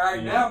 bet, now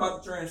I'm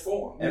about to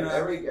transform.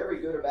 Every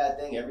good or bad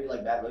thing, every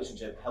bad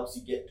relationship helps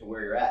you get to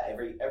where you're at.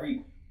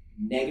 Every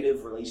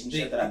negative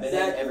relationship that I've been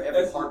in,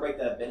 every heartbreak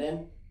that I've been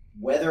in,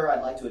 whether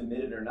I'd like to admit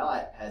it or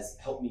not, has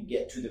helped me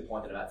get to the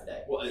point that I'm at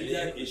today. Well,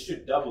 it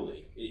should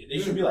doubly. They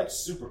should be like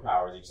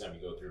superpowers each time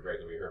you go through a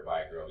breakup or you're hurt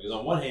by a girl. Because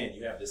on one hand,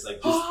 you have this you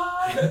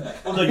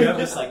have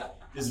this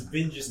this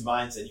vengeance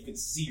mindset. You can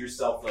see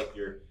yourself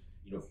you're,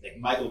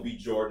 Michael B.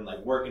 Jordan,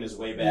 working his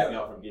way back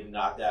up from getting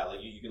knocked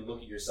out. You can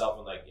look at yourself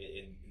and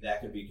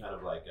that could be kind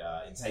of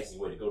enticing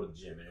way to go to the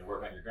gym and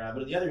work on your grind.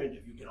 But on the other end,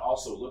 if you can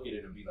also look at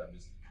it and be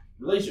this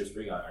relationships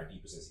bring out our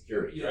deepest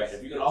insecurities, Yes, right?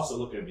 If you can also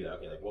look at it and be like,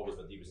 okay, like what was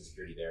the deepest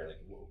insecurity there?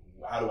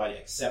 Like, how do I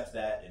accept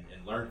that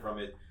and learn from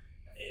it?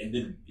 And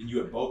then you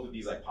have both of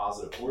these like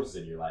positive forces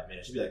in your life, man.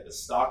 It should be like the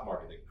stock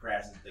market that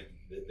crashes,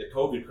 the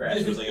COVID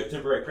crash was like a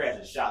temporary crash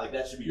and shot. Like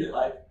that should be your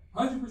life.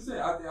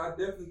 100%. I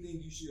definitely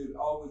think you should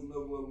always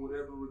level up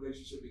whatever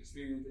relationship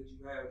experience that you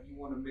have. You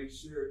want to make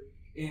sure,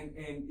 and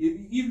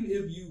even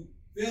if you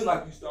feel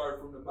like you started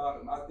from the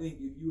bottom, I think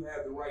if you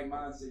have the right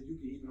mindset, you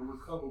can even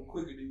recover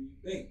quicker than you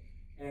think.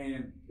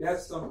 And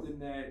that's something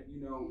that,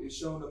 you know, is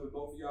showing up in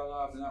both of y'all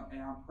lives,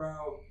 and I'm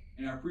proud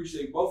and I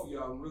appreciate both of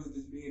y'all really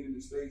just being in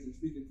the space and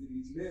speaking to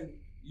these men,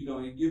 you know,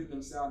 and giving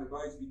them sound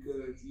advice,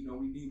 because, you know,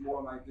 we need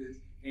more like this.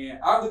 And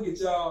I look at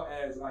y'all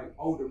as like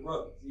older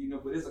brothers, you know,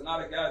 but there's a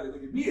lot of guys that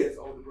look at me as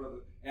older brother,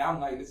 and I'm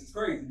like, this is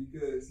crazy,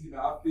 because, you know,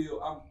 I feel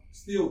I'm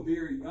still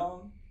very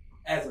young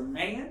as a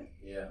man,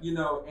 you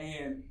know,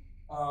 and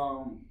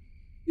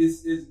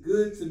it's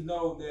good to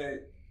know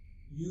that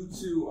you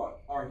two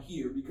are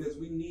here, because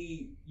we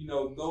need, you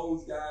know,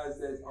 those guys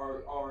that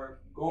are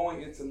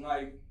going into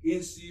life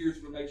in serious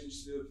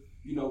relationships,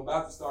 you know,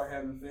 about to start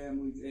having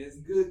families, and it's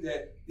good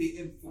that the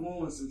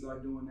influencers are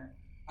doing that.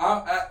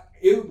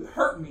 It would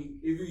hurt me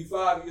if you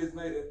 5 years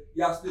later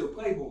y'all still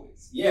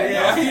playboys.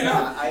 Yeah. You know?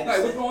 I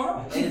like, what's going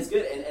on? And it's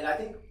good, and I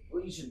think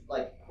what you should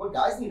what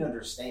guys need to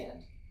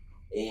understand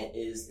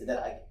is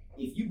that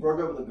if you broke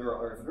up with a girl,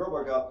 or if a girl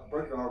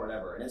broke your heart,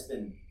 whatever, and it's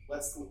been,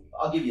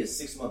 I'll give you a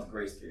 6-month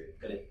grace period.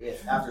 But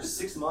if after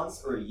 6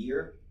 months or a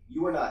year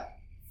you are not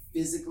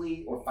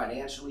physically or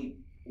financially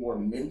or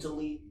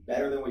mentally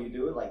better than what you're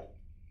doing, like,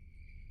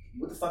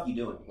 what the fuck are you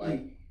doing?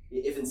 Like,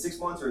 if in 6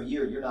 months or a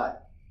year you're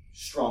not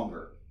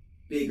stronger,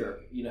 bigger,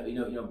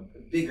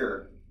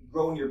 bigger,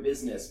 growing your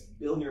business,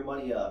 building your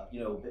money up,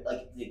 you know,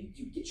 like,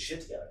 you get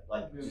shit together.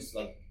 Like, just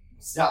like,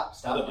 stop.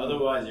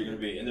 Otherwise, you're going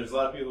to be, and there's a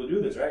lot of people who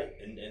do this, right?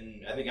 And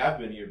I think I've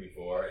been here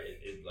before.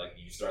 It like,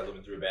 you start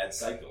living through a bad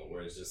cycle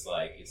where it's just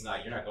like,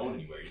 you're not going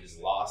anywhere. You're just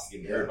lost,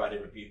 getting hurt by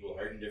different people,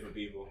 hurting different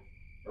people.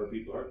 Hurt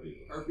people, man.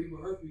 Hurt people,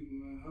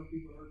 man.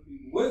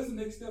 What's the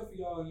next step for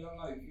y'all in your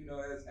life? You know,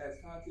 as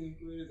content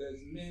creators,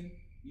 as men,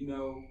 you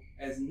know,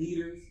 as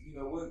leaders, you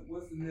know,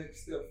 what's the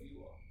next step for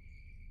you all?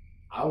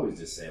 I always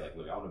just say, like,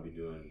 look, I want to be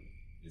doing,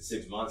 in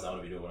 6 months, I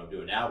want to be doing what I'm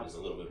doing now, just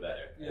a little bit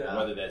better. Yeah.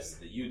 Whether that's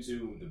the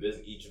YouTube,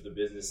 each of the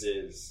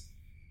businesses,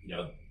 you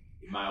know,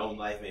 in my own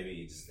life,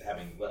 maybe just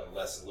having a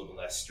little bit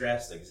less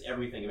stress. Like, just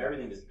everything, if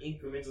everything just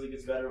incrementally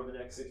gets better over the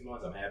next 6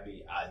 months, I'm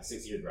happy. In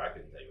 6 years, bro, I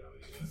couldn't tell you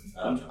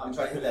what I'm doing. I'm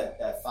trying to hit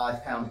that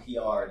 5-pound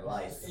PR in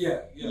life.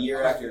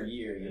 Year after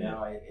year, you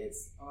know,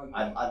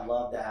 I'd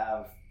love to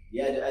have.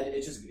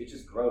 It's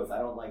just growth. I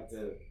don't like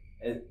to.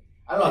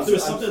 I don't know. If there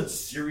was something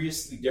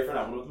seriously different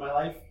I wanted with my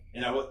life,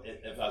 and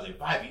if I was in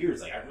 5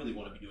 years, like, I really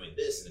want to be doing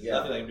this, and it's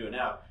nothing like I'm doing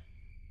now.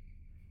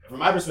 From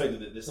my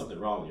perspective, there's something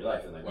wrong with your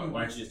life, and like,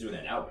 why aren't you just doing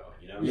that now, bro?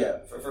 You know? Yeah.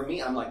 For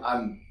me,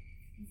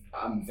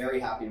 I'm very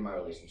happy in my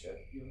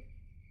relationship. Yeah.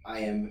 I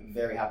am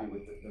very happy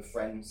with the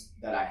friends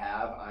that I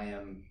have. I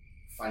am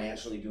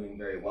financially doing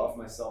very well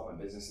for myself. My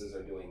businesses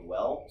are doing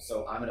well.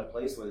 So I'm in a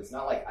place where it's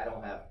not like I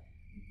don't have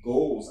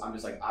goals. I'm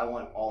just like, I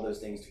want all those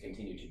things to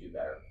continue to do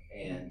better.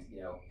 And,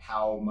 you know,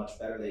 how much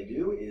better they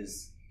do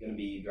is going to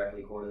be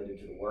directly correlated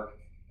to the work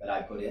that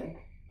I put in.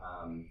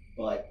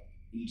 But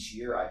each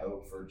year I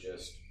hope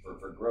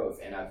for growth.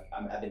 And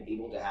I've been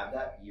able to have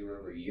that year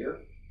over year.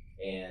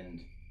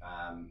 And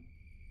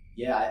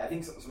I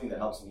think something that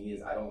helps me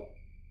is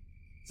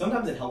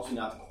sometimes it helps me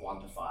not to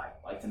quantify,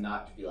 like, to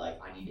not be like,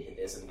 I need to hit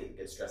this and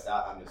get stressed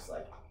out. I'm just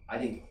like, I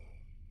think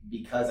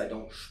because I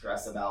don't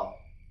stress about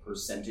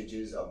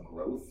percentages of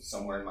growth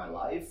somewhere in my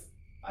life,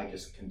 I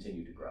just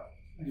continue to grow.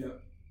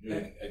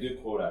 Yeah. A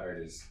good quote I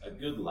heard is, a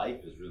good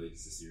life is really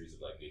just a series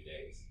of, like, good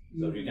days.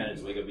 So if you kind of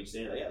just wake up each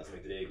day like, let's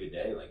make today a good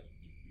day, like,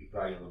 you're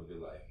probably going to live a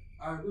good life.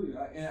 I agree.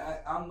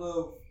 I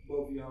love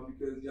both of y'all,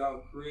 because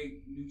y'all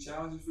create new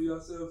challenges for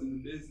yourselves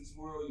in the business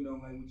world, you know,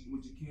 like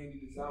with your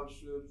candy, the sour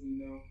strips,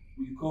 you know,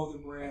 with your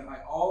clothing brand,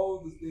 like all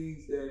the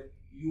things that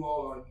you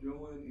all are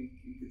doing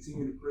and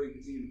continue to create,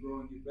 continue to grow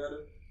and get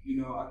better.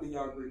 You know, I think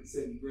y'all are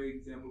setting a great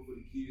example for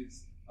the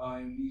kids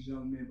and these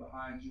young men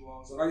behind you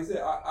all. So like I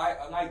said,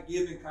 I like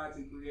giving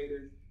content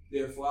creators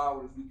their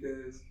flowers,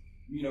 because,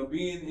 you know,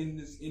 being in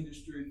this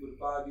industry for the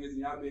 5 years,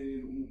 and y'all been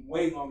in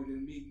way longer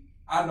than me,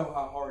 I know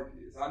how hard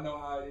it is. I know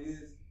how it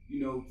is,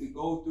 you know, to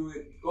go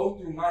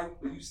through life,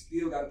 but you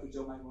still got to put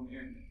your life on the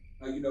internet.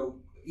 Like, you know,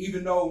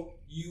 even though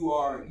you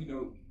are, you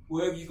know,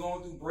 whatever you're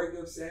going through,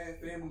 breakup, sad,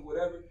 family,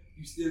 whatever,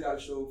 you still got to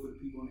show for the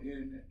people on the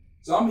internet.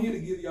 So I'm here to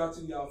give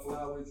y'all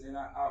flowers, and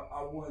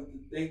I wanted to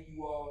thank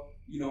you all,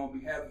 you know, on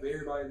behalf of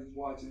everybody that's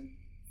watching,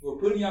 for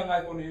putting y'all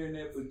life on the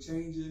internet, for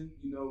changing,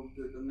 you know,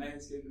 the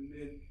landscape of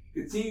men.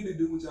 Continue to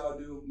do what y'all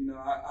do. You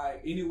know,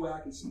 any way I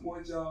can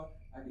support y'all,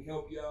 I can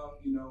help y'all.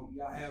 You know,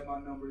 y'all have my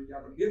number.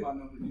 Y'all can get my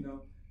number, you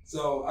know.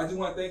 So I just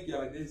want to thank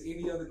y'all. If there's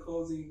any other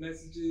closing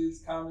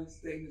messages, comments,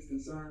 statements,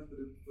 concerns for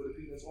the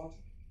people that's watching?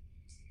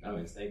 I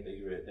mean, thank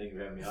you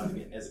for having me on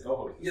again as a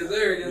co-host. Yes,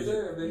 sir. Yes,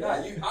 sir.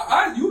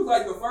 Man, you was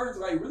like the first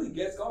like really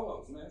guest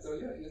co-host, man. So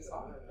yeah, it's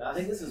honor. I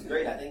think this is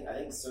great. I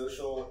think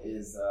social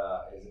is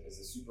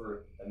a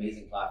super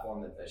amazing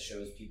platform that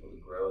shows people the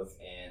growth,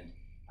 and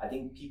I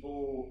think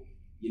people,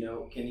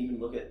 can even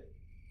look at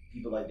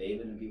people like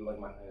David and people like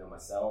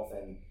myself,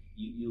 and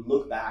you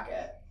look back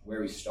at where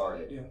we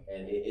started,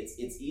 and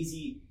it's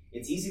easy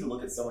to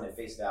look at someone at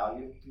face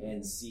value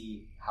and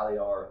see how they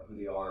are, who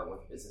they are,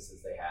 what the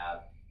businesses they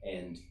have,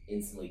 and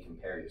instantly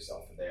compare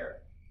yourself to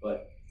there.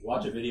 But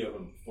watch a video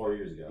from 4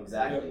 years ago.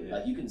 Exactly. Yeah.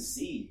 Like you can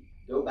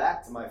go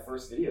back to my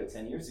first video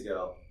 10 years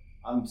ago.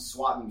 I'm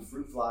swatting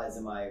fruit flies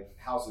in my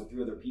house with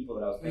 3 other people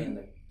that I was paying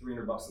like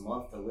 $300 a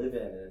month to live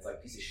in, and it's like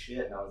a piece of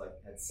shit. And I was like,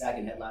 had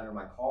sagging headliner in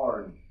my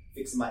car and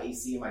fixing my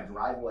AC in my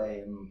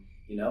driveway, and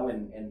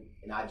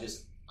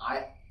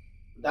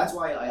that's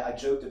why I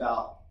joked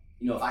about,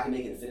 if I can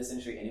make it in the fitness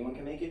industry, anyone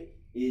can make it.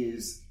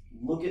 Is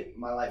look at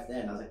my life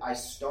then. I was like, I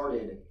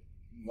started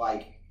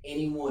like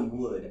anyone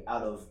would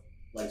out of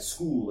like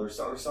school or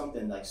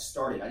something. Like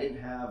started. I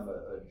didn't have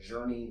a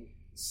journey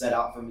set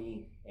out for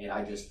me, and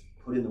I just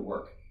put in the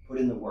work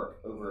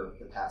over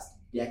the past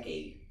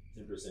decade.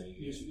 10%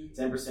 each year.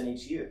 10%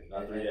 each year.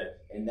 Not 3x.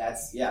 And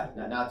that's,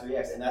 not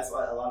 3x. And that's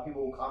why a lot of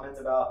people will comment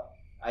about.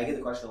 I get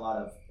the question a lot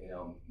of,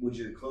 would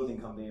your clothing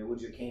company or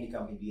would your candy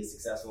company be as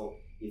successful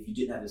if you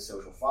didn't have this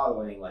social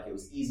following? Like it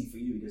was easy for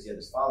you because you had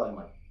this following.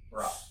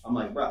 I'm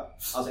like, bro.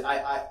 I was like,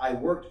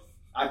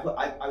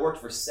 I worked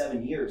for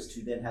 7 years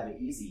to then have it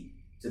easy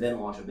to then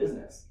launch a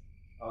business.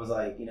 I was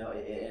like,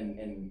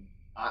 and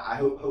I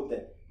hope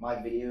that my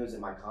videos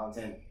and my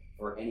content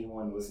for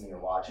anyone listening or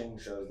watching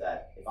shows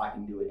that if I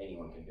can do it,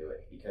 anyone can do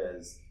it.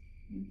 Because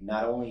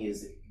not only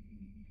is it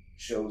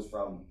shows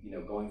from,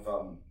 going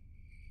from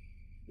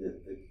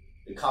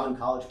the common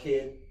college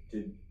kid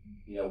to,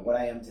 what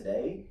I am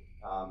today,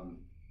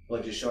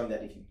 but just showing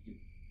that if you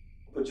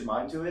put your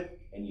mind to it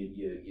and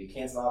you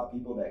cancel out the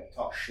people that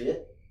talk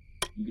shit,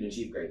 you can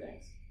achieve great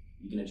things.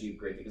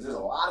 Because there's a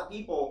lot of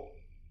people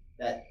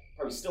that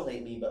probably still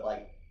hate me, but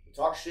like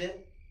talk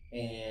shit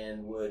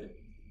and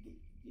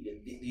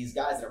these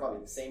guys that are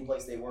probably the same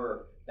place they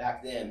were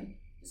back then.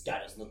 This guy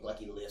doesn't look like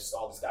he lifts.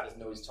 This guy doesn't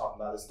know what he's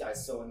talking about. This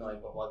guy's so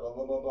annoying. Blah blah blah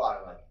blah blah blah.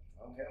 I'm like,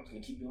 I don't care. I'm just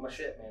gonna keep doing my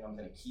shit, man. I'm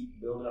gonna keep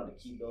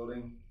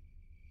building.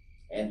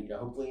 And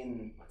hopefully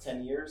in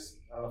 10 years,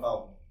 I don't know if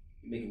I'll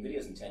be making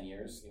videos in 10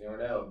 years. You never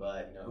know,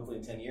 but hopefully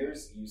in 10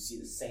 years, you see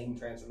the same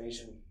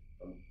transformation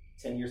from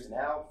 10 years to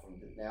now, from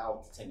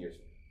now to 10 years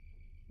from now.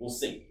 We'll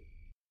see.